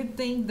 we did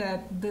think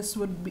that this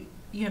would be,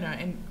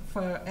 and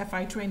for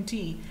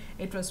FY20,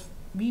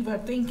 we were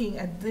thinking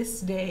at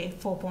this day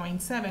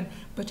 4.7,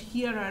 but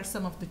here are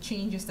some of the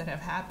changes that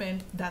have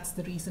happened. That's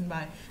the reason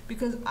why.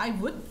 Because I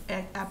would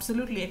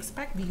absolutely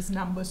expect these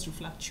numbers to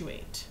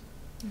fluctuate.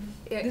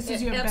 This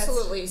is your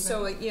absolutely. best.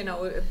 So,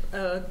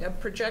 a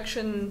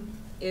projection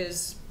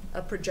is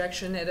a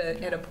projection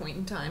at a point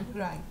in time.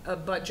 Right. A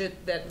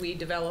budget that we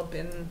develop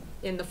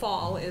in the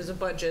fall is a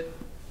budget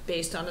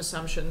based on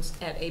assumptions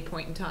at a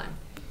point in time.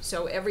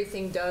 So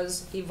everything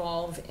does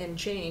evolve and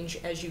change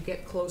as you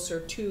get closer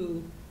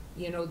to,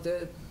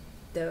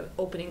 the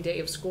opening day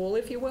of school,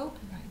 if you will.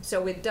 Right.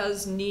 So it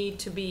does need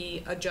to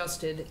be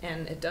adjusted,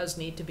 and it does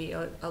need to be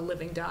a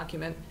living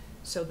document,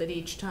 so that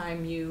each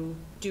time you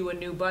do a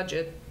new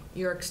budget,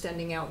 you're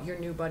extending out your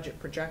new budget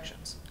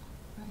projections.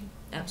 Right.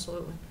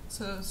 Absolutely.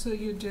 So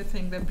you do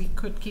think that we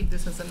could keep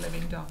this as a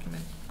living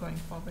document going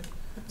forward?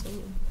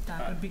 Absolutely.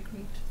 That would be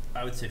great.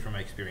 I would say from my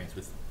experience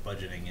with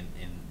budgeting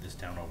in this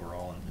town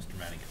overall, and Mr.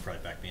 Manning could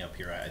probably back me up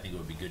here, I think it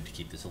would be good to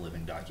keep this a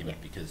living document,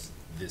 because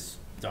this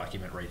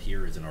document right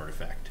here is an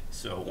artifact.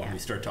 So when we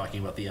start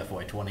talking about the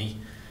FY20,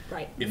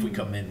 right. If we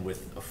come in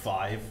with a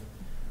 5,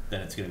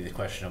 then it's going to be the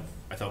question of,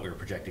 I thought we were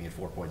projecting at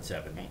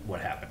 4.7.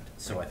 What happened?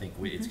 So I think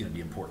it's going to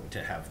be important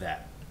to have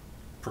that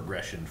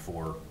progression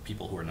for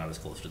people who are not as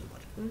close to the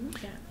budget.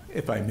 Mm-hmm. Yeah.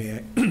 If I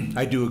may,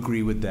 I do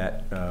agree with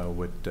that,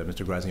 what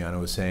Mr. Graziano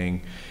was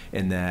saying,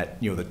 and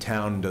that, the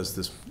town does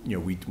this,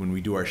 when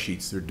we do our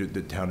sheets,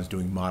 the town is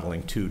doing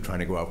modeling too, trying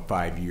to go out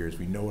 5 years.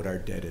 We know what our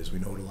debt is, we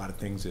know what a lot of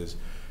things is,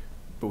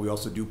 but we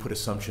also do put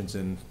assumptions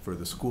in for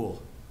the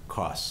school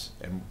costs,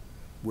 and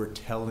we're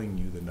telling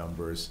you the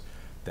numbers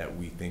that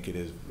we think it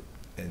is,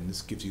 and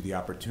this gives you the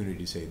opportunity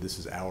to say, this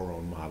is our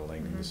own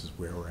modeling, and this is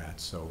where we're at.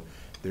 So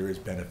there is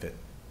benefit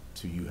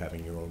to you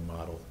having your own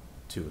model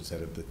too,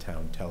 instead of the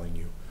town telling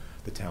you,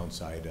 the town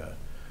side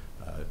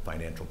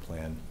financial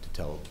plan to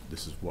tell,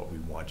 this is what we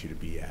want you to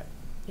be at.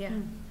 Yeah,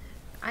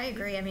 I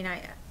agree. I mean,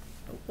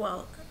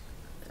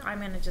 I'm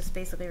going to just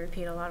basically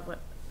repeat a lot of what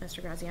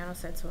Mr. Graziano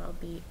said, so I'll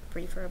be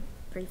brief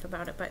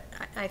about it. But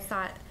I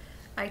thought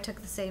I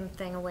took the same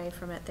thing away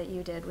from it that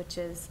you did, which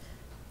is,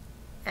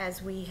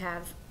 as we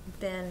have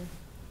been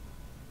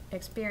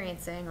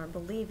experiencing or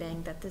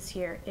believing that this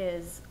year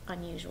is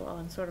unusual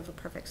and sort of a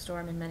perfect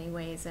storm in many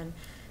ways. And,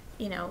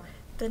 you know,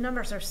 the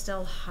numbers are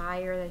still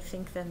higher, I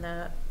think, than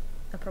the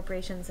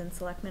appropriations and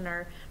selectmen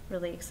are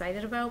really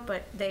excited about,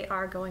 but they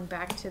are going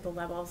back to the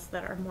levels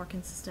that are more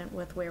consistent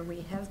with where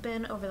we have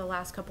been over the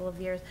last couple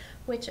of years,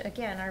 which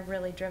again are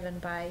really driven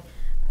by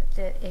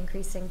the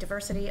increasing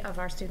diversity of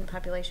our student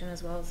population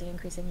as well as the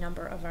increasing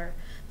number of our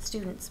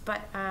students.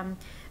 But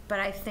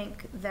I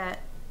think that,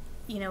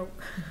 you know,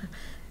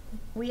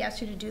 we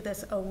asked you to do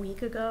this a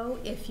week ago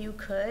if you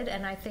could,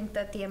 and I think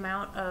that the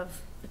amount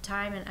of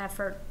time and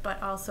effort,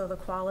 but also the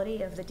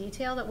quality of the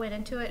detail that went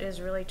into it is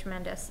really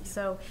tremendous.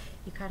 So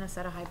you kind of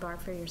set a high bar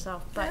for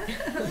yourself. But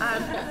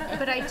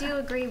but I do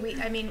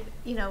agree. I mean,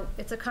 you know,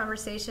 it's a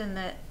conversation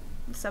that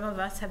some of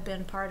us have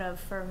been part of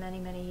for many,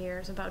 many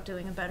years about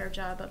doing a better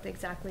job of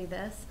exactly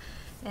this.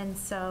 And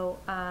so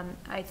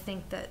I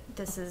think that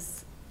this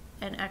is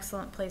an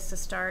excellent place to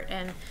start.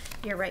 And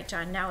you're right,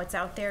 John, now it's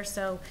out there,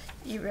 so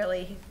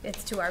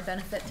it's to our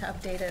benefit to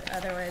update it.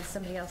 Otherwise,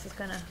 somebody else is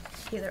gonna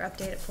either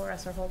update it for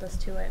us or hold us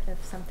to it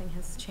if something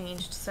has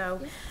changed.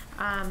 So,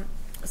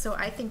 so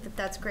I think that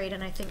that's great,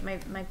 and I think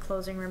my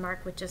closing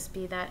remark would just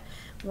be that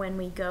when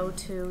we go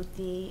to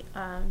the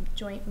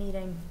joint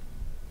meeting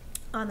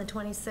on the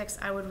 26th,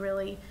 I would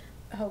really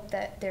hope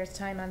that there's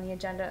time on the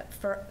agenda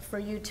for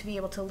you to be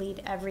able to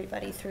lead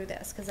everybody through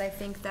this, because I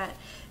think that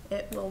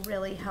it will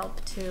really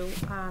help to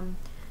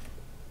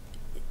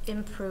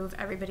improve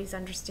everybody's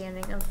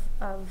understanding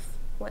of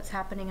what's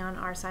happening on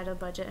our side of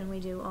the budget, and we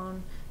do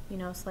own, you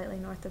know, slightly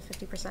north of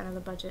 50% of the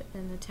budget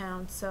in the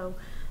town. So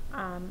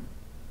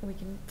we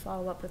can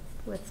follow up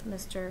with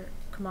Mr.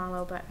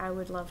 Kamalo, but I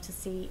would love to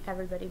see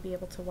everybody be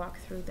able to walk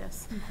through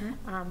this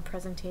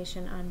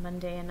presentation on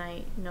Monday, and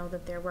I know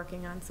that they're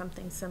working on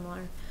something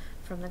similar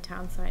from the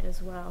town side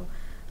as well.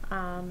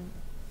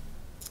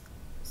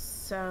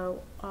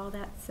 So all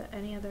that said,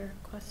 any other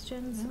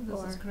questions? No,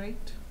 this is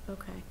great.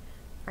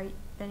 Okay.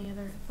 Any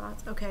other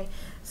thoughts? Okay.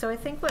 So I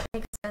think what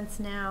makes sense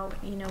now,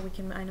 you know,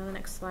 I know the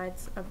next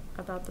slide's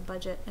about the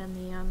budget and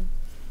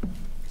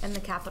the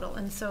capital.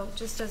 And so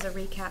just as a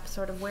recap,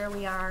 sort of where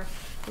we are,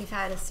 we've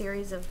had a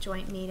series of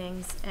joint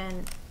meetings,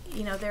 and,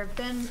 you know, there have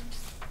been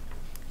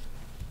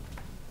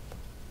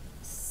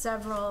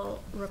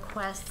several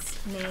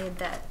requests made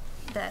that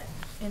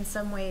in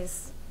some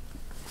ways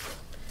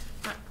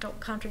don't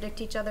contradict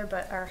each other,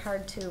 but are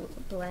hard to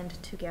blend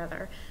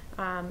together.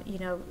 You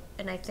know,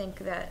 and I think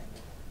that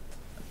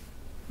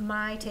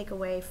my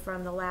takeaway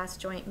from the last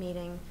joint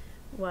meeting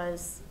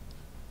was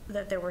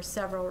that there were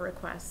several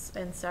requests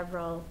and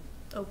several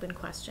open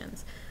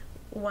questions.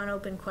 One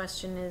open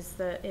question is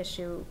the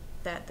issue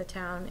that the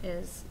town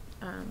is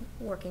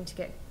working to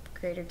get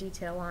greater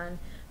detail on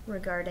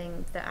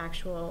regarding the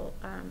actual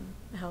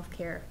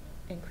healthcare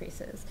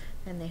increases,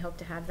 and they hope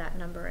to have that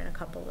number in a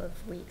couple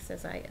of weeks,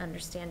 as I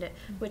understand it,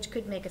 which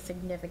could make a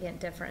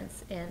significant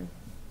difference in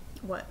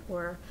what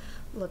we're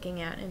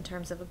looking at in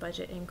terms of a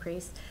budget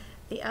increase.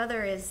 The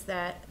other is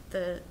that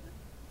the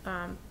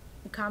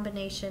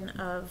combination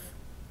of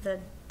the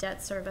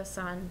debt service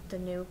on the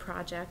new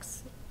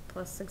projects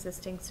plus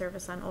existing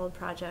service on old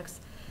projects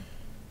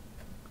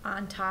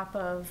on top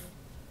of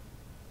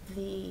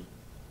the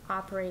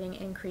operating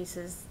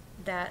increases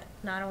that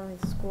not only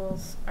the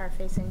schools are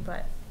facing,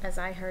 but as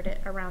I heard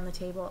it around the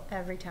table,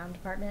 every town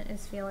department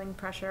is feeling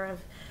pressure of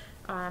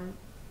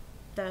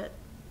the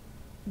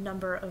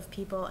number of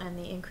people and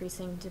the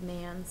increasing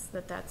demands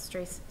that's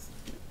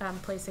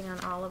placing on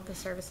all of the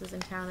services in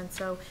town. And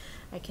so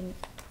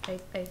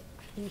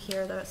you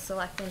hear the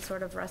selectmen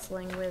sort of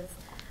wrestling with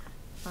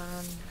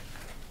a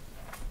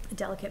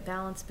delicate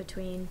balance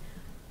between,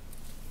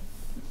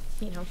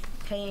 you know,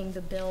 paying the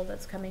bill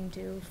that's coming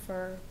due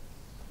for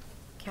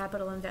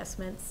capital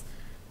investments,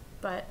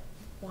 but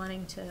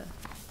wanting to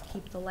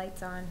keep the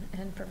lights on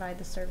and provide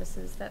the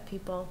services that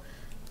people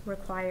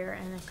require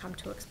and have come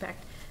to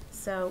expect.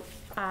 So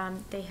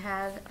they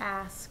have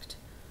asked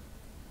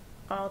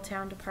all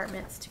town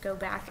departments to go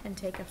back and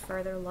take a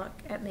further look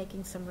at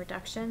making some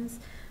reductions.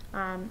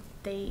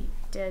 They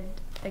did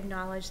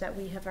acknowledge that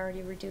we have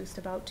already reduced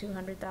about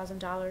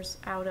 $200,000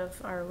 out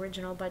of our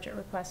original budget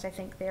request. I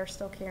think they're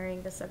still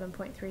carrying the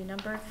 7.3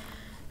 number.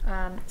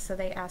 So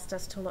they asked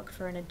us to look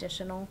for an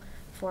additional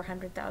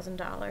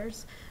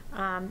 $400,000.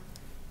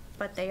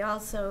 But they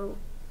also,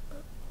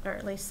 or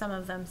at least some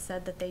of them,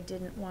 said that they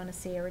didn't want to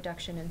see a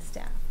reduction in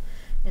staff.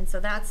 And so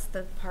that's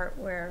the part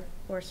where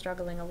we're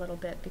struggling a little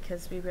bit,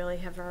 because we really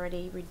have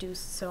already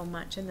reduced so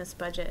much in this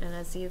budget. And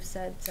as you've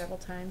said several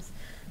times,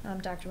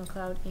 Dr.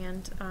 McLeod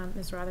and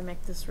Ms.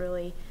 Rothermick, this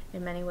really,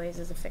 in many ways,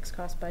 is a fixed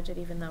cost budget,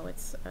 even though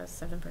it's a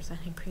 7%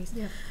 increase,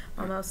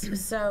 almost.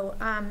 So,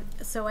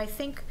 so I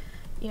think,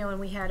 you know, when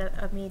we had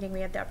a meeting,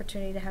 we had the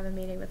opportunity to have a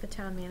meeting with the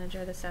town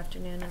manager this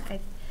afternoon, and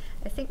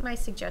I think my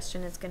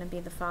suggestion is going to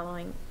be the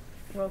following.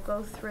 We'll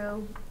go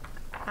through,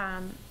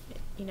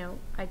 you know,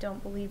 I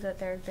don't believe that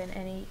there have been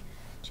any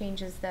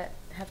changes that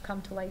have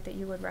come to light that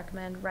you would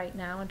recommend right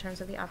now in terms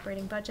of the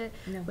operating budget.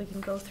 No. We can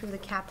go through the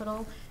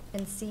capital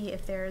and see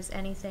if there's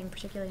anything,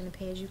 particularly in the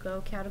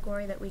pay-as-you-go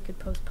category, that we could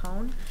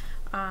postpone.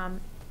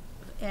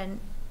 And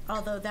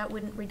although that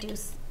wouldn't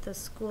reduce the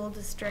school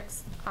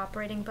district's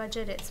operating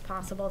budget, it's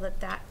possible that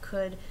that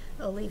could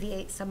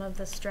alleviate some of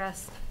the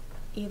stress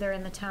either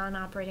in the town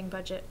operating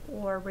budget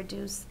or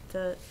reduce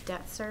the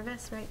debt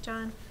service, right,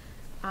 John?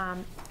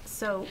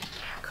 So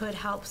could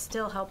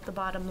still help the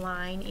bottom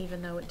line,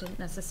 even though it didn't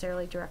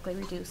necessarily directly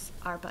reduce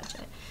our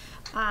budget.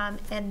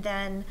 And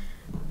then,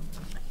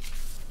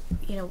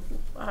 you know,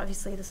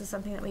 obviously this is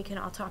something that we can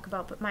all talk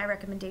about, but my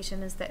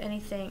recommendation is that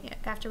anything,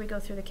 after we go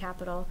through the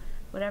capital,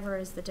 whatever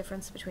is the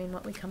difference between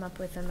what we come up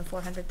with and the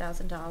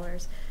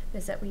 $400,000,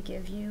 is that we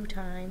give you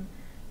time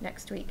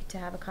next week to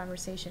have a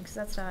conversation, because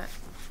that's not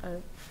a,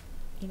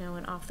 you know,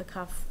 an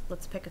off-the-cuff,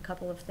 let's pick a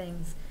couple of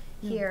things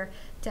here,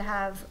 to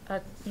have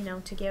a, you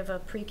know, to give a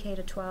pre-K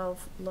to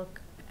 12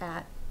 look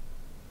at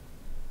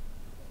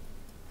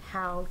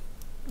how,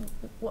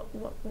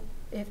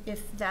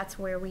 if that's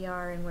where we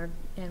are and we're,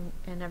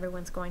 and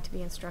everyone's going to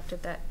be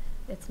instructed that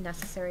it's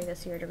necessary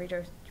this year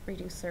to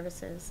reduce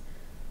services,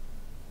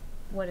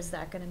 what is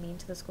that going to mean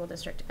to the school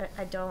district?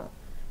 I don't,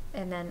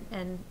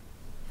 and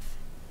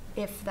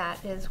if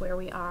that is where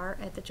we are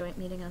at the joint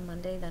meeting on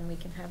Monday, then we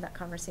can have that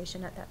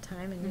conversation at that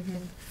time, and you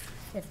can,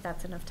 if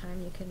that's enough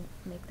time, you can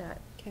make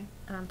that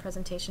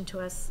presentation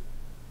to us,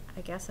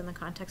 I guess, in the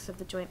context of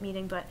the joint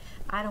meeting. But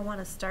I don't want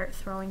to start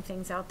throwing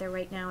things out there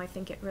right now. I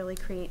think it really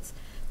creates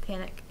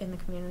panic in the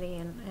community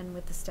and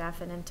with the staff,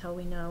 and until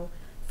we know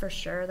for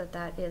sure that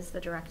that is the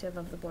directive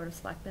of the Board of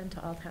Selectmen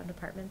to all town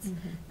departments,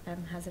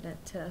 I'm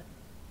hesitant to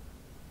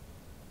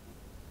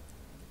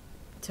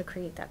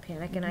create that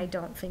panic, and I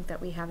don't think that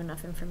we have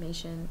enough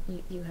information.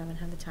 You haven't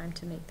had the time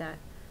to make that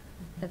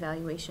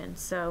evaluation,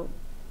 so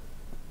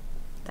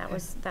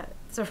that's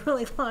a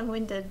really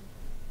long-winded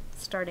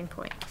starting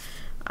point.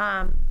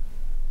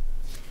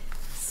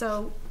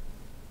 So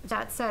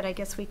that said, I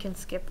guess we can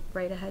skip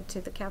right ahead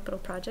to the capital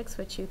projects,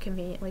 which you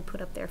conveniently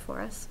put up there for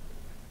us.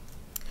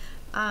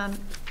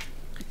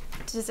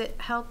 Does it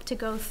help to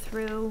go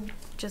through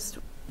just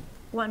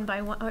one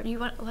by one, or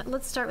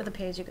let's start with the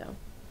pay-as-you-go.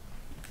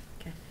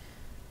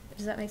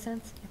 Does that make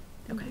sense?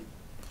 Yeah.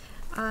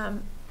 Okay.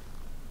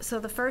 So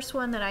the first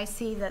one that I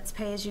see that's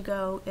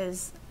pay-as-you-go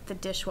is the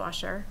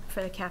dishwasher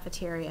for the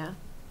cafeteria.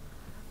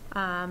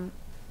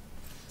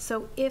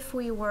 So if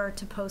we were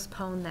to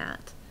postpone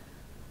that,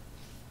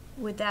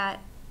 would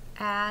that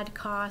add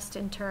cost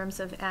in terms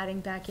of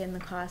adding back in the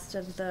cost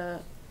of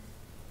the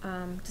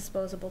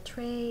disposable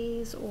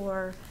trays,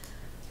 or?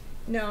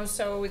 No,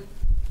 so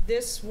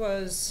this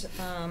was,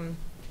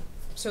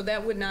 so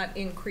that would not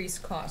increase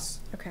costs.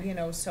 Okay. You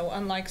know, so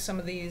unlike some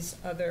of these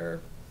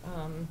other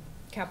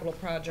capital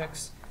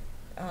projects,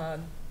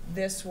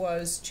 this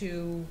was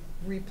to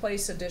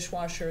replace a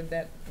dishwasher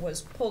that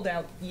was pulled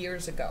out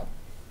years ago.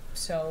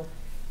 So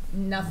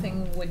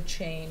nothing would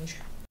change.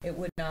 It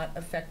would not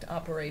affect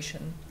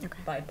operation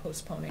by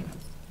postponing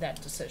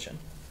that decision.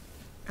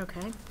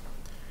 Okay.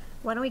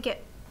 Why don't we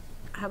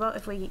how about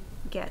if we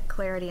get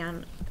clarity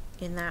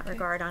in that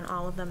regard on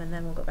all of them, and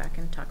then we'll go back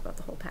and talk about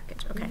the whole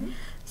package. Okay.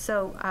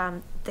 So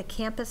the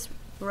campus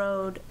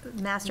road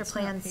master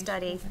plan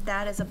study,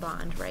 that is a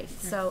bond, right?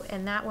 So,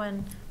 and that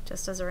one,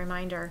 just as a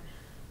reminder,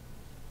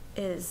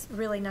 is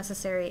really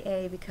necessary,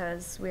 A,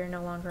 because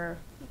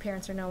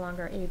parents are no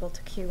longer able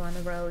to queue on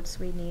the roads.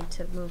 We need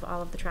to move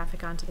all of the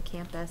traffic onto the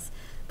campus.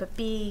 But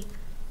B,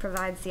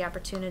 provides the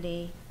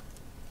opportunity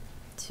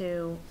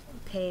to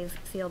pave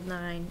Field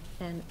 9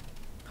 and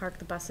park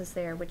the buses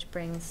there, which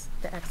brings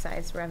the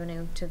excise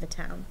revenue to the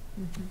town.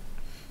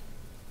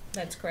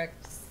 That's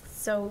correct.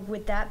 So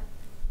would that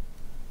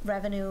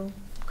revenue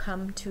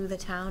come to the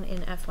town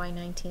in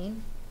FY19?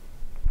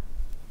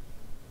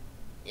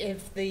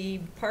 If the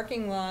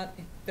parking lot,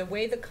 the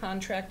way the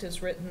contract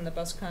is written, the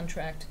bus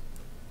contract,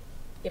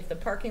 if the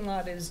parking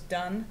lot is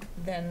done,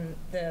 then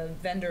the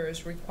vendor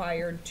is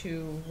required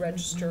to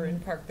register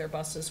and park their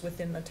buses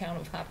within the town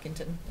of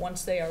Hopkinton.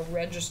 Once they are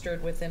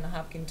registered within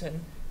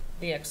Hopkinton,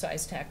 the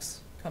excise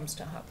tax comes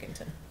to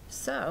Hopkinton.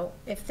 So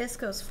if this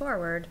goes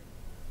forward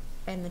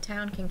and the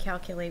town can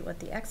calculate what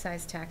the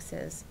excise tax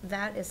is,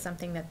 that is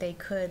something that they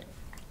could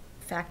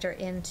factor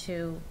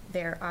into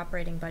their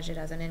operating budget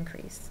as an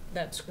increase.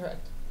 That's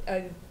correct.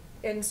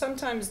 And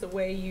sometimes the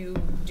way you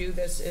do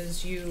this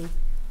is you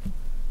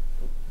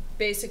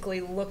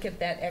basically look at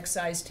that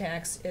excise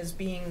tax as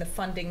being the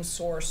funding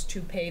source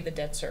to pay the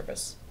debt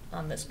service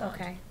on this bond.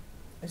 Okay.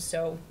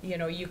 So, you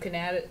know, you can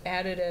add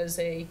it as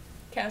a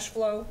cash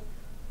flow,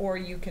 or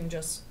you can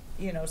just,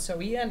 you know, so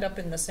you end up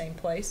in the same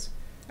place.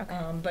 Okay.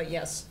 But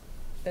yes,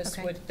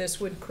 this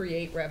would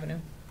create revenue.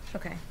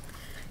 Okay.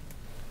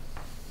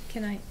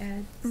 Can I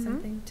add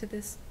something to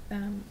this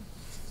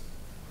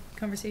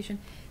conversation?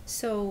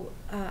 So,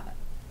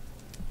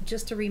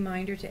 just a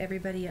reminder to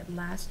everybody at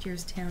last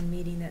year's town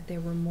meeting that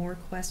there were more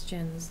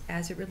questions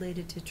as it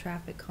related to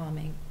traffic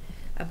calming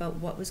about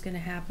what was going to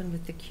happen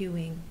with the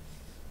queuing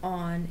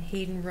on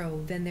Hayden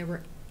Road than there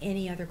were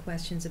any other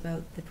questions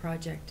about the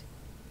project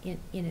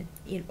in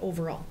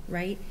overall,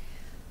 right?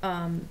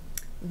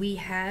 We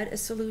had a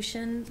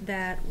solution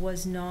that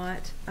was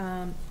not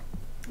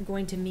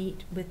going to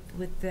meet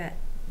with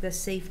the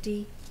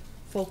safety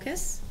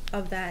focus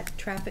of that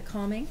traffic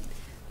calming.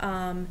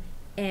 And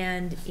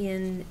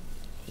in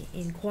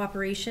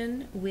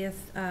cooperation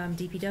with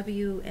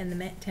DPW and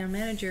the town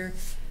manager,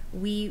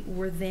 we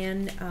were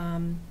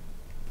then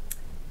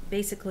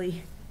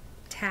basically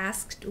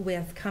tasked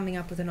with coming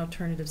up with an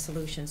alternative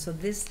solution. So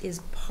this is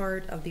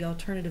part of the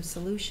alternative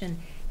solution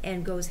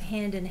and goes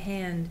hand in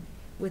hand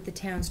with the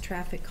town's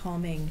traffic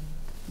calming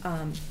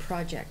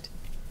project.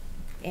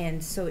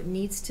 And so it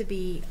needs to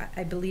be,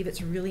 I believe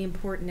it's really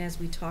important as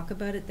we talk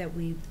about it that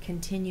we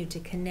continue to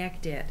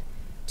connect it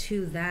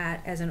to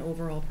that as an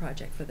overall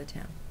project for the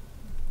town.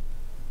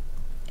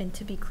 And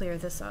to be clear,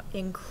 this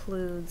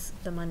includes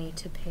the money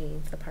to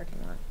pave the parking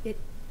lot.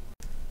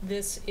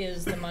 This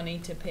is the money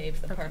to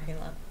pave the parking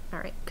lot. All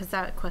right, because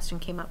that question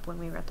came up when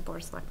we were at the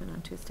Board of Selectmen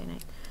on Tuesday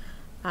night.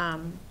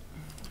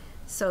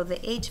 So the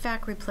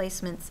HVAC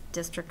replacements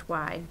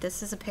district-wide,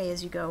 this is a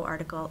pay-as-you-go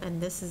article,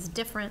 and this is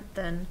different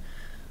than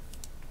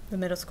the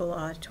middle school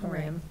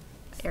auditorium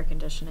air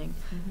conditioning.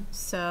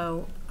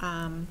 So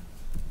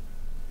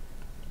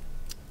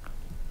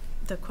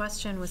the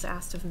question was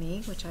asked of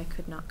me, which I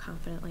could not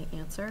confidently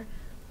answer,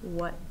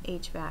 what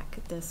HVAC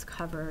this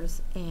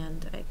covers,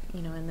 and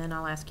and then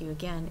I'll ask you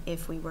again,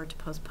 if we were to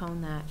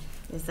postpone that,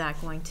 is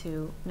that going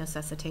to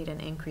necessitate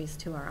an increase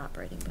to our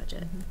operating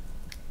budget?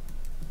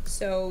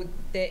 So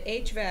the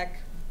HVAC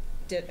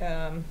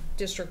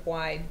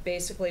district-wide,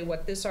 basically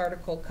what this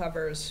article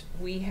covers,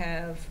 we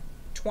have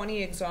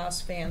 20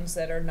 exhaust fans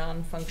that are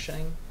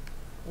non-functioning.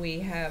 We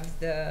have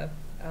a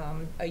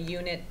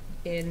unit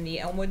in the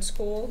Elmwood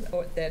School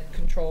that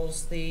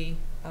controls the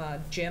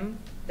gym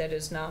that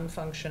is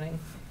non-functioning.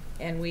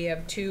 And we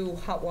have 2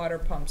 hot water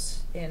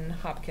pumps in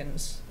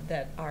Hopkins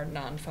that are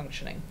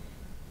non-functioning.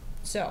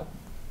 So,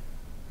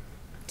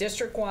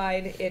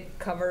 district-wide, it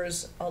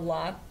covers a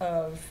lot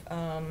of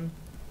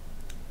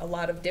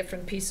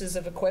different pieces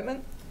of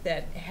equipment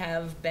that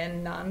have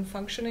been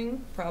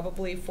non-functioning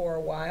probably for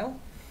a while.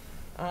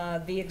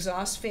 The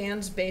exhaust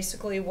fans,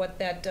 basically what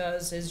that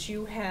does is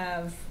you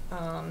have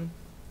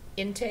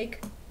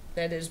intake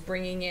that is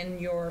bringing in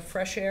your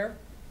fresh air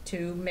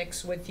to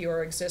mix with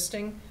your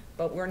existing,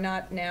 but we're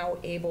not now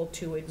able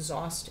to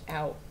exhaust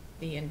out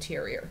the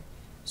interior.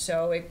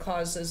 So it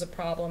causes a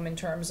problem in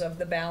terms of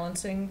the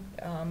balancing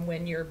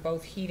when you're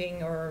both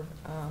heating or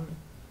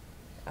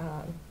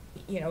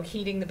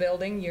heating the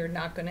building. You're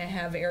not going to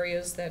have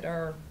areas that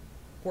are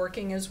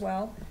working as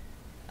well.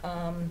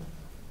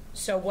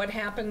 So what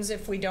happens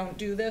if we don't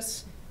do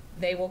this?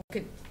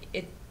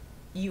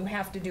 You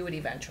have to do it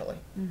eventually.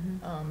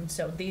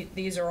 So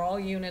these are all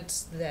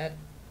units that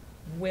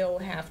will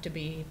have to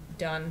be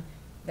done.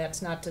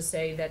 That's not to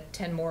say that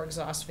 10 more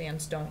exhaust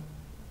fans don't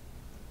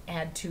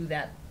add to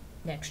that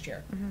next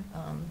year.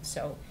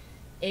 So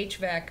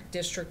HVAC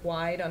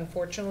district-wide,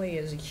 unfortunately,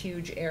 is a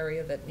huge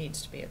area that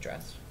needs to be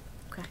addressed.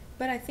 Okay.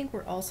 But I think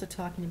we're also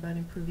talking about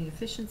improving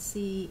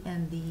efficiency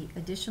and the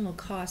additional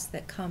cost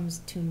that comes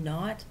to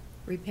not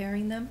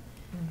repairing them.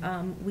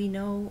 We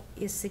know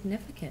is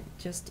significant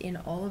just in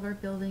all of our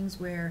buildings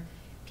where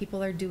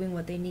people are doing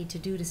what they need to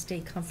do to stay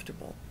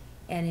comfortable.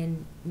 And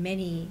in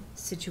many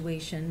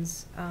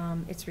situations,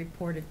 it's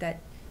reported that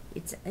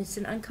it's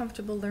an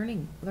uncomfortable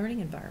learning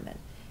environment.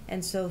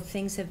 And so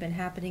things have been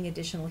happening,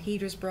 additional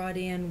heaters brought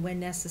in when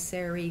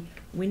necessary,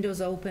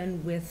 windows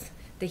open with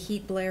the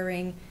heat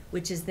blaring,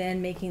 which is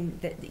then making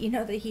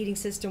the heating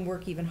system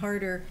work even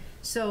harder.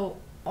 So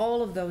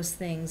all of those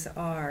things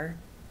are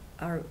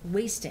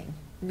wasting,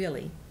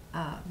 really,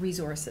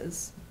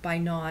 resources by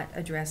not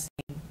addressing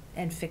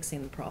and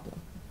fixing the problem.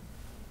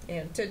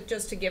 And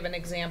just to give an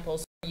example,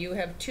 so you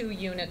have 2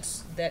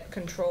 units that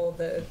control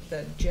the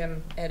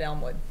gym at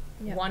Elmwood.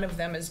 Yep. One of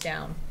them is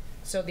down.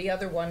 So the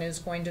other one is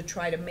going to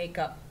try to make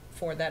up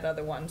for that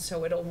other one.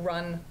 So it'll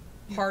run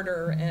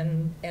harder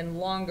and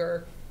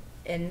longer,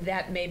 and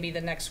that may be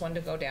the next one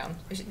to go down,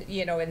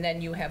 and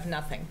then you have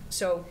nothing.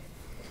 So,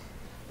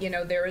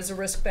 there is a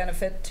risk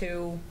benefit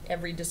to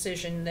every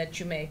decision that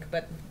you make,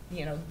 but,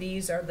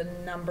 these are the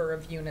number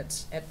of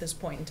units at this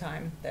point in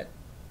time that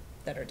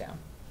are down.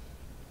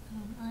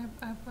 I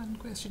have one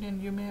question,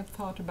 and you may have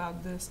thought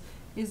about this.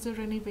 Is there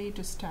any way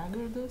to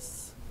stagger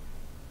this?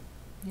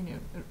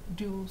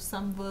 Do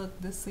some work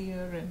this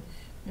year and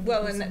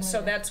maybe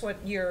so that's what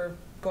you're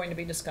going to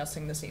be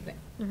discussing this evening.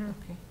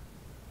 Okay.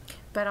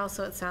 But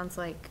also, it sounds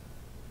like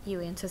you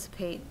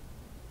anticipate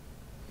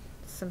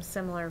some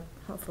similar,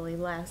 hopefully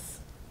less,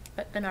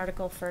 an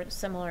article for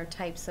similar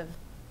types of.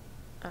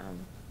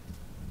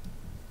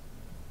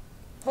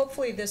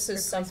 Hopefully, this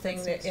is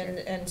something that,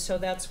 and so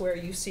that's where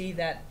you see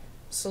that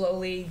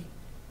slowly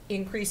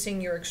increasing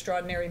your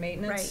extraordinary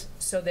maintenance,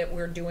 so that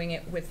we're doing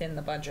it within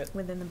the budget.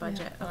 Within the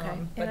budget, okay.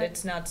 But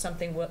it's not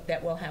something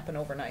that will happen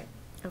overnight.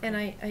 Okay. And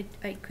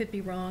I could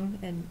be wrong,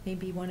 and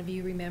maybe one of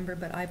you remember,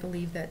 but I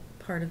believe that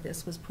part of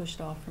this was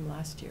pushed off from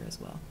last year as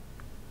well.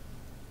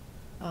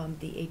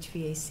 The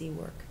HVAC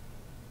work.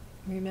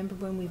 Remember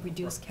when we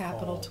reduced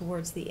capital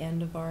towards the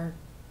end of our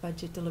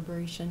budget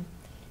deliberation.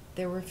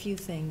 There were a few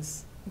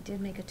things. We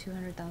did make a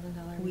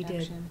 $200,000 We did.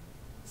 reduction.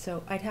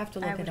 So I'd have to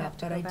I look would it have up,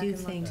 to but go I back do and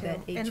look think too. that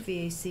And-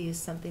 HVAC is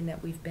something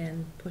that we've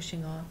been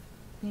pushing off.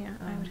 Yeah,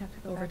 I would have to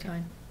go over back.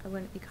 time. I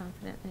wouldn't be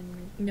confident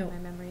in No. my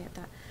memory at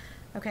that.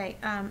 Okay,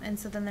 and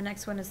so then the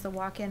next one is the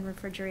walk-in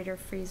refrigerator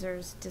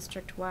freezers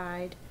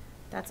district-wide.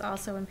 That's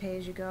also in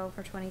pay-as-you-go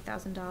for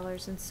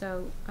 $20,000. And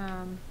so,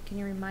 can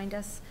you remind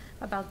us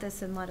about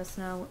this and let us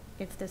know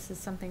if this is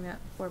something that,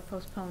 or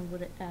postponed,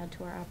 would it add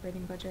to our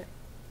operating budget?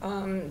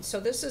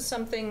 So this is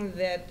something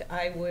that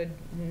I would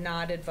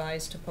not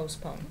advise to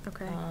postpone.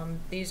 Okay.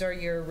 These are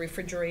your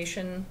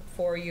refrigeration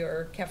for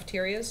your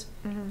cafeterias,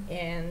 Mhm.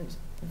 and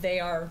they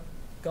are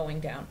going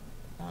down.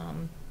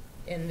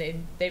 And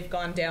they've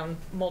gone down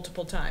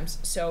multiple times.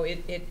 So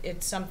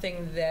it's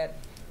something that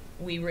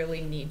we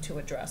really need to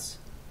address.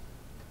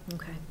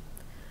 Okay.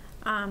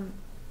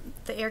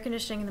 The air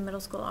conditioning in the middle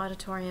school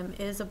auditorium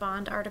is a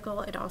bond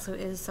article. It also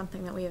is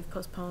something that we have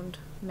postponed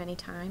many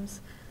times.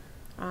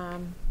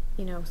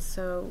 You know,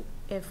 so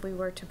if we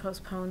were to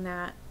postpone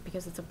that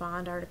because it's a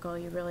bond article,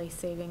 you're really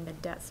saving the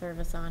debt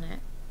service on it,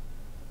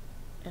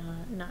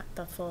 not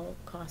the full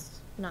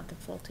cost, not the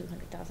full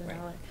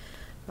 $200,000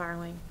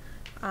 borrowing.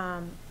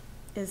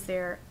 Is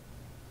there,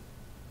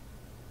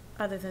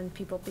 other than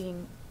people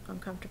being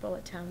uncomfortable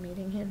at town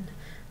meeting and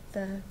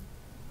the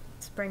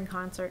spring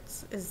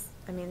concerts, is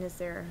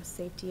there a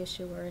safety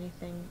issue or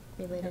anything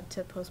related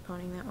to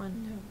postponing that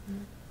one?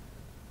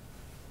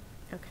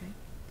 No. Okay.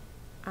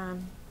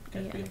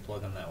 Can I be a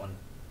plug on that one?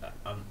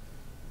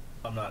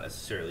 I'm not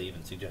necessarily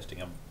even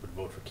suggesting I would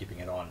vote for keeping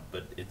it on,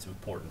 but it's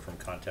important for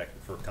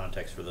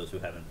context for those who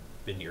haven't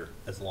been here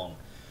as long.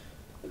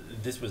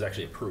 This was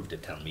actually approved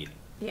at town meeting.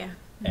 Yeah.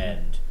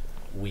 And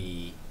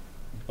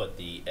but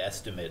the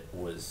estimate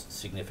was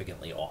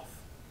significantly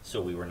off.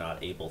 So we were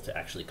not able to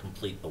actually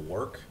complete the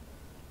work,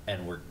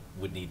 and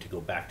would need to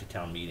go back to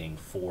town meeting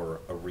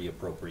for a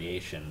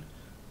reappropriation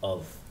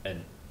of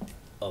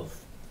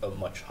a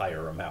much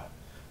higher amount.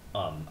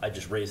 I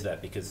just raised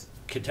that because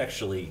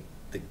contextually,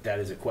 that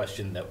is a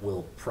question that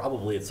will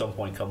probably at some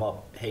point come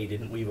up. Hey,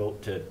 didn't we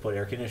vote to put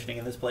air conditioning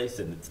in this place?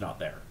 And it's not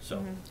there,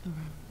 so.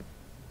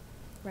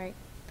 Right.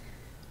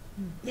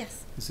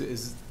 Yes.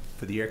 Is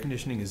for the air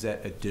conditioning, is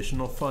that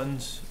additional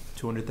funds,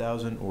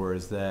 200,000, or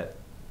is that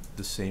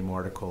the same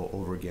article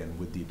over again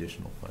with the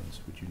additional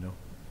funds? Would you know?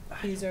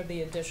 These are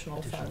the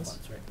additional funds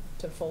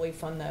to fully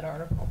fund that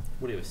article.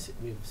 What do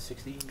we have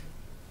 60?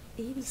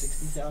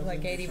 60,000.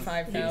 Like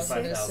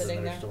 85,000 is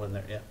sitting there. Still in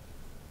there, yeah.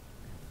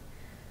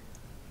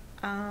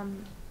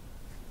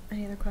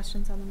 Any other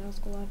questions on the middle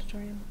school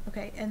auditorium?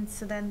 Okay, and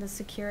so then the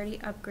security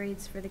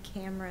upgrades for the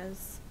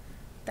cameras,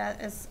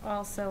 that is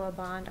also a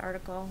bond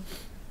article.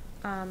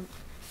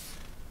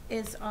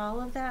 Is all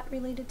of that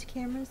related to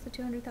cameras, the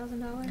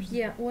 $200,000?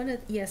 Yeah,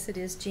 yes, it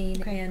is, Jean.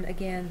 Okay. And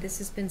again, this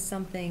has been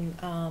something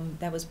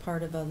that was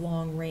part of a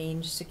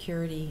long-range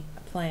security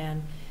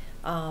plan.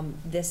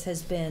 This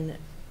has been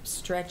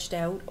stretched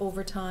out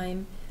over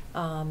time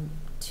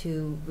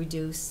to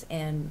reduce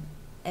and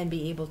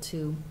be able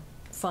to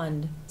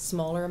fund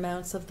smaller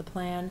amounts of the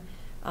plan.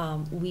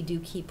 We do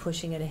keep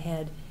pushing it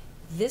ahead.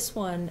 This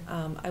one,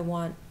 I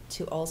want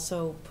to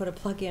also put a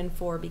plug in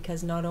for,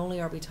 because not only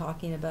are we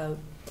talking about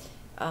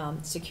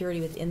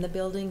security within the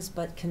buildings,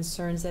 but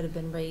concerns that have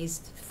been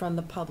raised from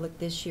the public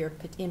this year,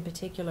 in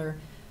particular,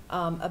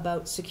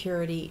 about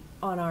security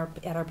at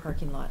our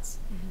parking lots,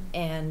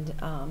 and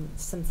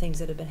some things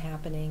that have been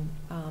happening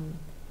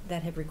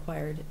that have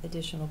required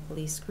additional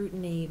police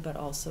scrutiny, but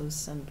also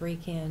some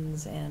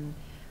break-ins, and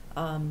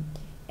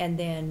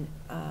then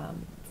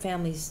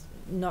families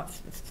not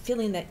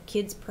feeling that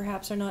kids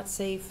perhaps are not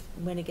safe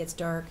when it gets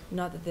dark.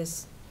 Not that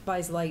this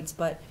buys lights,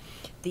 but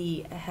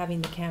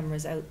having the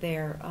cameras out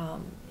there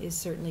is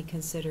certainly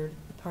considered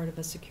part of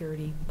a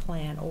security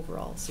plan,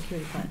 overall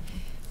security plan.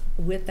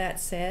 With that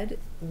said,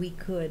 we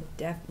could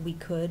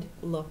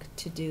look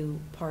to do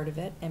part of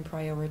it and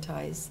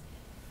prioritize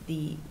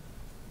the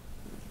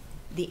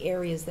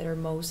areas that are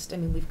most. I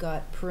mean, we've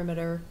got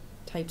perimeter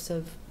types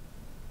of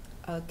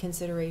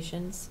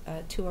considerations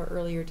to our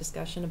earlier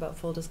discussion about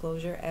full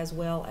disclosure, as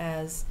well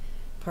as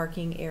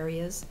parking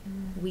areas.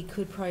 We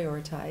could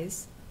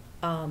prioritize.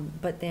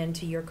 But then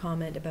to your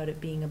comment about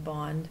it being a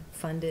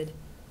bond-funded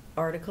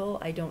article,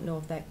 I don't know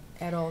if that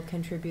at all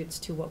contributes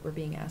to what we're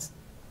being asked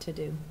to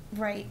do.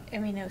 Right. I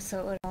mean, so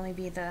it would only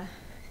be the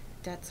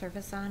debt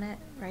service on it,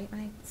 right,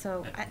 Mike?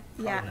 So,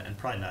 yeah. And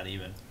probably not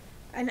even.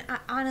 And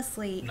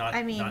honestly, not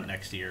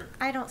next year.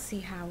 I don't see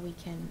how we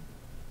can.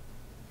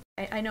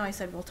 I know I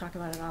said we'll talk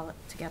about it all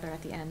together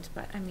at the end,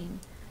 but I mean,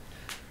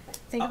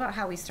 think about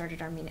how we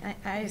started our meeting.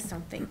 I just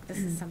don't think this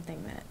is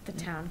something that the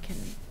town can.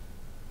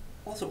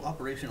 Also,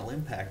 operational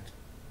impact.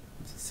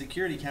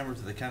 Security cameras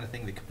are the kind of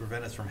thing that could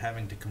prevent us from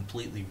having to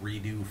completely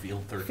redo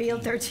Field 13.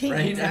 Field 13,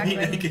 right? exactly.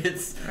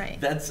 I mean,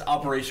 that's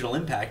operational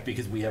impact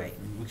because we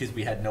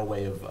had no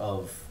way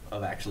of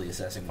actually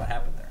assessing what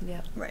happened there.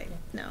 Yeah. Right.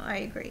 No, I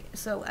agree.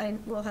 So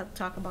we'll have to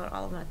talk about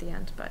all of them at the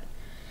end, but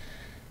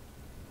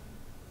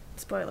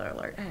spoiler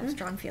alert, I have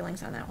strong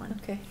feelings on that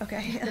one. Okay.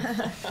 Okay.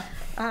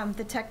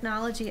 The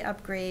technology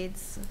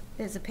upgrades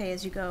is a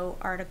pay-as-you-go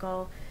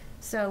article.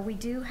 So we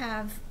do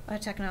have a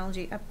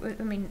technology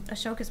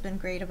Ashoka's been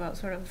great about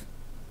sort of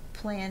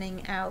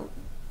planning out,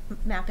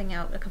 mapping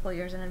out a couple of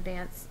years in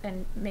advance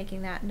and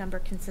making that number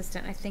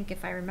consistent. I think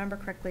if I remember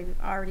correctly,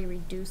 we've already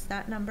reduced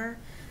that number.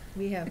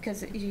 We have.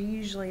 Because it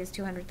usually is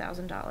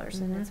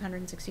 $200,000 and it's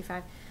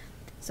 165.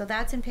 So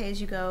that's in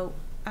pay-as-you-go.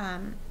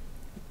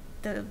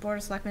 The Board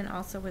of Selectmen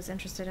also was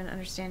interested in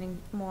understanding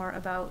more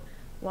about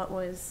what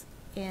was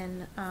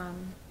in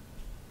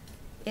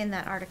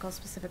that article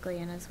specifically,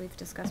 and as we've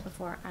discussed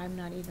before, I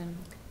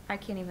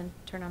can't even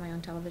turn on my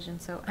own television,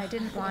 so I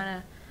didn't want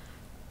to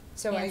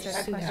So answer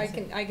that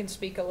question. I can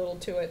speak a little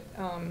to it,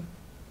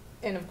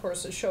 and of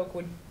course Ashok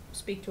would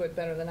speak to it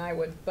better than I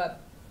would, but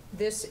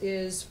this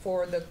is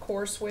for the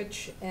core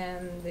switch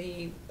and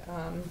the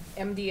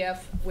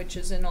MDF, which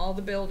is in all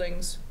the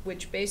buildings,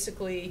 which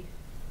basically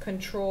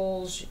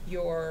controls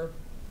your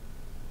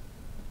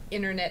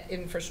internet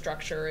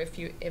infrastructure, if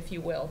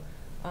you will.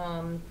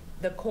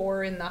 The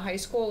core in the high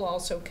school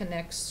also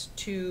connects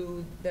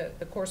to,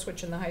 the core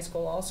switch in the high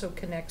school also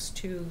connects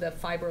to the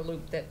fiber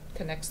loop that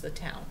connects the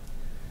town.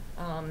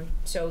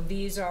 So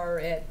these are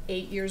at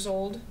 8 years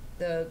old.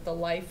 The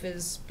life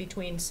is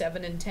between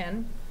 7 and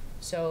 10.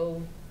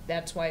 So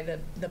that's why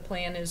the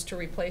plan is to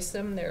replace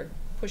them. They're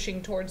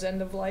pushing towards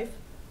end of life.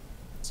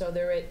 So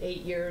they're at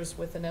 8 years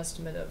with an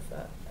estimate of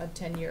a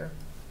 10-year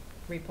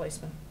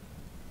replacement.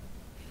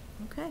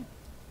 Okay.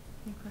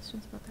 Any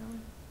questions about that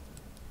one?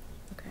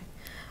 Okay.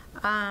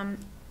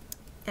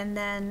 And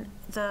then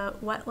the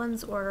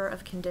wetlands order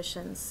of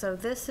conditions. So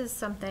this is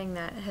something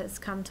that has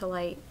come to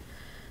light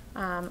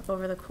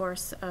over the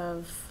course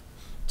of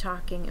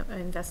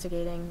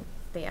investigating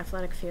the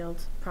athletic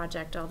field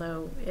project,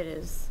 although it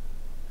is,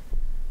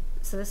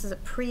 so this is a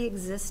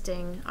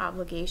pre-existing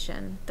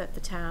obligation that the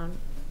town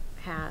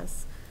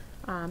has,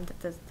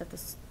 that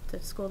the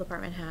school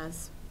department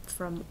has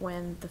from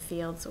when the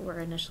fields were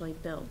initially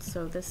built.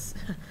 So this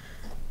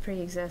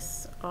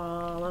pre-exists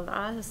all of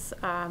us.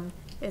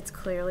 It's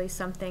clearly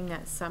something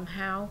that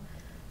somehow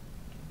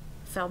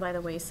fell by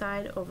the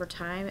wayside over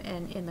time,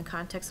 and in the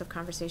context of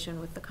conversation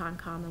with the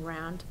Concom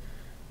around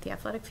the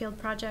athletic field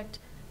project,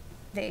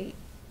 they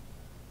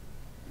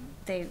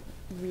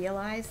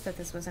realized that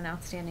this was an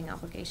outstanding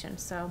obligation.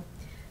 So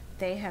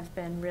they have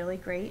been really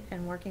great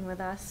in working with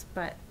us,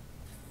 but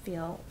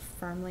feel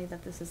firmly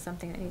that this is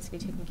something that needs to be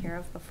taken care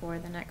of before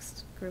the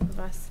next group of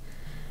us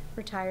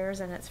retires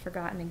and it's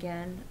forgotten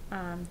again.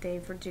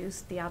 They've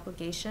reduced the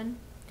obligation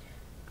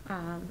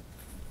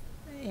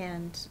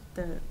and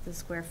the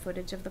square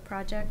footage of the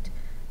project.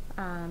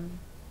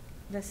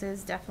 This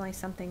is definitely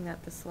something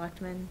that the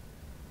selectmen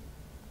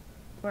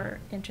were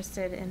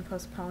interested in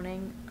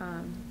postponing.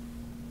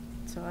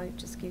 So I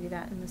just give you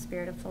that in the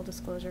spirit of full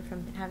disclosure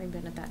from having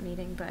been at that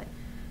meeting, but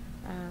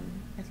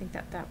I think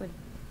that would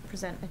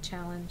present a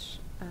challenge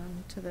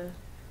to the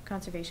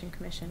Conservation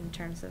Commission in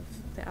terms of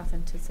the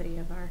authenticity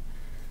of our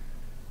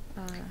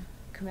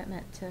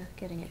commitment to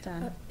getting it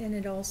done. And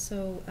it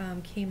also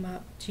came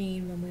up,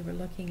 Jean, when we were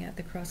looking at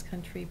the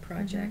cross-country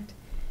project.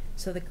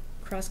 So the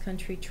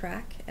cross-country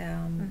track,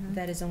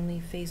 that is only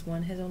phase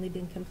 1 has only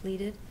been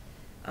completed.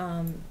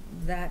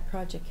 That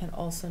project can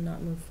also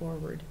not move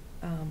forward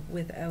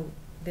without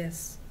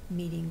this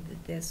meeting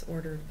this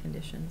order of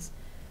conditions.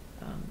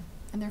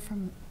 And they're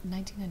from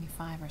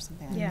 1995 or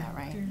something like that,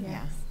 right?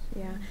 Yeah.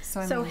 Yeah.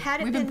 So, So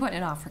had it we've been been- putting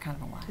it off for kind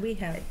of a while. We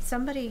have.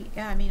 Somebody,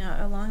 yeah, I mean,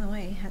 along the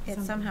way,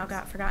 it somehow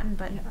got forgotten,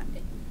 but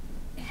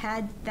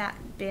had that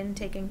been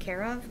taken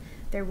care of,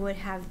 there would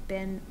have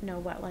been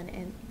no wetland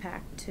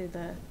impact to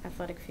the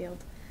athletic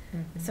field.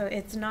 So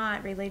it's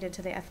not related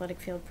to the athletic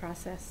field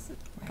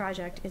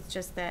project. It's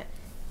just that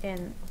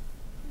in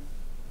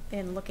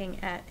looking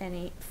at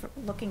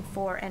looking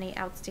for any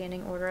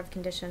outstanding order of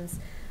conditions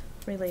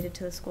related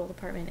to the school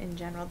department in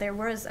general. There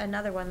was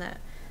another one that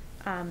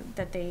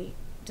that they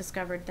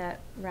discovered that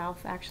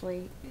Ralph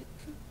actually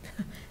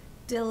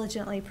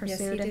diligently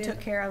pursued and took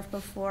care of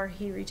before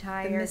he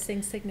retired. The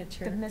missing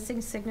signature. The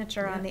missing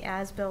signature on the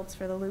as-built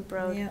for the Loop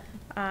Road.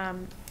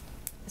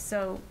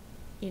 So,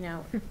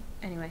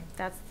 anyway,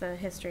 that's the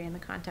history and the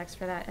context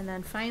for that. And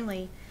then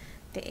finally,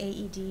 the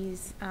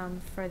AEDs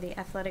for the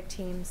athletic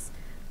teams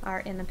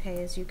are in the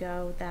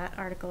pay-as-you-go. That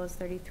article is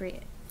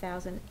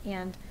 $33,000.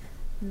 And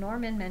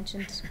Norman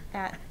mentioned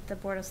at the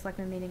Board of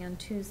Selectmen meeting on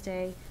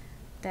Tuesday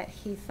that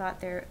he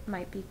thought there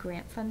might be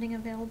grant funding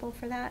available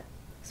for that.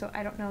 So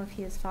I don't know if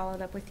he has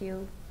followed up with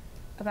you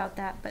about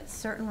that, but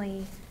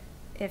certainly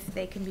if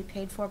they can be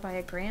paid for by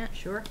a grant,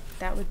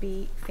 that would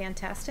be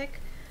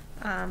fantastic.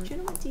 Do you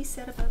know what Dee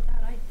said about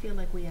that? I feel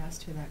like we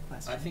asked her that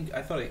question.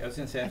 I thought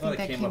it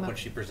came up when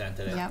she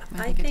presented it. Yep,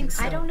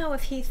 I don't know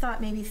if he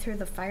thought maybe through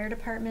the fire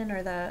department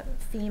or the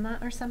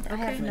FEMA or something. I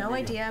have no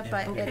idea,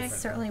 but it's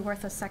certainly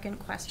worth a second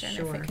question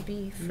if it could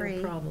be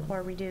free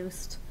or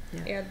reduced.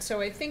 And so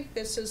I think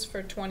this is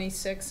for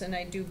 26, and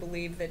I do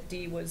believe that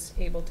Dee was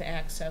able to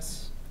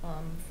access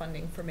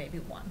funding for maybe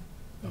 1.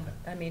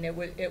 I mean,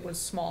 it was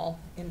small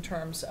in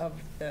terms of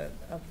the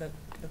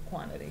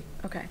quantity.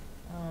 Okay.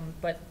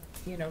 But,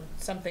 you know,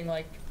 something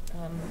like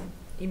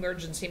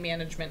emergency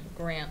management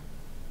grant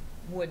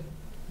would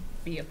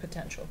be a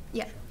potential.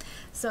 Yeah,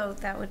 so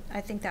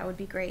I think that would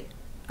be great.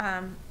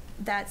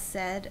 That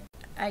said,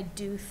 I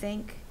do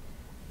think,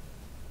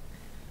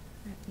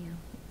 you know,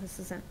 this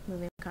isn't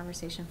moving the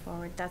conversation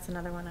forward. That's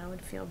another one I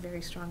would feel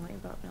very strongly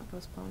about not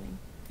postponing.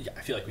 Yeah,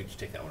 I feel like we should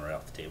take that one right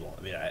off the table.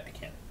 I mean, I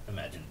can't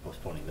imagine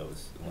postponing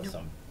those unless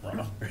I'm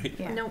wrong, right?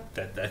 Yeah. No,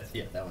 That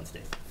one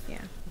stays. Yeah.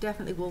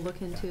 definitely we'll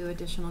look into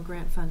additional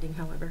grant funding,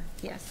 however.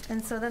 Yes,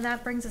 and so then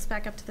that brings us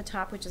back up to the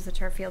top, which is the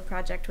turf field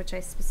project, which I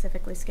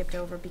specifically skipped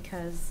over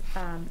because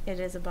it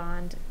is a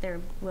bond.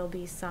 There will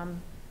be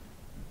some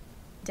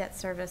debt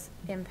service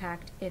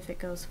impact if it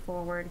goes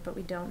forward, but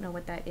we don't know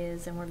what that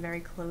is, and we're very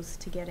close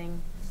to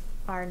getting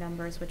our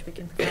numbers, which we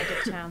can provide to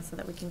the town so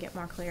that we can get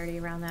more clarity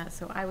around that.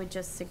 So I would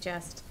just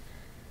suggest,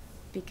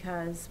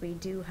 because we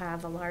do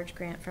have a large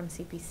grant from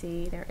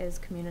CPC, there is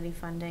community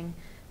funding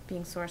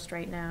being sourced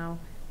right now,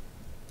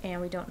 and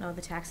we don't know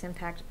the tax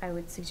impact, I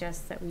would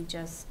suggest that we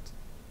just,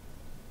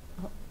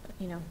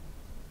 you know,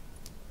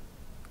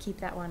 keep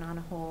that one on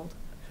a hold.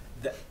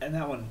 That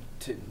one,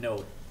 to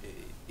note,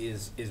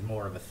 is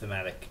more of a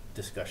thematic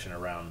discussion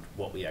around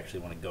what we actually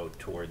want to go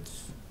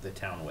towards the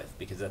town with,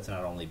 because that's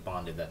not only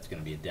bonded, that's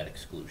going to be a debt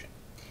exclusion.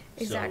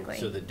 Exactly.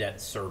 So the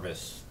debt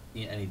service,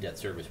 any debt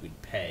service we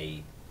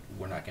pay,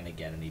 we're not going to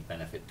get any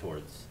benefit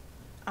towards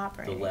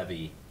Operating. the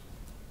levy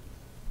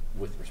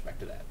with respect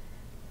to that.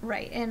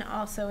 Right, and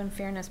also in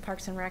fairness,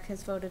 Parks and Rec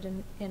has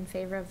voted in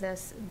favor of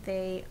this.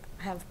 They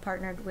have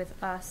partnered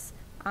with us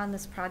on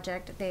this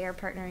project. They are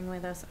partnering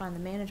with us on the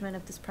management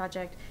of this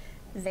project.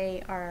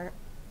 They are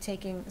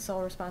taking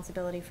sole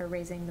responsibility for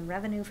raising the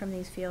revenue from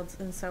these fields,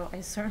 and so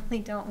I certainly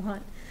don't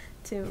want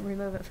to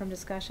remove it from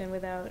discussion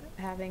without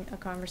having a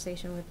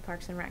conversation with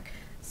Parks and Rec.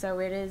 So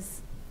it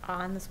is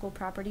on the school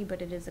property,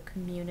 but it is a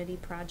community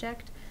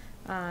project,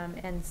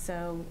 and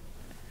so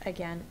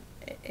again,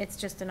 it's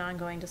just an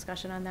ongoing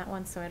discussion on that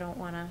one, so I don't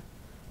want to,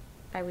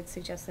 I would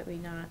suggest that we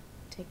not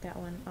take that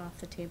one off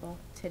the table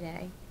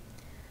today.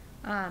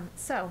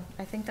 So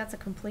I think that's a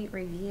complete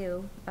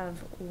review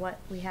of what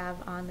we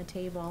have on the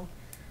table.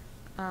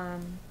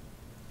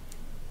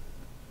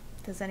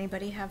 Does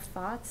anybody have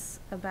thoughts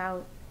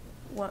about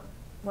what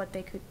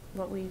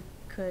we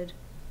could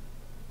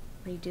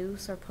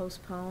reduce or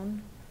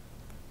postpone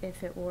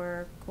if it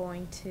were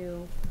going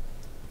to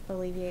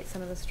alleviate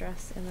some of the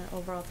stress and the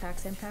overall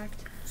tax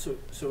impact? So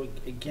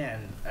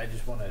again, I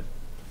just want to,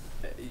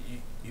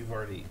 you've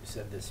already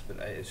said this,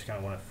 but I just kind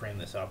of want to frame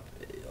this up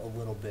a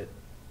little bit.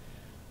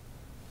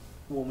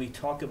 When we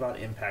talk about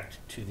impact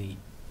to the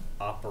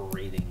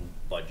operating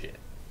budget,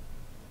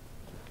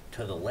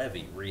 to the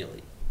levy,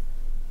 really,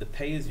 the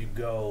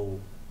pay-as-you-go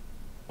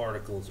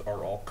articles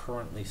are all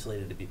currently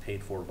slated to be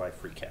paid for by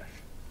free cash.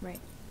 Right.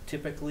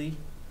 Typically,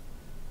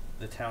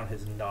 the town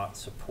has not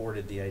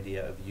supported the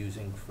idea of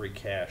using free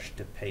cash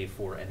to pay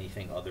for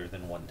anything other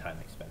than one-time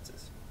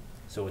expenses.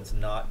 So it's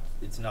not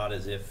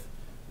as if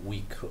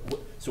we could,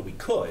 so we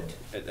could,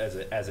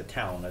 as a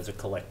town, as a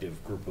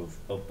collective group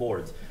of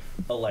boards,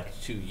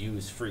 elect to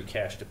use free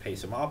cash to pay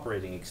some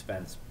operating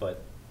expense,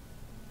 but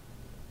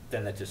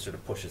then that just sort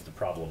of pushes the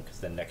problem, because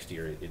then next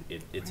year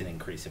it's an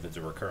increase if it's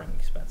a recurring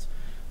expense.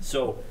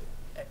 So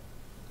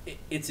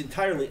it's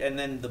entirely, and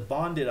then the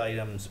bonded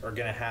items are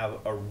going to have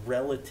a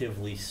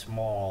relatively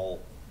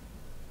small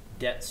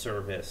debt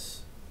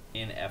service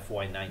in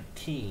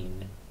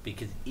FY19,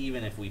 because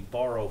even if we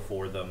borrow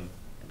for them,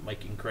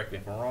 Mike, you can correct me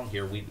if I'm wrong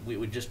here, we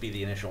would just be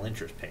the initial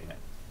interest payment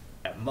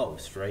at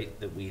most, right,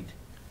 that we'd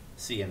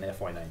see in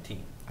FY19.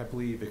 I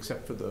believe,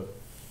 except for the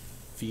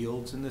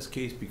fields in this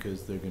case,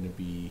 because they're going to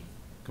be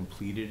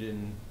completed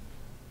in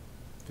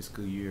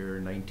fiscal year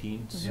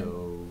 19,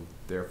 so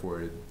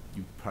therefore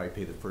you probably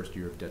pay the first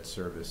year of debt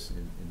service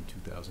in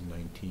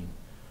 2019.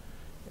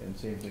 And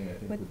same thing, I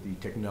think, with the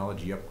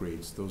technology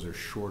upgrades. Those are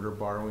shorter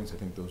borrowings. I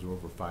think those are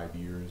over 5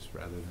 years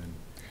rather than.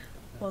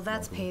 Well,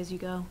 that's pay as you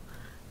go.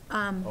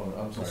 I'm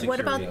sorry. What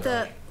about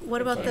the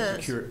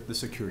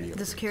security?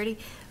 The security.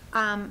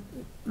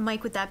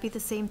 Mike, would that be the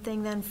same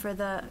thing then for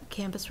the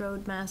Campus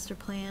Road Master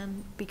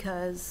Plan,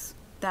 because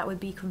that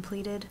would be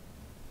completed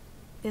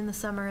in the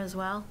summer as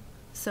well?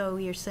 So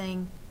you're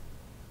saying.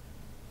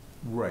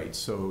 Right.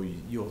 So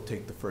you'll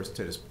take the first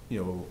set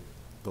of,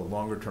 the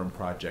longer term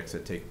projects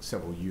that take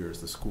several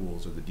years. The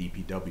schools or the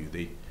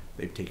DPW,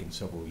 they've taken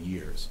several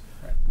years.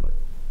 Right. But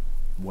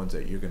ones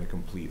that you're going to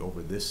complete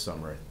over this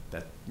summer,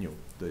 that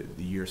the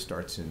year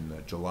starts in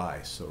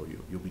July, so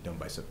you'll be done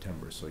by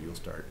September. So you'll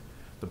start.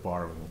 The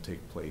borrowing will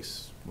take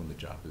place when the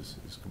job is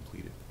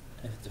completed.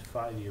 If it's a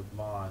 5-year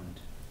bond.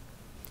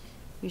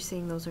 You're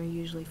saying those are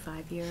usually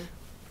 5-year?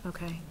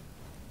 Okay.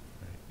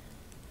 Right.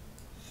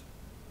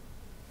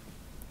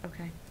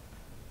 Okay.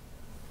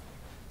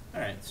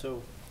 All right,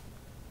 so.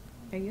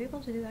 Are you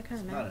able to do that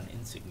kind of math? Not an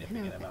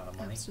insignificant amount of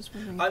money. I was just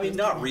wondering. I mean,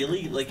 not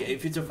really. Like,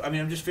 if it's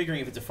I'm just figuring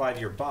if it's a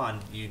 5-year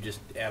bond, you just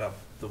add up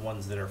the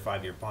ones that are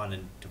 5-year bond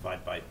and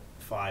divide by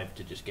 5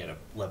 to just get a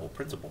level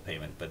principal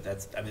payment, but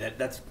that's, I mean,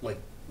 that's like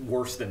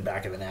worse than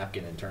back of the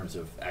napkin in terms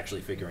of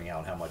actually figuring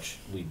out how much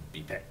we'd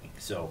be paying.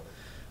 So,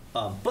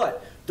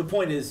 but the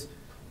point is,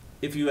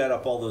 if you add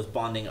up all those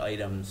bonding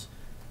items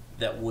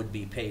that would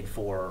be paid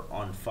for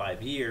on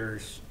 5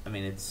 years, I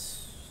mean,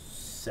 it's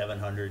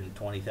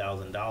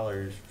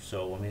 $720,000.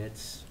 So, I mean,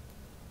 it's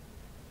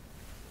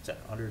that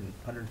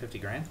 150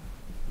 grand?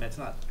 I mean, it's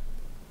not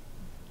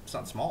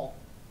small.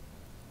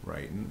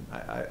 Right, and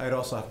I'd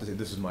also have to say,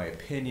 this is my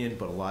opinion,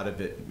 but a lot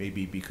of it may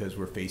be because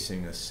we're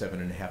facing a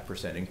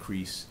 7.5%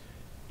 increase,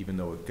 even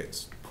though it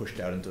gets pushed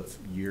out into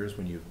years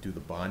when you do the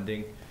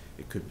bonding.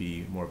 It could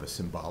be more of a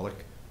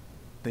symbolic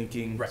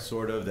thinking, right,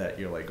 sort of, that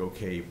you're like,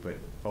 okay, but,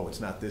 oh, it's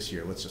not this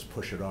year, let's just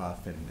push it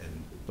off, and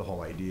the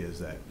whole idea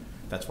is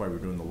that's why we're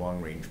doing the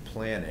long-range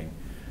planning,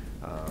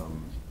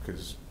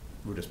 because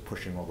we're just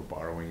pushing all the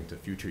borrowing into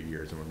future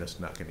years, and we're just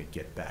not going to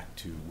get back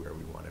to where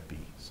we want to be.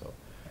 So,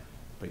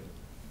 but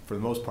for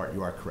the most part,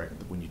 you are correct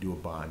that when you do a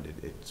bond,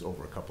 it's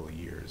over a couple of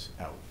years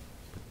out,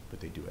 but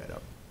they do add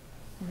up.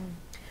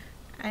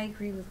 I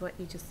agree with what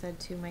you just said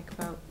too, Mike,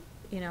 about,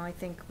 I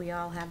think we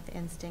all have the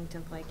instinct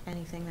of like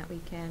anything that we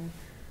can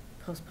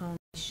postpone,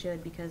 we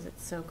should, because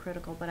it's so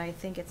critical. But I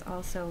think it's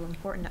also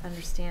important to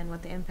understand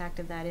what the impact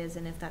of that is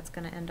and if that's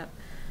going to end up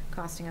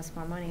costing us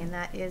more money. And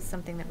that is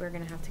something that we're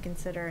going to have to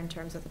consider in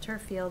terms of the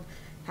turf field,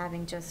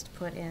 having just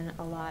put in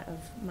a lot of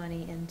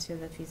money into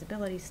the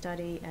feasibility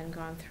study and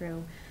gone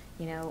through,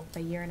 a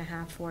year and a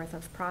half worth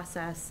of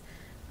process.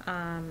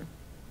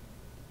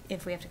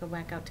 If we have to go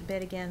back out to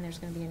bid again, there's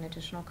going to be an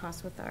additional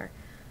cost with our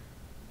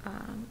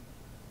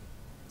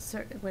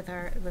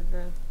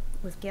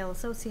with Gale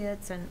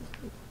Associates and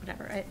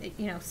whatever.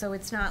 So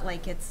it's not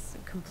like it's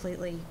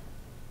completely.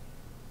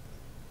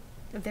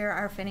 There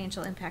are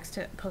financial impacts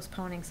to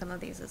postponing some of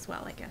these as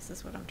well, I guess,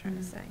 is what I'm trying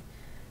to say,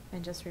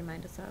 and just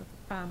remind us of.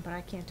 But I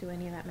can't do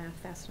any of that math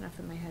fast enough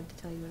in my head to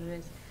tell you what it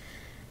is.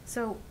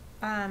 So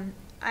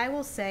I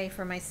will say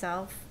for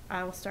myself,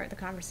 I will start the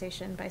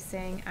conversation by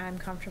saying I'm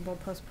comfortable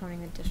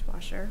postponing the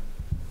dishwasher.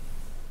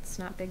 It's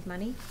not big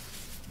money,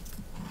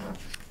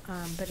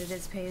 but it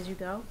is pay as you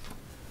go.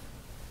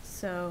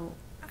 So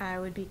I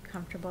would be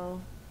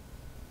comfortable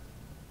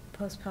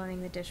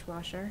postponing the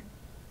dishwasher.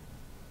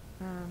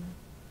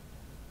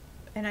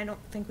 And I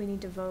don't think we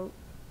need to vote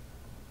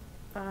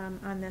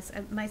on this.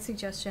 My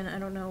suggestion, I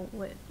don't know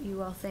what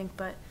you all think,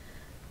 but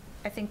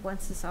I think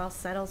once this all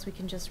settles, we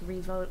can just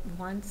re-vote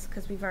once,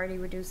 because we've already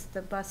reduced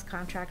the bus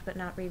contract but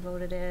not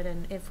re-voted it,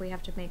 and if we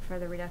have to make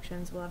further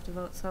reductions, we'll have to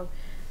vote. So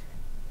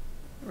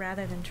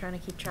rather than trying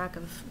to keep track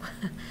of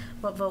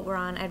what vote we're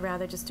on, I'd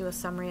rather just do a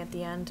summary at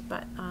the end.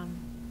 But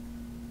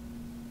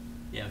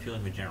yeah, I'm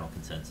feeling the general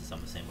consensus.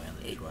 I'm the same way on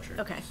the dishwasher.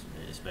 Okay.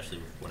 Especially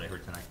with what I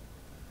heard tonight.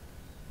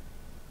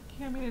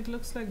 Yeah, I mean, it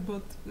looks like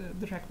both,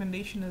 the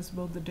recommendation is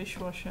both the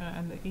dishwasher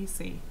and the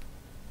AC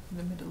in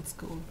the middle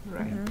school,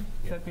 right?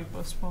 That we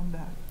postpone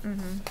that.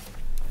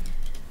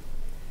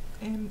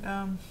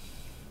 And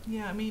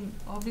yeah, I mean,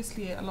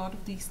 obviously a lot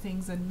of these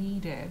things are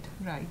needed,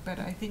 right? But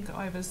I think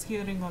I was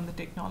hearing on the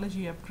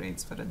technology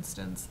upgrades, for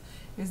instance,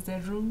 is there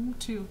room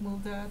to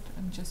move that?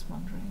 I'm just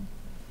wondering.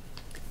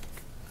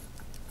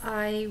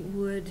 I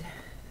would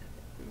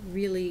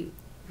really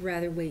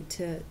rather wait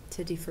to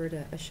defer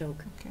to Ashok.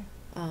 Okay.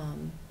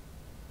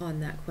 On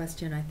that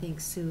question. I think,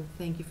 Sue,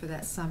 thank you for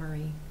that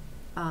summary.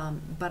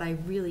 But I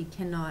really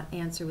cannot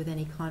answer with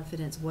any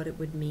confidence what it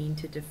would mean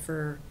to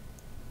defer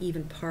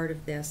even part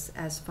of this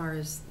as far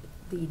as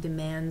the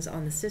demands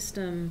on the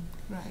system,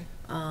 right,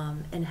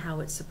 and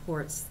how it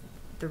supports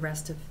the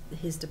rest of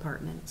his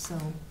department. So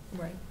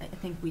right. I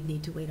think we'd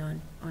need to wait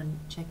on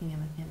checking in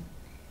with him.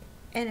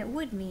 And it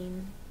would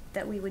mean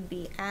that we would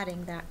be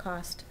adding that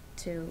cost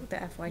to the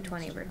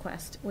FY20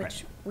 request,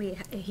 which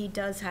he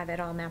does have it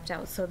all mapped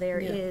out. So there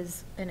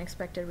is an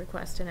expected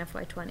request in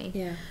FY20.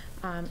 Yeah.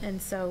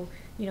 And so,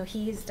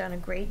 he's done a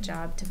great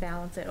job to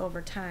balance it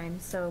over time.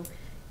 So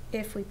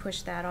if we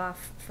push that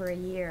off for a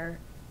year,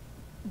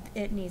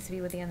 it needs to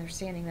be with the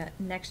understanding that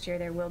next year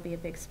there will be a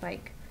big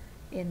spike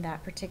in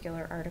that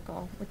particular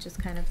article, which is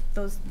kind of,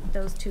 those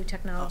two,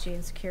 technology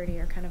and security,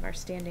 are kind of our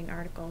standing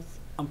articles.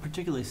 I'm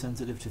particularly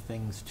sensitive to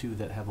things, too,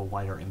 that have a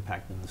wider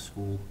impact than the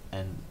school.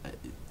 And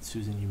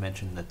Susan, you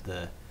mentioned that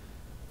the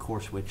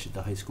core switch at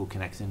the high school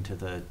connects into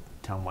the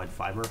townwide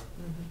fiber.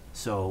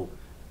 So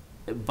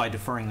by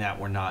deferring that,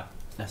 we're not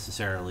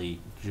necessarily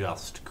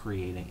just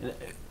creating,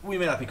 we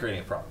may not be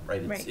creating a problem,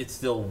 right? It's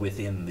still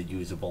within the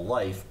usable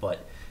life,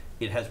 but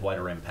it has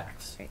wider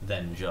impacts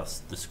than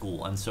just the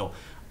school. And so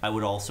I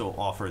would also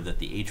offer that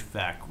the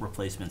HVAC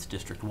replacements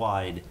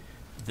district-wide,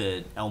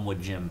 the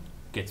Elmwood gym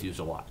gets used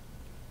a lot.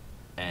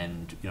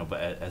 And, but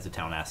as a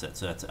town asset,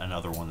 so that's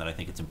another one that I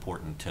think it's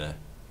important to,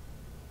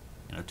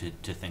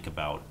 to think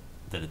about,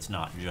 that it's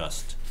not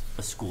just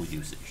a school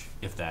usage.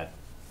 If that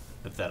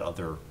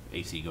other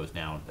AC goes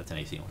down, that's an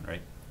AC one,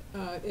 right?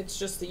 It's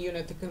just the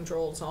unit that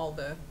controls all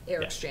the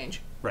air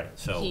exchange. Right.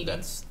 So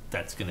heating.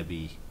 that's going to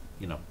be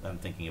you know, I'm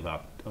thinking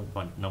about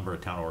a number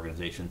of town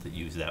organizations that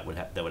use that would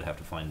have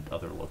to find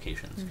other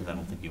locations, because I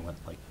don't think you want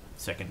like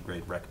second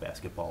grade rec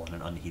basketball in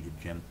an unheated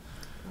gym.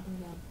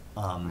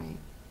 Right.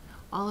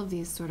 All of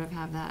these sort of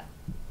have that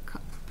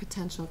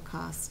potential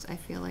cost. I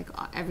feel like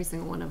every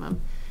single one of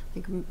them.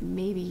 Like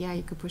maybe, yeah,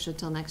 you could push it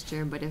till next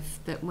year, but if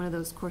one of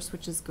those course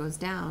switches goes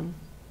down,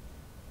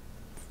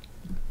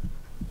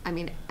 I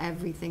mean,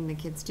 everything the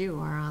kids do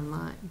are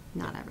online.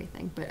 Not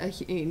everything, but an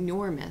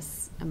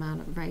enormous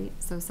amount of, right?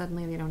 So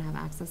suddenly they don't have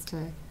access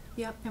to.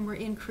 Yep, and we're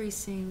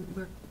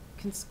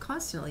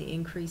constantly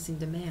increasing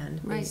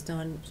demand based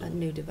on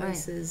new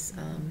devices.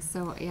 Right.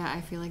 So yeah,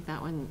 I feel like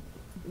that one.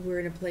 We're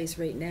in a place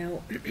right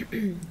now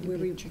where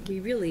we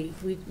really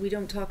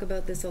don't talk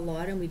about this a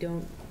lot, and we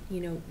don't, you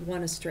know,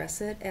 want to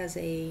stress it as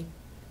a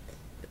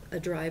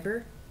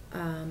driver.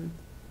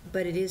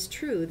 But it is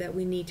true that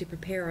we need to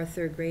prepare our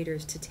third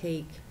graders to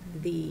take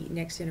the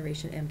next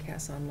generation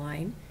MCAS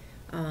online.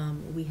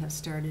 We have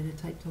started a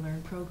Type to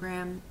Learn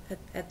program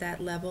at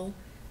that level.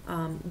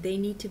 They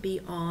need to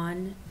be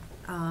on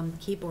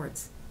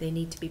keyboards. They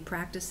need to be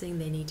practicing.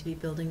 They need to be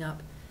building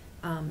up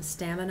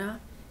stamina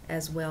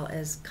as well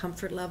as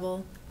comfort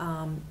level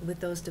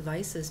with those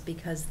devices,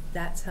 because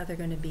that's how they're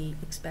going to be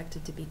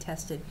expected to be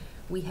tested.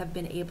 We have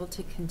been able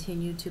to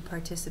continue to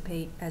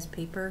participate as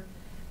paper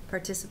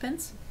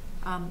participants.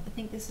 I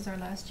think this is our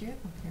last year,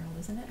 Carol,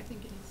 isn't it? I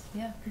think it is.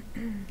 Yeah.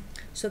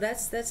 So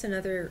that's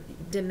another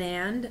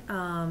demand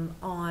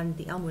on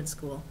the Elmwood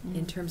School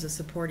in terms of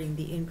supporting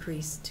the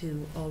increase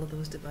to all of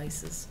those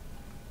devices.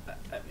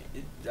 I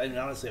mean,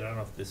 honestly, I don't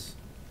know if this,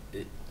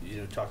 you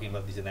know, talking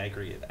about these in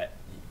aggregate,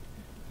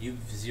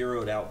 you've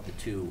zeroed out the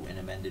two in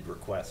amended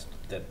request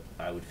that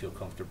I would feel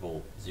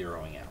comfortable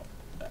zeroing out.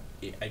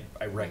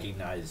 I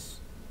recognize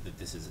that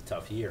this is a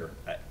tough year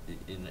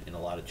in a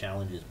lot of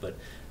challenges, but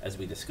as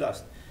we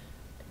discussed,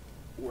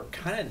 we're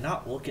kind of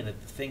not looking at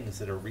the things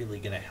that are really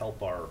going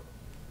to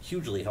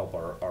hugely help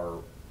our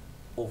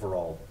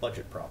overall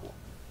budget problem.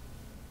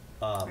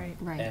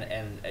 Right.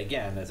 And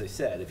again, as I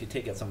said, if you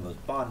take out some of those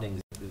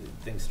bondings,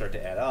 things start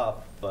to add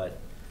up, but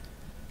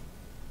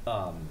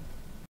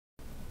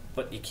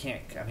you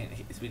can't, I mean,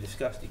 as we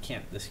discussed,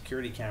 the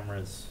security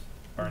cameras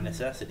are a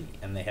necessity,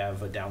 and they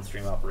have a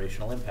downstream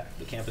operational impact.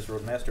 The Campus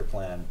Road Master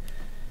Plan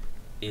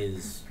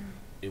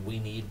we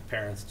need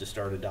parents to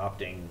start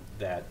adopting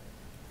that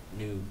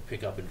new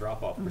pick-up and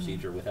drop-off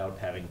procedure without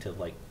having to,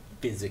 like,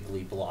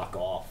 physically block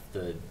off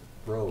the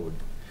road.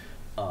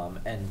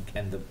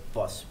 And the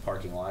bus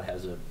parking lot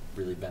has a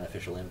really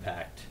beneficial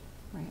impact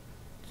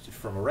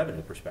from a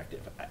revenue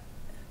perspective.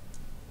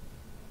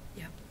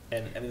 Yeah.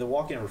 And I mean, the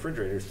walk-in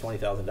refrigerator is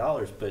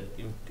 $20,000, but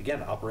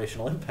again,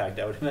 operational impact.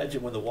 I would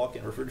imagine when the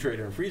walk-in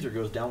refrigerator and freezer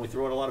goes down, we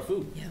throw out a lot of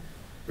food. Yeah.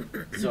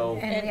 So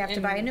and we have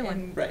to buy a new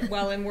one. Right.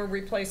 Well, and we're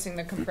replacing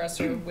the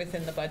compressor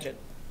within the budget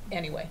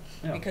anyway,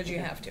 because you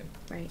have to.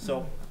 Right.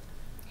 So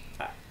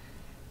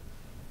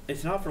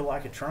it's not for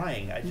lack of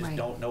trying. I just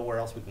don't know where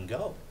else we can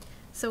go.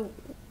 So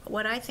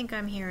what I think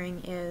I'm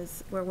hearing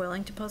is we're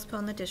willing to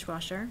postpone the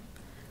dishwasher.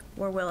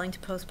 We're willing to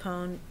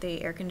postpone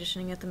the air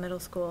conditioning at the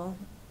middle school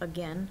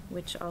again,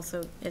 which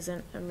also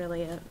isn't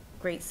really a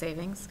great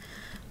savings.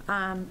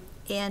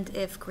 And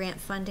if grant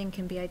funding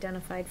can be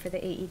identified for the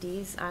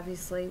AEDs,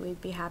 obviously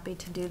we'd be happy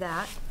to do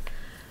that.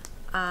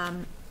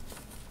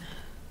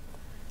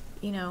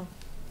 You know,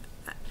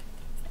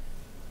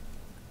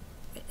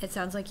 it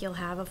sounds like you'll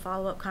have a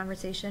follow-up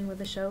conversation with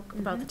Ashok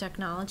about the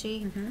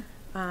technology.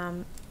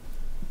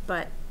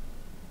 But,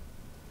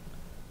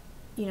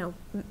 you know,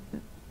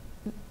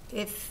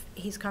 if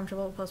he's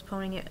comfortable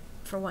postponing it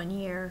for 1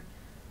 year,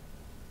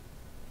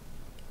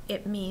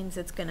 it means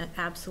it's going to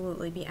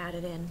absolutely be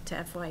added in to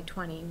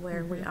FY20,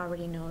 where we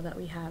already know that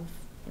we have,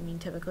 I mean,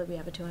 typically we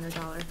have a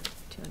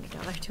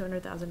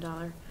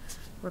 $200,000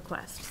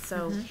 request.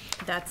 So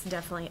that's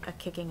definitely a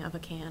kicking of a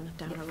can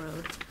down a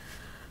road.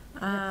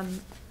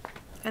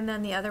 And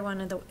then the other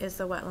one is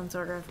the wetlands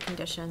order of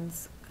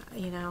conditions.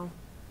 You know,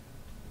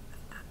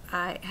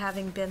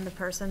 having been the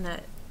person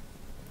that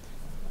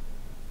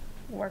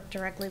worked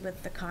directly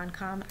with the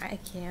Concom,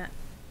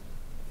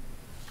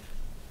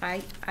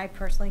 I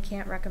personally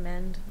can't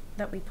recommend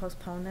that we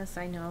postpone this.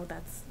 I know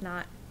that's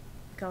not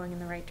going in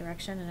the right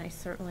direction, and I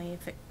certainly,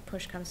 if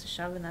push comes to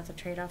shove and that's a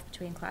trade-off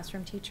between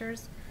classroom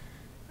teachers,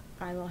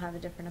 I will have a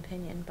different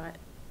opinion. But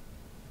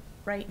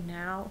right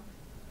now,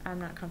 I'm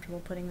not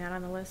comfortable putting that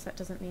on the list. That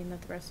doesn't mean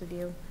that the rest of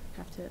you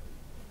have to,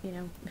 you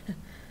know,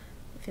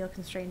 feel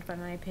constrained by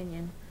my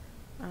opinion.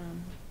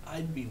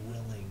 I'd be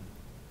willing,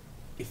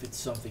 if it's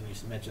something you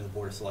mentioned, the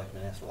Board of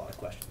Selectmen asked a lot of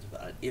questions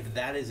about it. If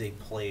that is a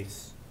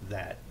place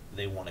that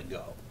they want to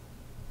go,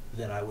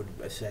 then I would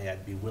say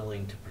I'd be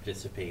willing to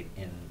participate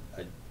in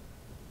a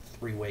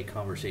three-way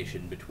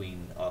conversation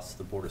between us,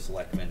 the Board of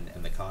Selectmen,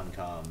 and the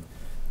Concom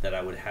that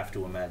I would have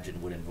to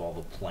imagine would involve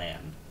a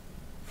plan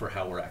for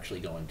how we're actually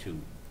going to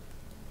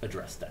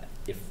address that.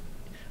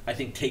 I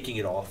think taking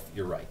it off,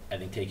 you're right. I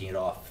think taking it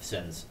off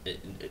sends,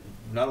 it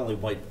not only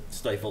might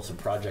stifle some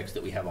projects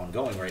that we have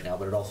ongoing right now,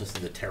 but it also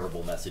sends a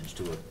terrible message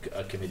to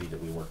a committee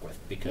that we work with,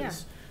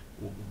 because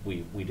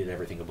we did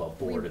everything above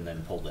board and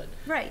then pulled it.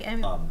 Right. I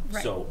mean,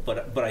 right. So,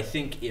 but I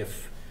think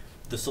if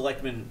the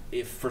selectmen,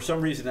 if for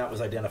some reason that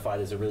was identified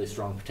as a really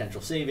strong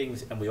potential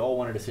savings, and we all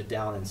wanted to sit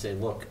down and say,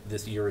 look,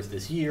 this year is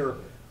this year,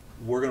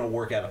 we're going to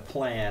work out a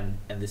plan,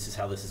 and this is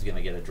how this is going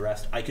to get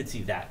addressed. I could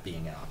see that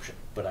being an option,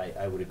 but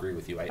I would agree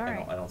with you. I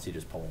don't see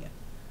just pulling it.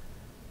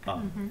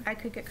 I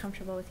could get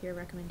comfortable with your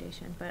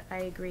recommendation, but I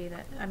agree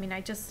that, I mean, I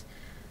just,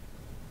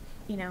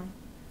 you know,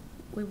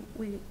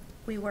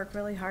 we work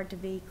really hard to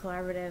be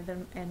collaborative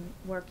and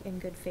work in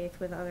good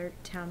faith with other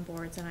town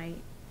boards, and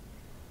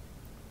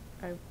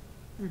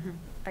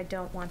I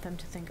don't want them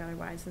to think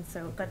otherwise, and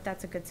so, but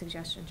that's a good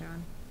suggestion,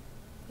 John.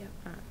 Yep.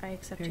 I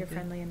accept Very your good.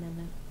 friendly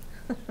amendment.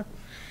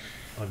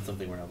 On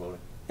something we're not voting.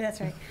 That's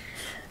right.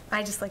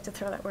 I just like to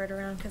throw that word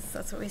around because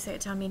that's what we say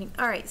at town meeting.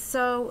 All right,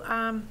 so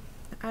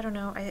I don't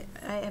know. I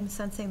am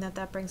sensing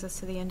that brings us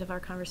to the end of our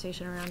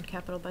conversation around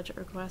capital budget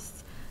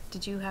requests.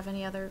 Did you have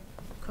any other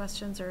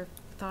questions or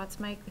thoughts,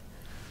 Mike?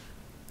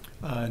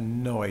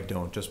 No, I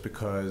don't, just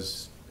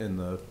because in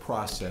the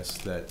process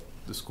that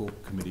the school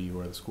committee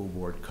or the school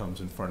board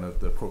comes in front of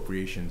the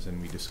appropriations and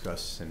we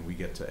discuss and we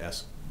get to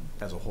ask,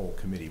 as a whole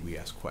committee, we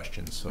ask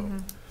questions. So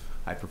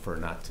I prefer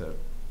not to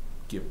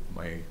give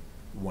my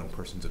one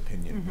person's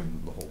opinion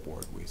when the whole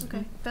board weighs in.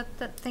 Okay,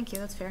 thank you,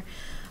 that's fair.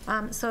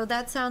 So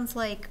that sounds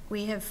like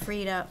we have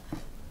freed up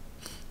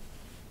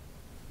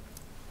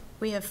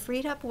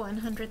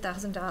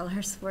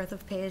 $100,000 worth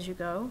of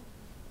pay-as-you-go.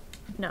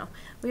 No,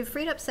 we have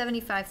freed up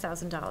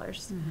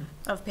 $75,000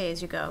 of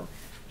pay-as-you-go.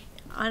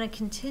 On a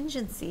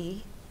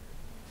contingency,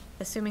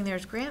 assuming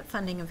there's grant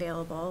funding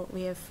available,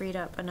 we have freed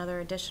up another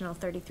additional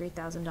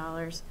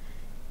 $33,000.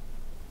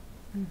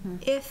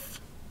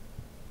 If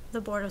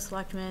the Board of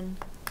Selectmen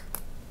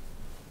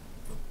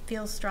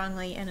feels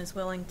strongly and is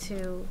willing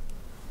to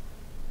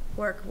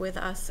work with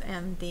us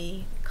and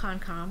the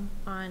Concom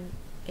on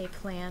a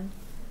plan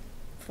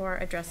for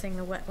addressing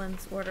the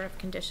wetlands order of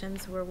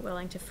conditions, we're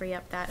willing to free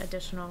up that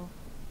additional,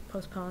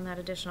 postpone that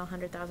additional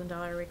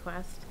 $100,000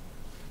 request.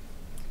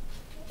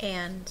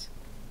 And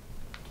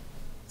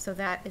so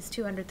that is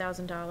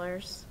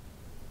 $200,000.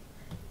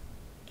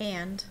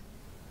 And,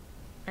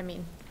 I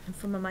mean,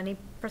 from a money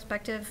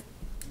perspective,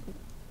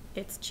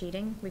 it's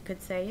cheating. We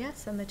could say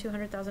yes, and the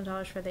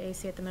 $200,000 for the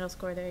AC at the middle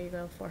school, there you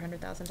go,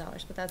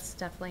 $400,000. But that's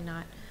definitely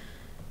not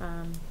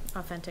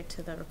authentic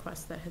to the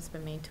request that has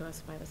been made to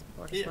us by the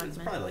Board of Selectmen. It's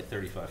probably like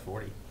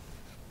 35-40.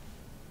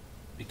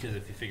 Because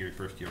if you figure your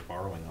first year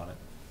borrowing on it,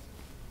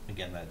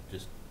 again, that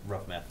just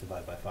rough math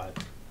divide by 5.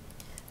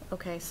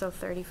 Okay, so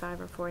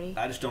 35 or 40?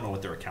 I just don't know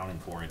what they're accounting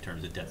for in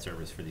terms of debt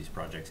service for these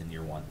projects in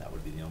year one. That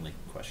would be the only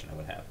question I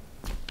would have.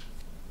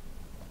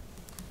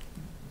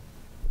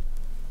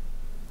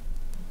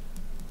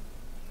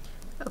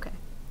 Okay,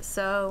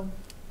 so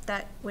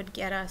that would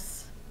get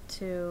us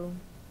to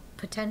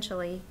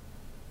potentially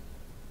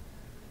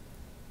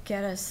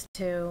get us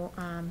to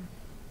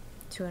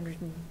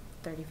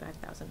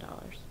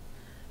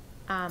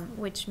 $235,000,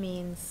 which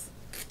means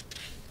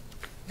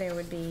there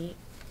would be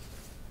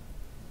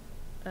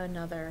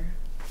another,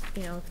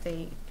 you know,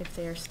 if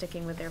they are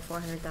sticking with their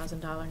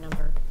 $400,000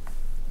 number,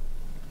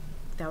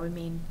 that would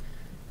mean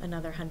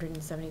another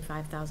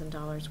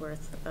 $175,000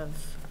 worth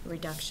of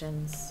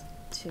reductions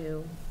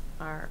to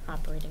our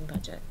operating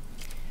budget.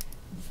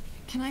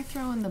 Can I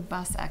throw in the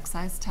bus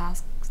excise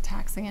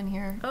taxing in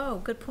here? Oh,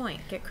 good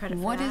point. Get credit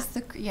for that. What is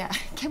the, yeah,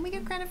 can we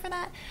get credit for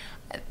that?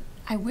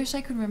 I wish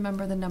I could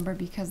remember the number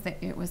because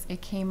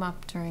it came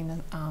up during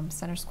the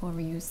Center School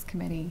Reuse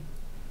Committee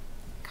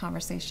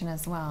conversation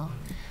as well.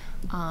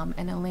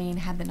 And Elaine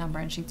had the number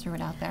and she threw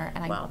it out there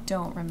and I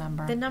don't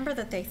remember. The number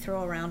that they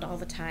throw around all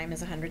the time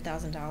is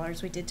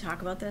 $100,000. We did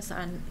talk about this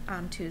on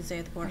Tuesday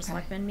at the Board of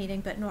Selectmen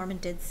meeting, but Norman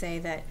did say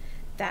that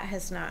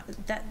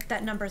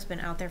that number's been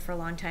out there for a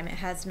long time. It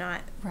has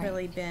not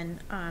really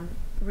been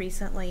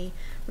recently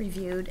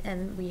reviewed,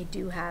 and we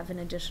do have an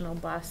additional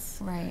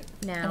bus now.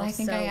 And I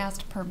think I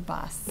asked per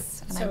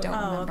bus, and I don't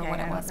remember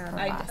what it was per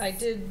bus. I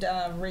did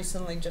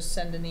recently just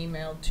send an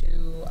email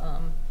to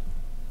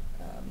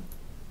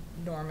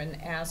Norman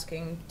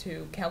asking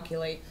to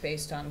calculate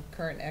based on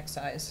current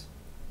excise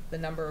the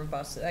number of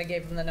buses. I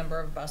gave him the number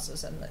of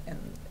buses and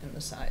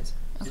the size.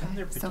 Isn't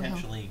there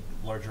potentially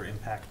larger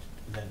impact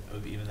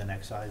than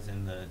excise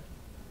in the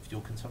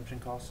fuel consumption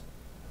costs?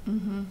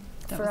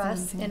 For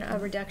us, in a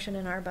reduction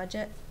in our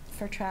budget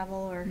for travel,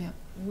 or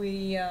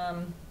we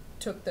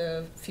took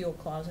the fuel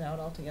clause out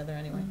altogether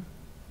anyway.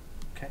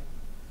 Okay,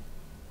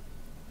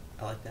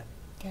 I like that.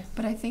 Yes.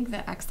 But I think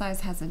that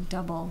excise has a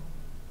double.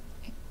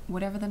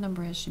 Whatever the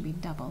number is should be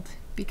doubled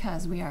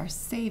because we are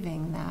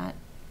saving that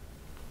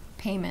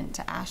payment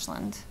to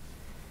Ashland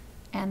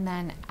and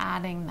then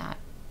adding that.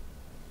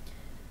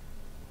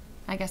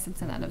 I guess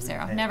it's a net of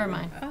 0. Never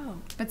mind. Oh.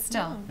 But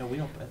still. No, we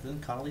don't.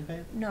 Doesn't Connolly pay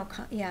it? No,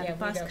 the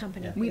bus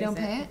company. We don't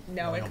pay it?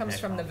 No, it comes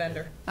from the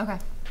vendor. Okay.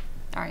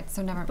 All right,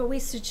 so never. But we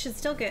should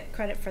still get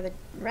credit for the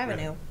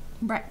revenue.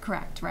 Right,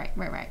 correct. Right.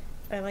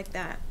 I like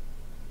that.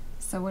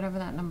 So whatever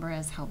that number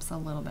is helps a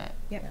little bit.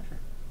 Yep. Yeah.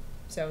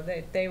 So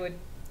they would,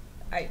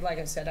 like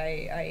I said,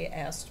 I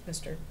asked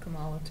Mr.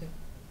 Kamala to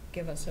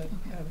give us a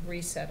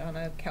reset on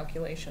a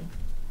calculation,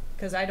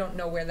 because I don't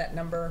know where that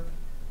number,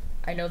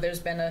 I know there's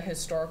been a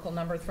historical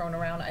number thrown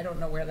around, I don't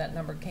know where that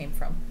number came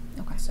from.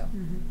 Okay. So,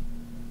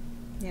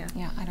 Yeah.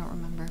 Yeah, I don't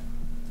remember.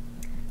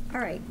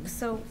 All right,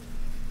 so,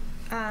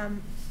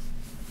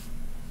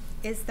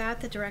 is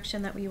that the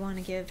direction that we want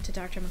to give to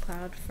Dr.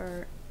 McLeod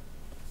for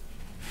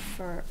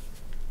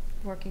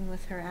working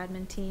with her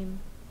admin team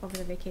over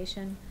the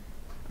vacation?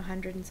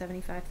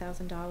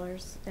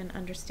 $175,000, and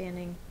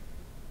understanding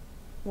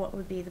what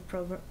would be the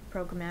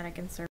programmatic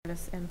and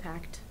service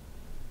impact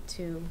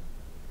to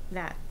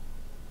that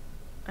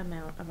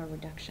amount of a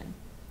reduction?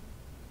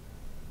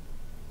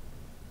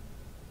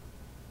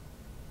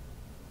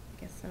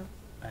 I guess so.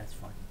 That's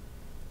fine.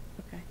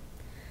 Okay.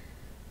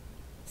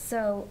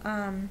 So,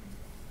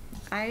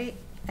 I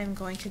am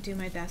going to do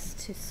my best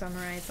to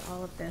summarize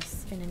all of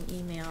this in an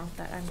email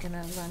that I'm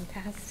gonna run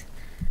past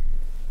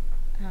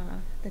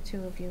the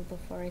two of you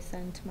before I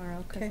send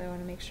tomorrow, because I want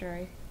to make sure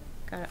I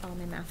got all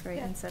my math right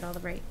and said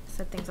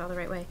things all the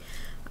right way.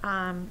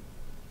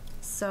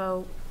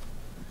 So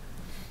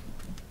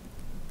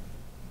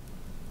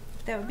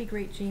That would be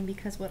great, Jean,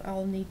 because what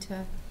I'll need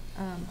to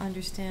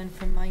understand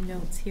from my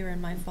notes here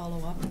and my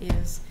follow-up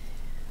is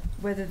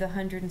whether the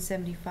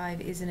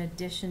 175 is in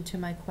addition to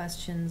my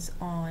questions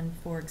on,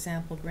 for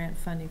example, grant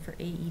funding for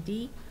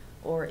AED,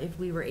 or if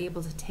we were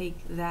able to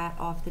take that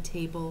off the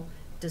table,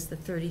 does the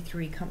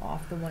 33 come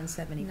off the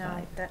 175?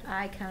 no, that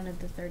I counted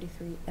the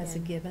 33 As a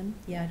in. given?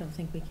 Yeah, I don't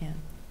think we can.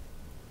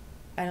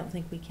 I don't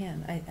think we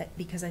can,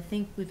 because I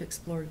think we've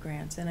explored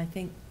grants, and I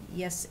think,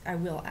 yes, I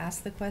will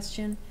ask the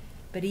question,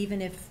 but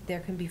even if there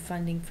can be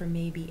funding for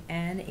maybe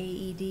an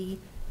AED,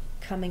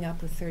 coming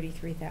up with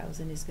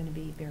 33,000 is gonna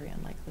be very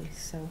unlikely,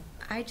 so.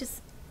 I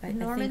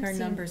think our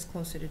number's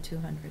closer to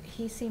 200.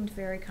 He seemed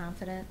very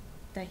confident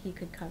that he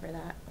could cover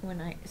that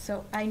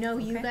so I know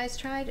you Okay. guys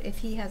tried, if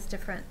he has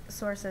different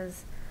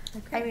sources.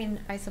 I mean,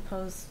 I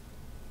suppose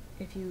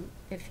if you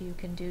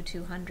can do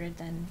 200,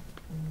 then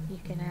you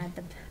can add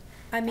the,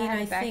 I mean, add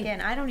I it back think-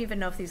 in. I don't even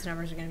know if these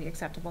numbers are gonna be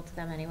acceptable to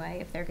them anyway,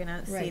 if they're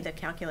gonna see Right. the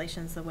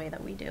calculations the way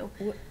that we do.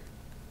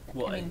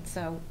 Well, I mean,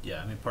 so.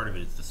 Yeah, I mean, part of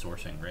it is the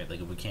sourcing, right? Like,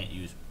 if we can't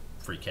use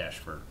free cash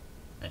for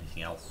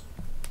anything else,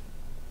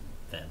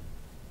 then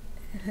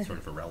it's sort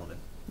of irrelevant.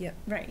 Yep.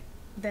 Right,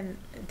 then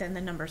the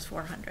number's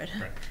 400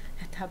 Right.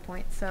 at that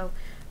point, so,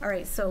 all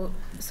right, so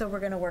we're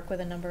gonna work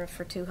with a number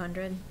for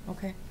 200.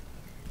 Okay.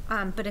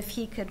 But if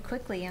he could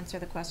quickly answer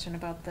the question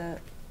about the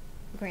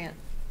grant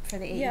for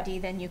the Yeah. AED,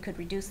 then you could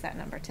reduce that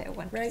number to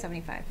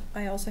 175.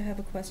 I also have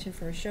a question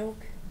for Ashok,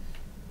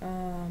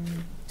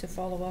 to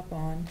follow up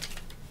on.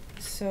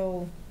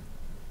 So,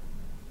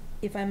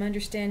 if I'm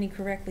understanding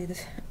correctly,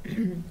 this,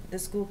 the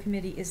school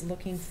committee is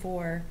looking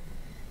for,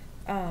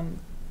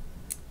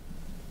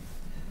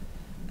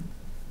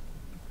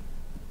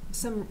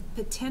 some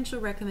potential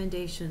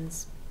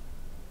recommendations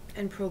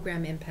and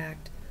program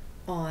impact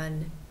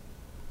on,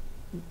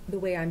 the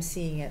way I'm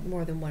seeing it,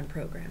 more than one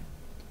program.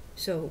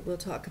 So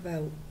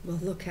we'll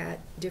look at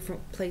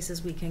different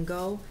places we can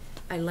go.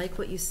 I like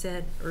what you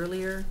said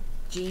earlier,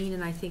 Jean,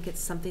 and I think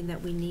it's something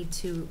that we need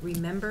to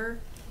remember,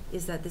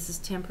 is that this is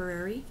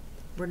temporary.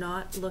 We're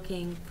not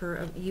looking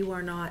for, you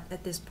are not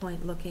at this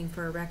point looking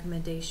for a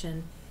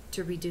recommendation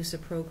to reduce a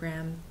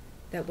program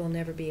that we'll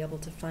never be able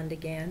to fund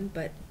again,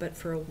 but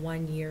for a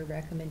one-year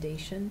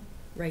recommendation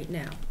right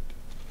now.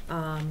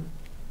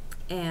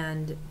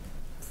 And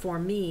for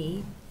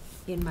me,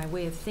 in my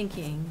way of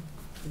thinking,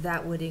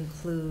 that would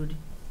include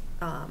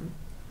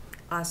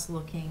us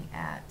looking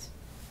at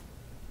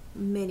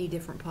many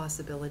different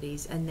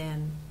possibilities and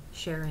then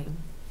sharing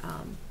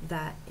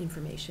that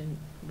information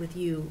with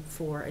you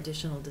for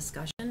additional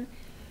discussion,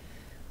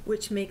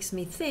 which makes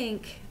me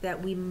think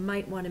that we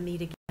might want to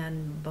meet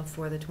again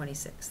before the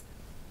 26th.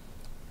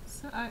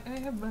 So I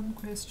have one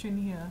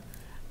question here.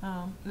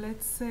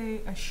 Let's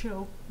say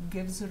Ashok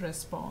gives a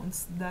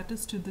response that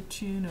is to the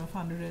tune of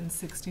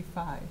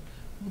 165.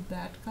 Would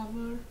that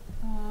cover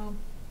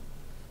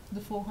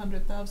the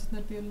 400,000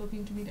 that we are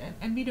looking to meet?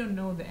 And we don't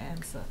know the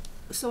answer.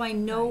 So I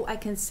know, I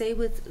can say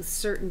with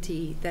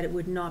certainty that it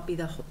would not be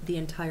the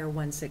entire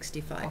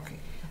 165. Okay.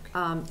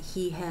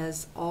 He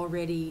has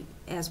already,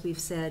 as we've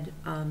said,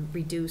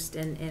 reduced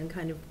and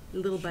kind of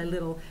little by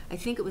little. I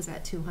think it was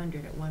at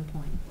 200 at one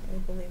point. I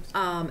believe so.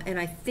 And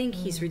I think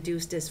he's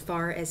reduced as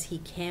far as he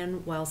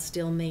can while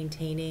still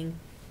maintaining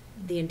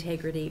the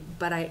integrity.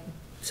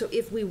 So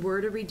if we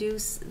were to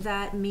reduce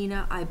that,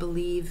 Mina, I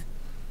believe,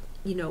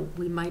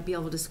 we might be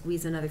able to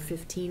squeeze another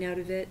 15 out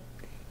of it.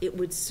 It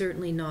would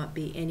certainly not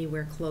be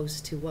anywhere close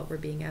to what we're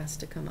being asked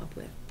to come up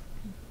with.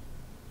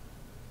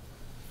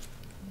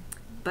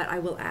 But I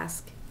will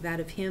ask that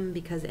of him,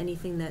 because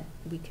anything that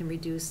we can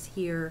reduce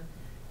here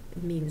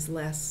means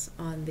less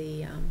on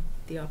the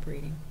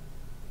operating.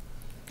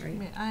 I Right?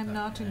 mean, I'm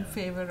not in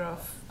favor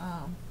of,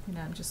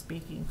 I'm just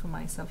speaking for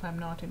myself, I'm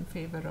not in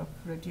favor of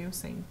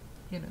reducing,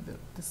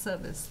 the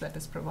service that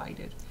is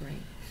provided.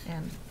 Right.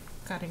 And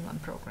cutting on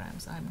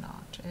programs. I'm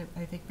not.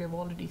 I think we've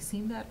already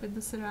seen that with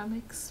the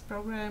ceramics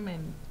program,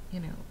 and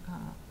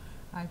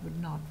I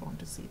would not want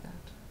to see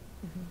that.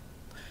 Mm-hmm.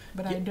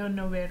 But I don't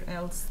know where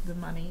else the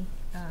money,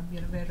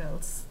 where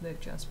else the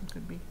adjustment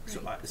could be.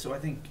 So I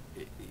think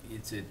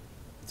it's a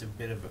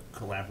bit of a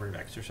collaborative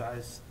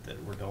exercise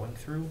that we're going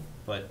through,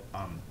 but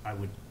I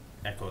would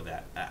echo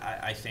that.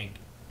 I think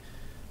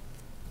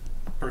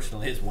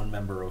personally, as one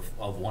member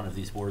of one of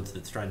these boards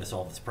that's trying to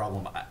solve this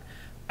problem,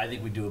 I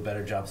think we do a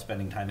better job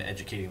spending time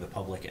educating the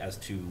public as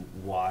to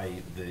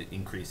why the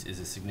increase is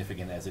as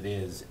significant as it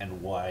is,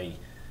 and why,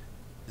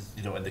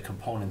 and the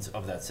components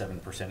of that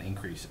 7%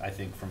 increase. I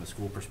think from a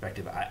school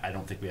perspective, I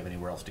don't think we have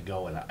anywhere else to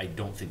go, and I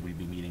don't think we'd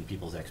be meeting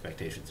people's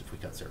expectations if we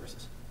cut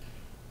services.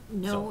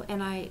 No,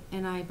 and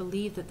I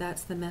believe that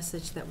that's the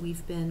message that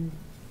we've been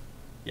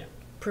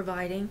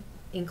providing,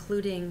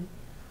 including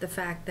the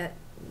fact that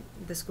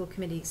the school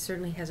committee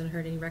certainly hasn't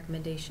heard any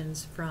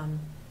recommendations from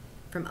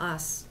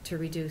us to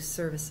reduce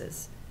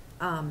services.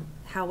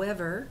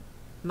 However,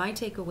 my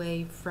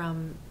takeaway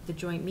from the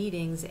joint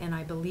meetings, and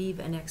I believe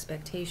an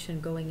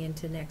expectation going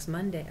into next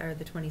Monday, or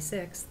the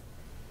 26th,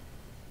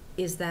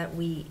 is that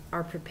we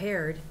are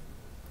prepared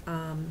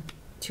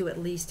to at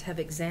least have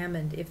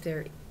examined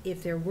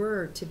if there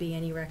were to be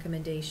any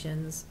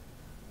recommendations,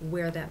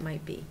 where that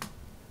might be.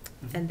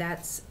 Mm-hmm. And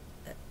that's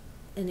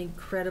an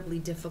incredibly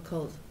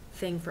difficult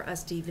thing for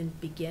us to even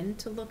begin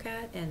to look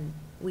at, and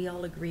we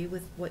all agree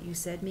with what you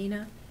said,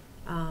 Mina.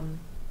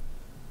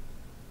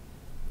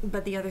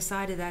 But the other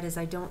side of that is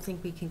I don't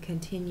think we can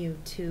continue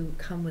to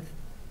come with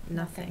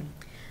nothing.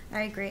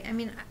 I agree. I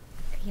mean,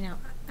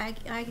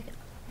 I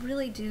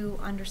really do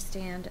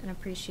understand and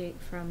appreciate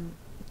from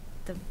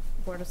the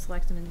Board of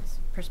Selectmen's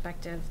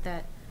perspective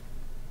that,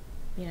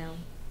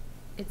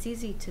 it's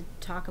easy to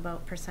talk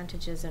about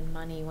percentages and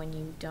money when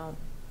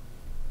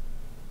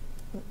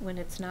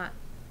it's not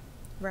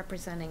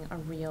representing a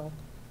real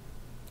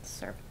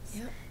service.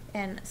 Yep.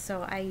 And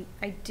so I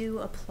do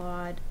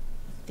applaud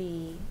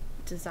the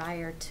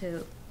desire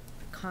to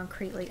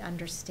concretely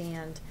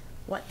understand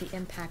what the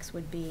impacts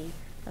would be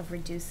of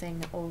reducing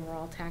the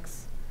overall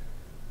tax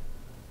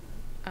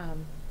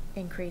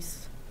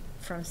increase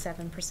from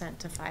 7%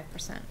 to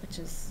 5%, which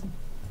is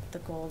the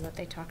goal that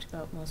they talked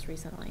about most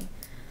recently.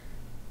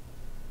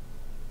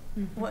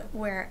 Mm-hmm.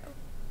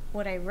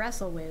 What I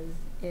wrestle with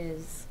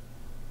is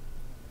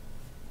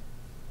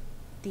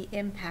the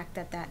impact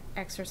that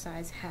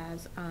exercise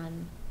has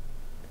on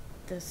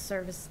the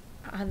service,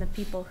 on the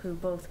people who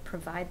both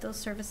provide those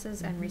services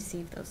mm-hmm. and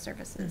receive those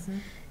services. Mm-hmm.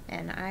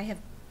 And I have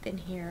been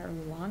here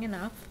long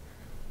enough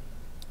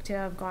to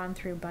have gone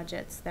through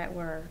budgets that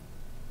were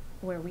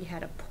where we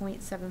had a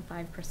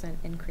 0.75%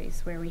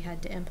 increase, where we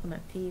had to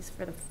implement fees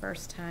for the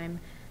first time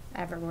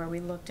ever, where we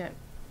looked at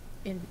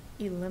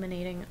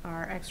eliminating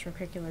our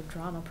extracurricular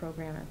drama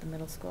program at the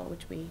middle school,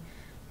 which we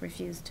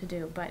refused to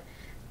do. But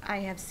I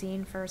have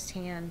seen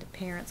firsthand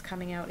parents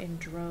coming out in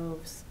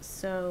droves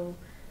so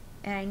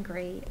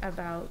angry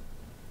about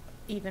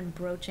even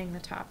broaching the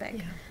topic.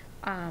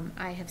 Yeah.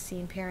 I have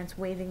seen parents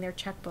waving their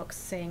checkbooks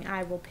saying,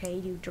 I will pay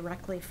you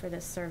directly for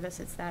this service.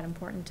 It's that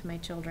important to my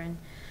children.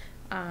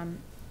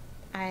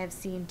 I have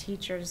seen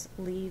teachers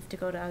leave to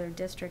go to other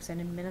districts and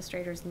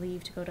administrators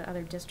leave to go to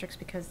other districts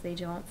because they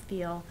don't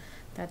feel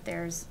that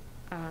there's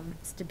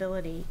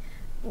stability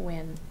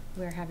when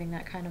we're having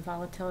that kind of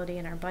volatility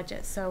in our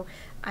budget. So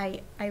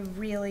I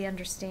really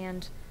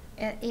understand,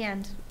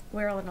 and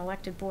we're an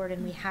elected board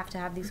and we have to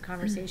have these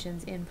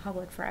conversations in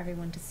public for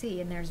everyone to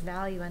see, and there's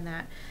value in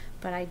that.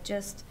 But I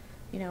just,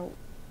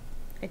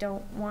 I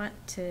don't want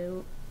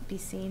to be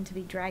seen to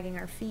be dragging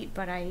our feet,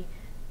 but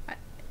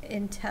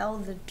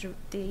until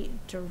the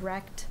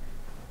direct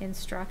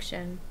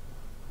instruction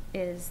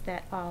is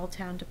that all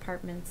town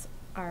departments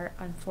are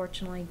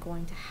unfortunately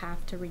going to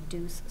have to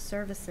reduce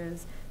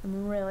services,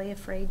 I'm really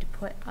afraid to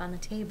put on the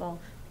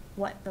table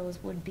what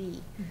those would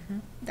be. Mm-hmm.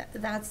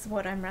 That's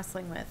what I'm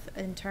wrestling with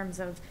in terms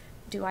of,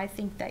 do I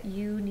think that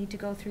you need to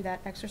go through that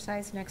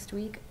exercise next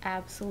week?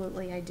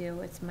 Absolutely I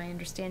do. It's my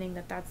understanding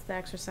that that's the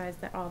exercise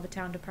that all the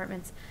town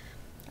departments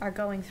are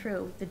going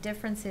through. The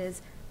difference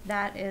is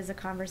that is a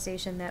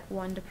conversation that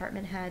one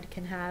department head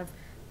can have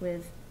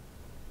with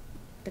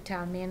the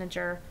town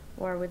manager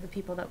or with the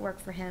people that work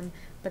for him,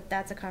 but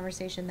that's a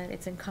conversation that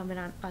it's incumbent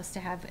on us to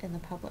have in the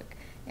public,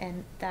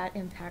 and that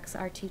impacts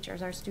our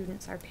teachers, our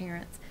students, our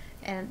parents,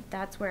 and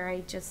that's where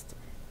I just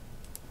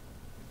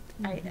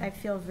I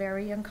feel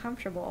very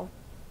uncomfortable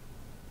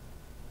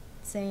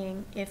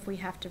saying, if we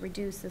have to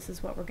reduce, this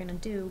is what we're going to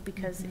do,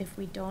 because if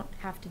we don't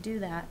have to do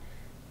that,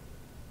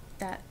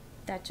 that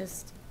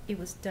just, it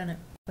was done at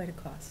quite a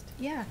cost.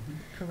 Yeah.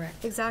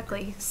 Correct.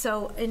 Exactly.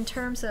 So in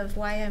terms of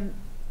why I'm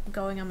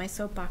going on my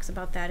soapbox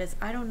about that is,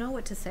 I don't know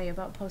what to say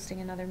about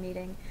posting another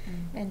meeting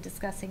and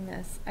discussing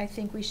this. I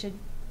think we should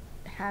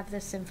have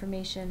this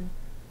information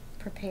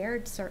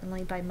prepared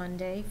certainly by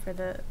Monday for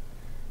the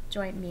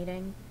joint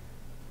meeting,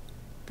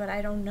 but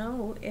I don't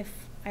know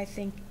if I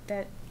think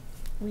that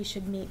we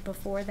should meet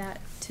before that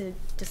to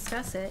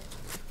discuss it,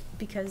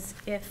 because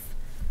if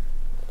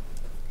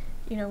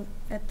you know,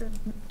 at the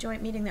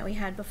joint meeting that we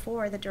had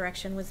before, the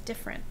direction was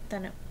different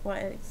than it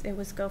was. It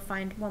was go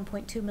find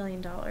 $1.2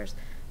 million.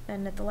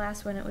 And at the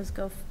last one, it was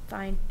go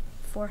find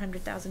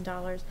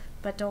 $400,000,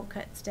 but don't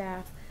cut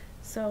staff.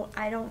 So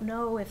I don't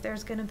know if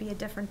there's going to be a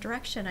different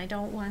direction. I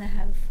don't want to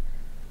have.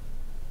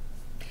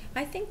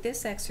 I think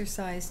this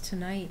exercise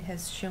tonight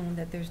has shown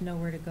that there's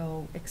nowhere to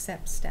go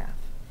except staff.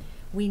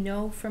 We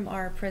know from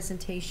our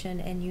presentation,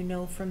 and you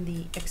know from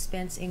the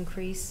expense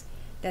increase,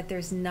 that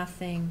there's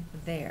nothing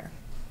there.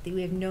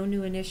 We have no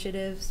new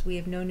initiatives, we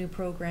have no new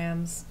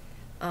programs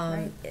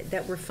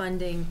that we're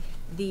funding.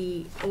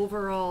 The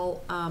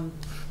overall,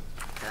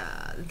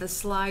 the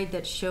slide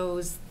that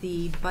shows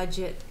the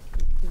budget,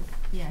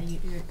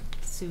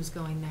 Sue's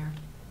going there.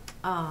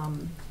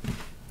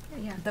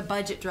 Yeah. The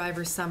budget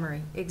driver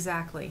summary,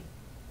 exactly.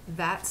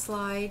 That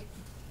slide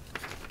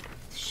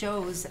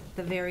shows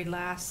the very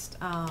last,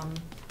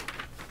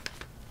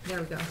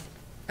 there we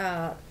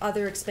go.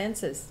 Other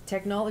expenses,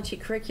 technology,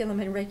 curriculum,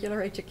 and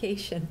regular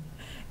education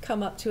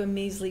come up to a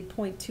measly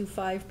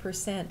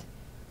 0.25%.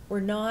 We're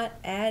not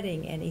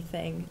adding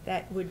anything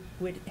that would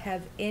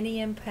have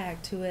any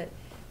impact to it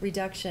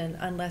reduction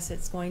unless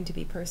it's going to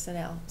be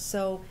personnel.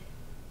 So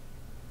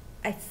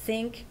I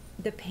think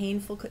the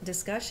painful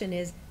discussion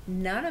is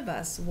none of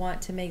us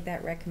want to make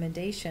that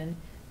recommendation.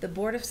 The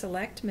Board of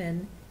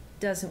Selectmen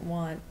doesn't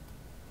want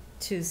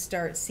to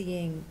start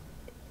seeing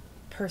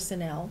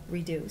personnel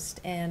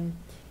reduced. And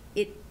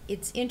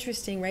it's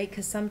interesting, right?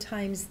 Because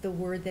sometimes the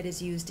word that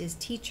is used is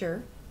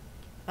teacher,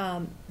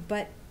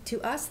 but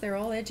to us, they're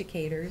all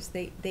educators.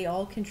 They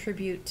all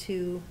contribute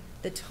to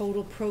the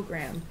total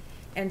program.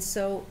 And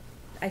so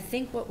I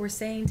think what we're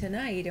saying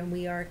tonight, and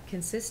we are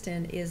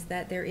consistent, is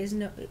that there is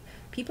no,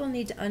 people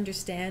need to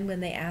understand when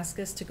they ask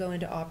us to go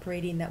into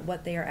operating that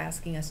what they are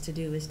asking us to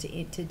do is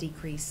to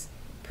decrease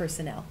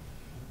personnel.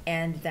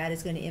 And that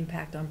is going to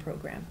impact on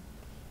program.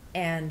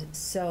 And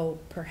so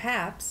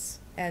perhaps,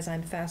 as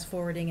I'm fast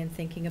forwarding and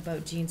thinking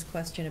about Jean's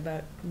question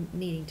about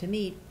needing to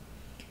meet,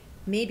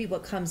 maybe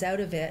what comes out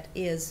of it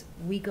is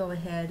we go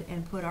ahead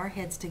and put our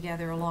heads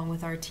together along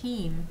with our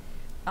team,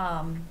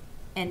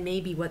 and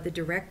maybe what the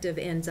directive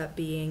ends up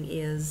being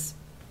is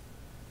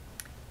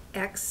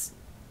X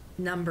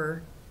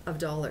number of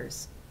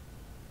dollars,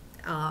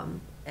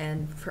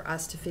 and for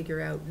us to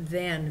figure out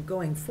then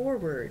going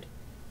forward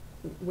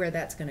where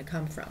that's going to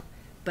come from.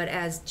 But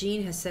as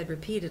Jean has said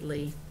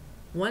repeatedly,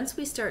 once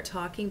we start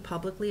talking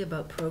publicly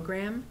about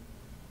program,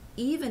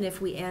 even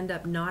if we end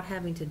up not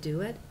having to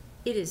do it,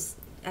 it is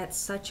at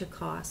such a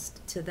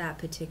cost to that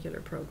particular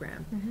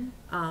program.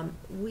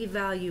 Mm-hmm. We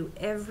value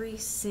every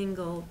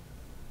single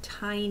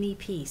tiny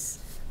piece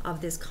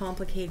of this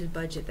complicated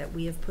budget that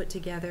we have put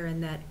together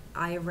and that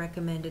I have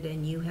recommended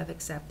and you have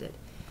accepted.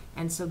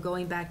 And so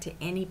going back to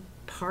any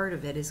part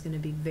of it is going to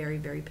be very,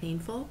 very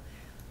painful.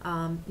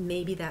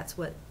 Maybe that's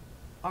what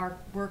our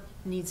work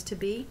needs to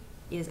be,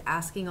 is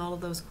asking all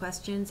of those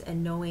questions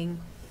and knowing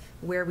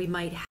where we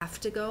might have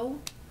to go,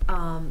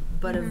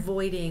 but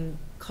avoiding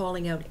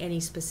calling out any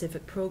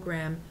specific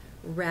program,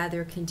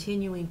 rather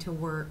continuing to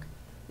work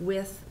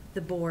with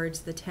the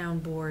boards, the town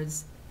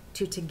boards,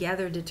 to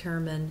together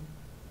determine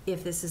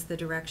if this is the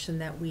direction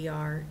that we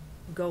are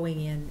going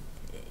in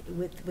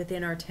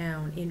within our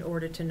town in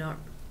order to not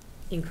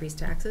increase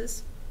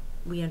taxes.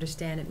 We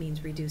understand it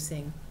means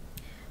reducing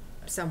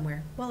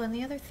somewhere. Well, and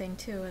the other thing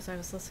too, as I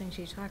was listening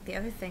to you talk, the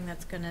other thing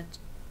that's gonna,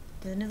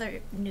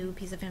 another new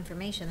piece of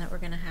information that we're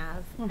gonna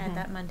have at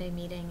that Monday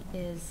meeting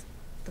is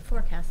the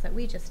forecast that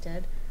we just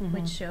did,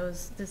 which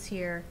shows this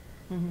year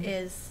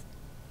is,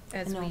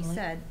 as we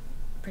said,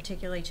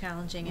 particularly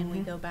challenging, and we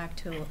go back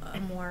to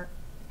a more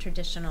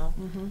traditional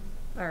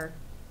or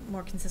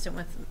more consistent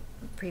with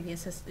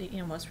previous,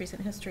 most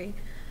recent history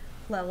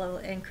level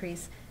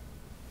increase.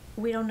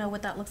 We don't know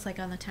what that looks like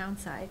on the town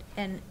side,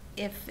 and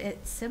if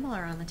it's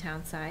similar on the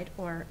town side,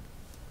 or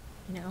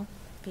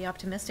be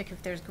optimistic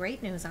if there's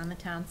great news on the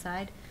town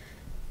side,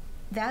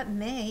 that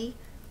may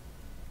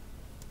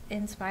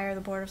inspire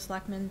the Board of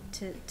Selectmen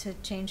to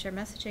change their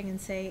messaging and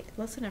say,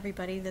 listen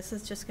everybody, this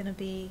is just going to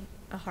be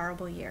a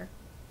horrible year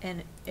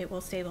and it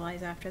will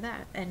stabilize after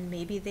that. And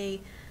maybe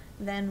they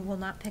then will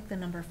not pick the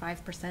number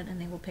 5%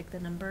 and they will pick the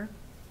number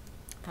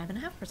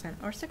 5.5%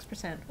 or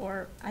 6%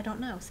 or I don't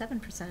know,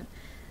 7%.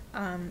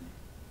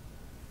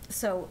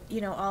 So,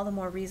 all the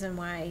more reason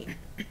why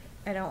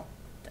I don't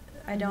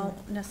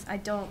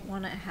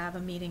want to have a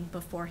meeting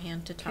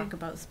beforehand to talk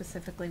about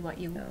specifically what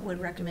you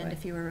would recommend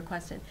if you were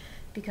requested,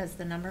 because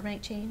the number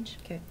might change.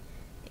 Okay.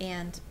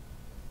 And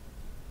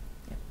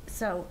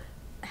so,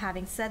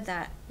 having said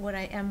that, what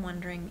I am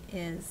wondering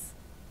is,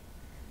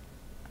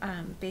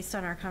 based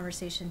on our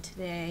conversation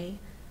today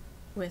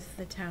with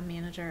the town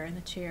manager and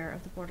the chair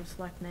of the Board of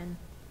Selectmen,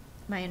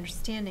 my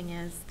understanding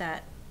is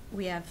that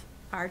we have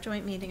our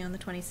joint meeting on the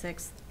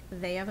 26th.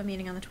 They have a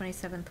meeting on the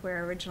 27th,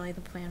 where originally the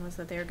plan was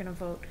that they were going to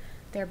vote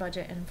their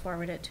budget and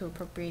forward it to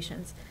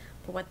appropriations.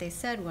 But what they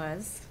said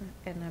was,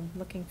 and I'm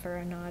looking for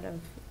a nod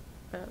of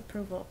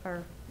approval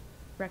or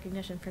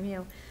recognition from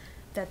you,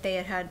 that they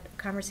had had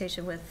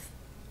conversation with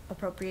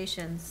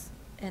appropriations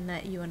and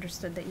that you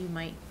understood that you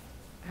might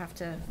have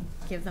to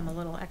give them a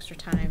little extra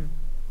time,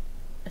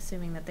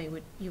 assuming that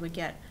you would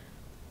get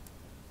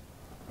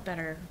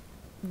better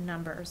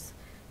numbers.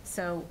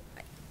 So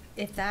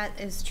if that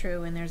is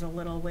true and there's a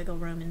little wiggle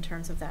room in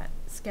terms of that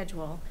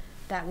schedule,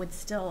 that would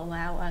still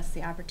allow us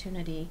the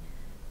opportunity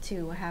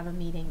to have a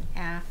meeting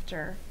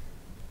after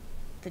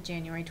the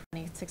January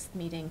 26th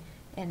meeting.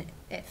 And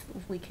if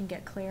we can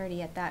get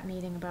clarity at that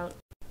meeting about,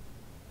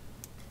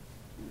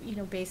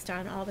 based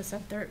on all this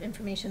other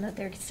information that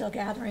they're still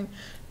gathering,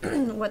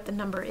 what the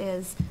number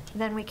is,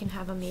 then we can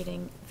have a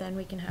meeting, then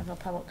we can have a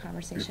public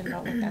conversation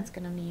about what that's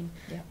going to mean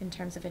in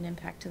terms of an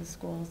impact to the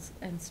schools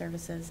and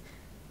services,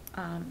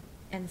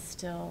 and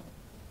still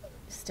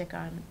stick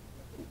on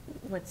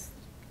what's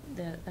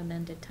the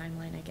amended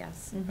timeline, I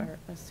guess, or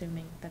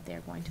assuming that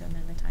they're going to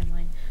amend the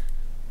timeline.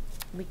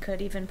 We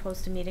could even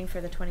post a meeting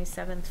for the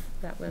 27th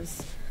that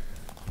was,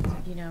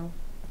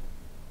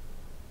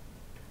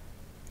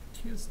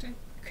 Tuesday.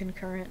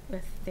 Concurrent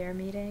with their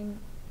meeting,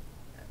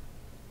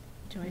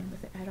 joint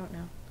with it, I don't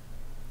know.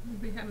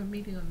 We have a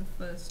meeting on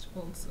the 1st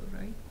also,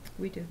 right?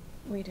 We do.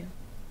 We do.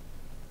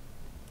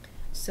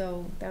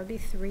 So that would be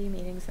 3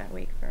 meetings that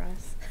week for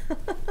us.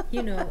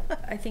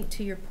 I think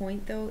to your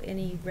point though,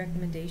 any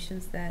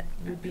recommendations that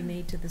would be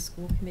made to the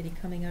school committee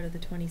coming out of the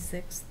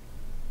 26th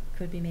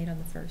could be made on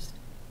the 1st.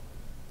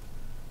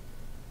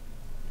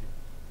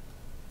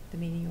 The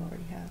meeting you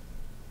already have.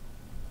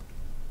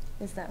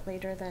 Is that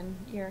later than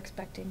you're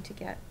expecting to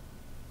get?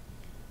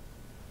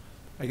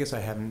 I guess I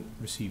haven't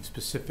received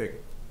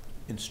specific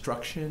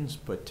instructions,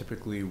 but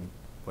typically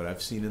what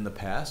I've seen in the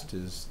past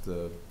is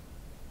the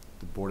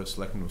Board of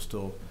Selectmen will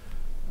still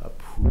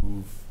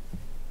approve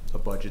a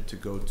budget to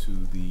go to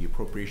the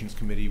Appropriations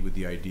Committee with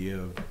the idea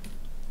of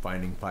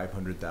finding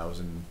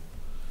 500,000,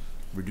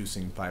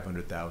 reducing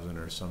 500,000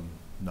 or some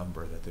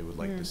number that they would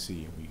like to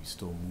see, and we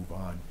still move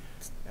on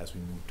as we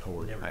move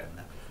toward. Never done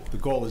that before. The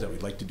goal is that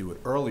we'd like to do it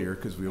earlier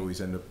because we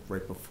always end up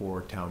right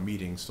before town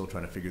meeting still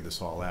trying to figure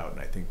this all out, and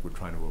I think we're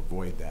trying to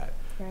avoid that.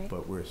 Right.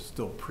 But we're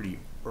still pretty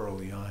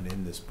early on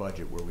in this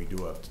budget where we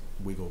do have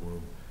wiggle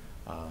room.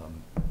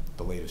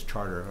 The latest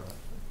charter,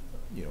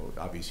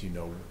 obviously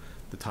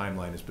the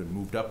timeline has been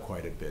moved up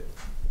quite a bit,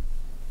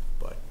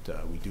 but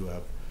we do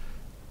have,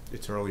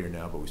 it's earlier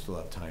now, but we still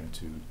have time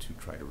to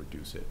try to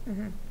reduce it.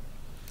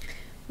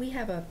 We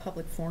have a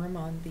public forum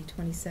on the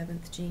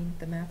 27th, Jean,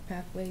 the math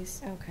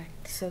pathways. Okay.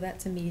 So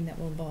that's a meeting that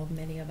will involve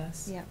many of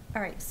us. Yeah.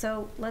 All right.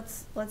 So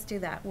let's do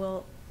that.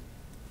 We'll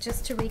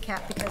just to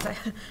recap, because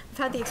I've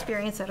had the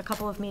experience at a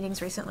couple of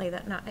meetings recently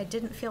that I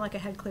didn't feel like I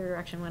had clear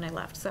direction when I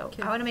left. So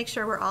I want to make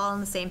sure we're all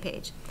on the same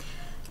page.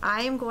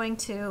 I am going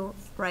to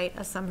write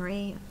a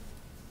summary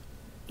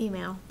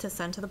email to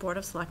send to the Board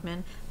of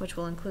Selectmen, which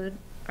will include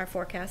our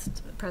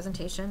forecast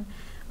presentation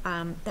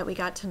that we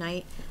got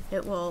tonight.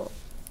 It will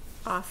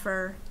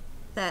offer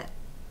that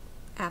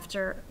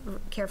after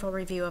careful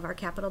review of our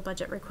capital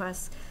budget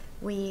requests,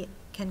 we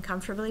can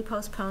comfortably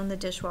postpone the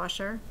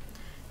dishwasher.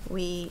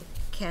 We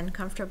can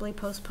comfortably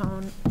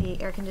postpone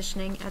the air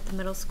conditioning at the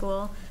middle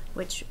school,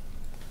 which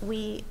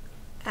we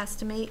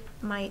estimate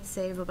might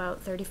save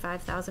about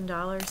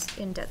 $35,000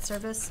 in debt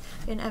service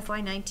in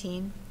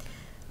FY19.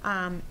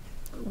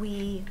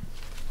 We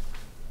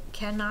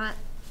cannot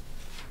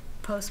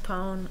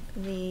postpone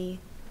the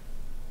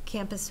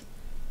campus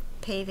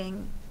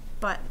paving,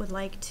 but would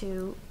like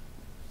to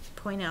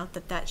point out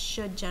that that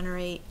should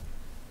generate,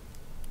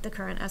 the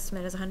current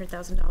estimate is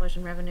 $100,000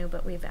 in revenue,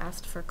 but we've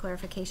asked for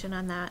clarification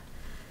on that.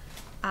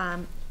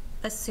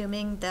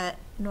 Assuming that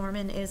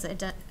Norman is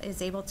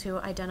able to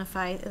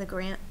identify the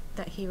grant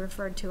that he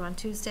referred to on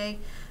Tuesday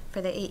for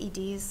the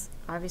AEDs,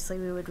 obviously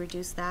we would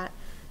reduce that.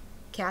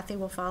 Kathy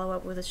will follow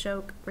up with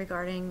Ashok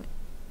regarding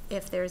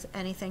if there's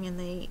anything in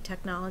the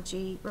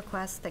technology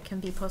request that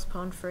can be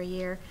postponed for a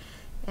year,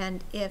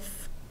 and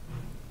if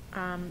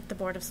the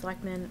Board of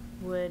Selectmen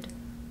would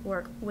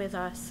work with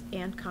us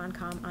and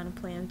Concom on a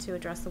plan to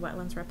address the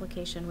wetlands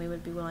replication, we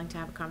would be willing to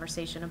have a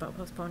conversation about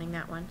postponing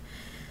that one.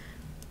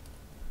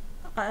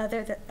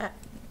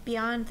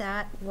 Beyond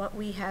that, what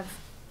we have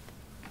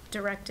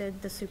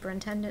directed the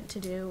superintendent to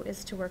do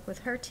is to work with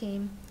her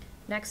team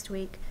next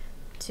week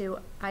to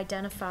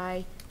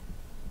identify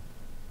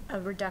a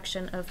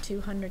reduction of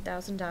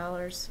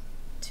 $200,000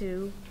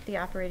 to the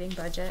operating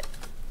budget.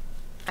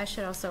 I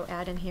should also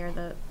add in here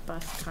the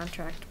bus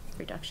contract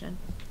reduction,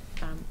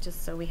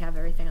 just so we have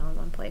everything all in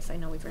one place. I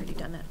know we've already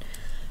done that.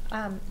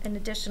 An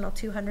additional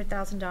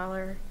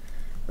 $200,000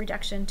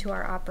 reduction to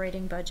our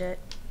operating budget.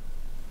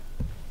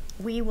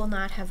 We will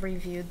not have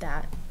reviewed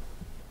that.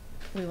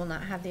 We will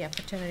not have the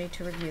opportunity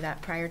to review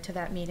that prior to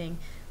that meeting,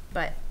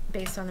 but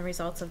based on the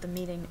results of the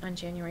meeting on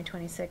January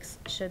 26th,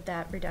 should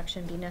that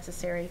reduction be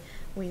necessary,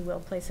 we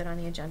will place it on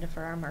the agenda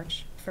for our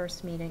March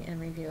 1st meeting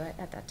and review it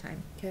at that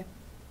time. Okay.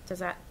 Does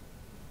that?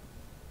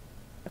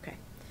 Okay.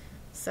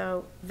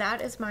 So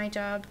that is my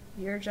job.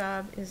 Your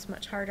job is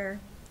much harder.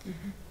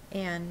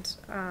 And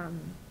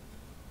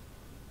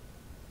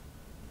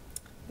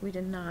we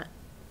did not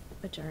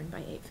adjourn by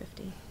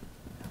 8:50.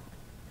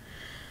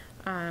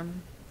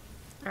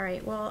 All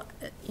right, well,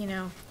 you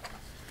know,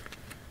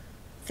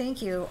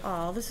 thank you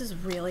all. This is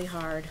really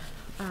hard.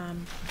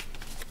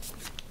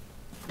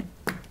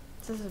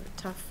 This is a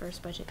tough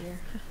first budget year.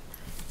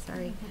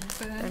 Sorry, But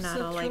they're I'm not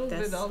so all like thrilled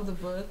this. with all the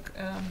work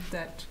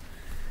that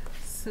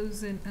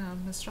Susan,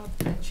 Ms.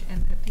 Rothbridge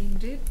and her team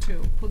did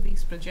to put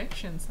these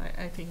projections.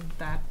 I think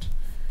that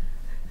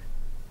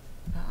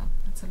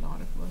that's a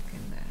lot of work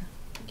in there.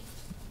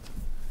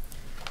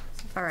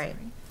 All right,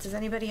 does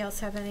anybody else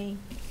have any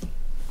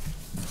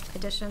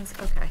additions?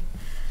 Okay.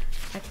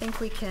 I think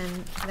we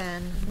can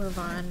then move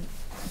on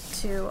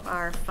to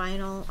our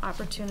final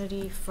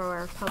opportunity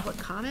for public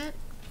comment.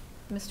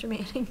 Mr.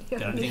 Manning, you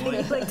have anything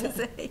you'd like to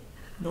say?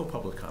 No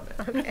public comment.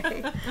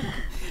 Okay,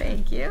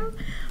 thank you.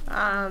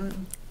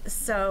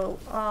 So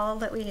all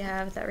that we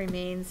have that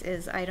remains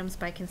is items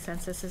by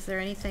consensus. Is there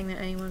anything that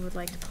anyone would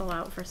like to pull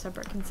out for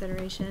separate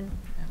consideration?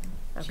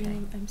 Okay.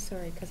 Jean, I'm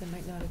sorry, because I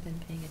might not have been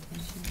paying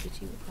attention.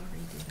 Did you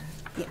already do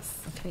that? Yes,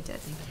 I did.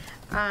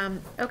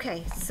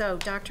 Okay, so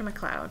Dr.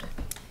 McLeod.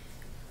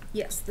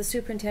 Yes, the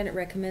superintendent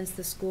recommends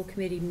the school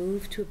committee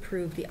move to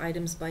approve the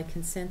items by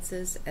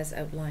consensus as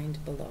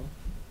outlined below.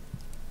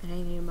 And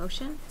I need a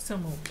motion? So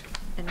moved.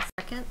 And a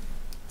second?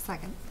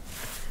 Second.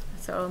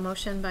 So a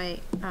motion by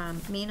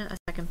Mina, a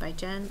second by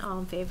Jen. All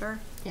in favor?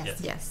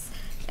 Yes. Yes.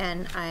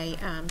 And I,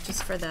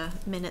 just for the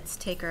minutes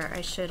taker,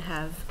 I should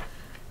have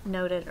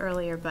noted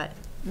earlier, but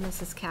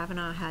Mrs.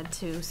 Kavanaugh had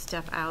to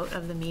step out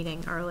of the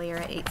meeting earlier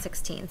at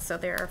 8:16, so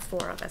there are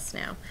 4 of us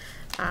now.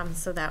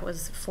 So that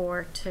was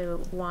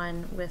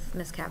 4-1 with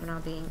Ms.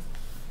 Kavanaugh being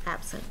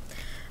absent.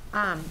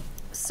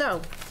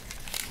 So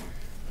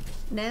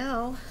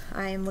now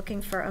I am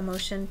looking for a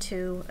motion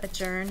to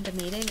adjourn the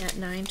meeting at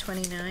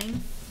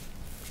 9:29.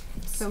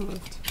 So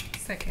moved.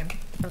 Second.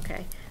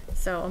 Okay,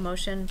 so a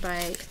motion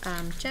by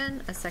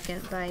Jen, a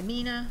second by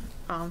Mina.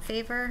 All in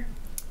favor?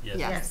 Yes.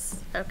 Yes.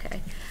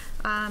 Okay.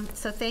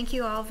 So thank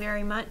you all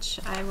very much.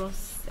 I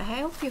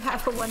hope you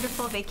have a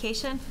wonderful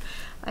vacation.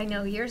 I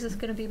know yours is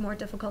going to be more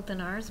difficult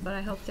than ours, but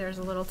I hope there's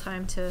a little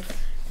time to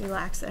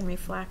relax and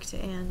reflect,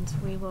 and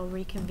we will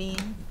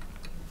reconvene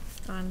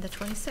on the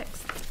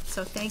 26th.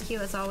 So thank you,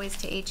 as always,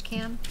 to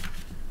HCAM.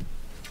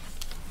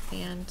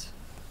 And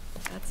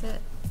that's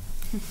it.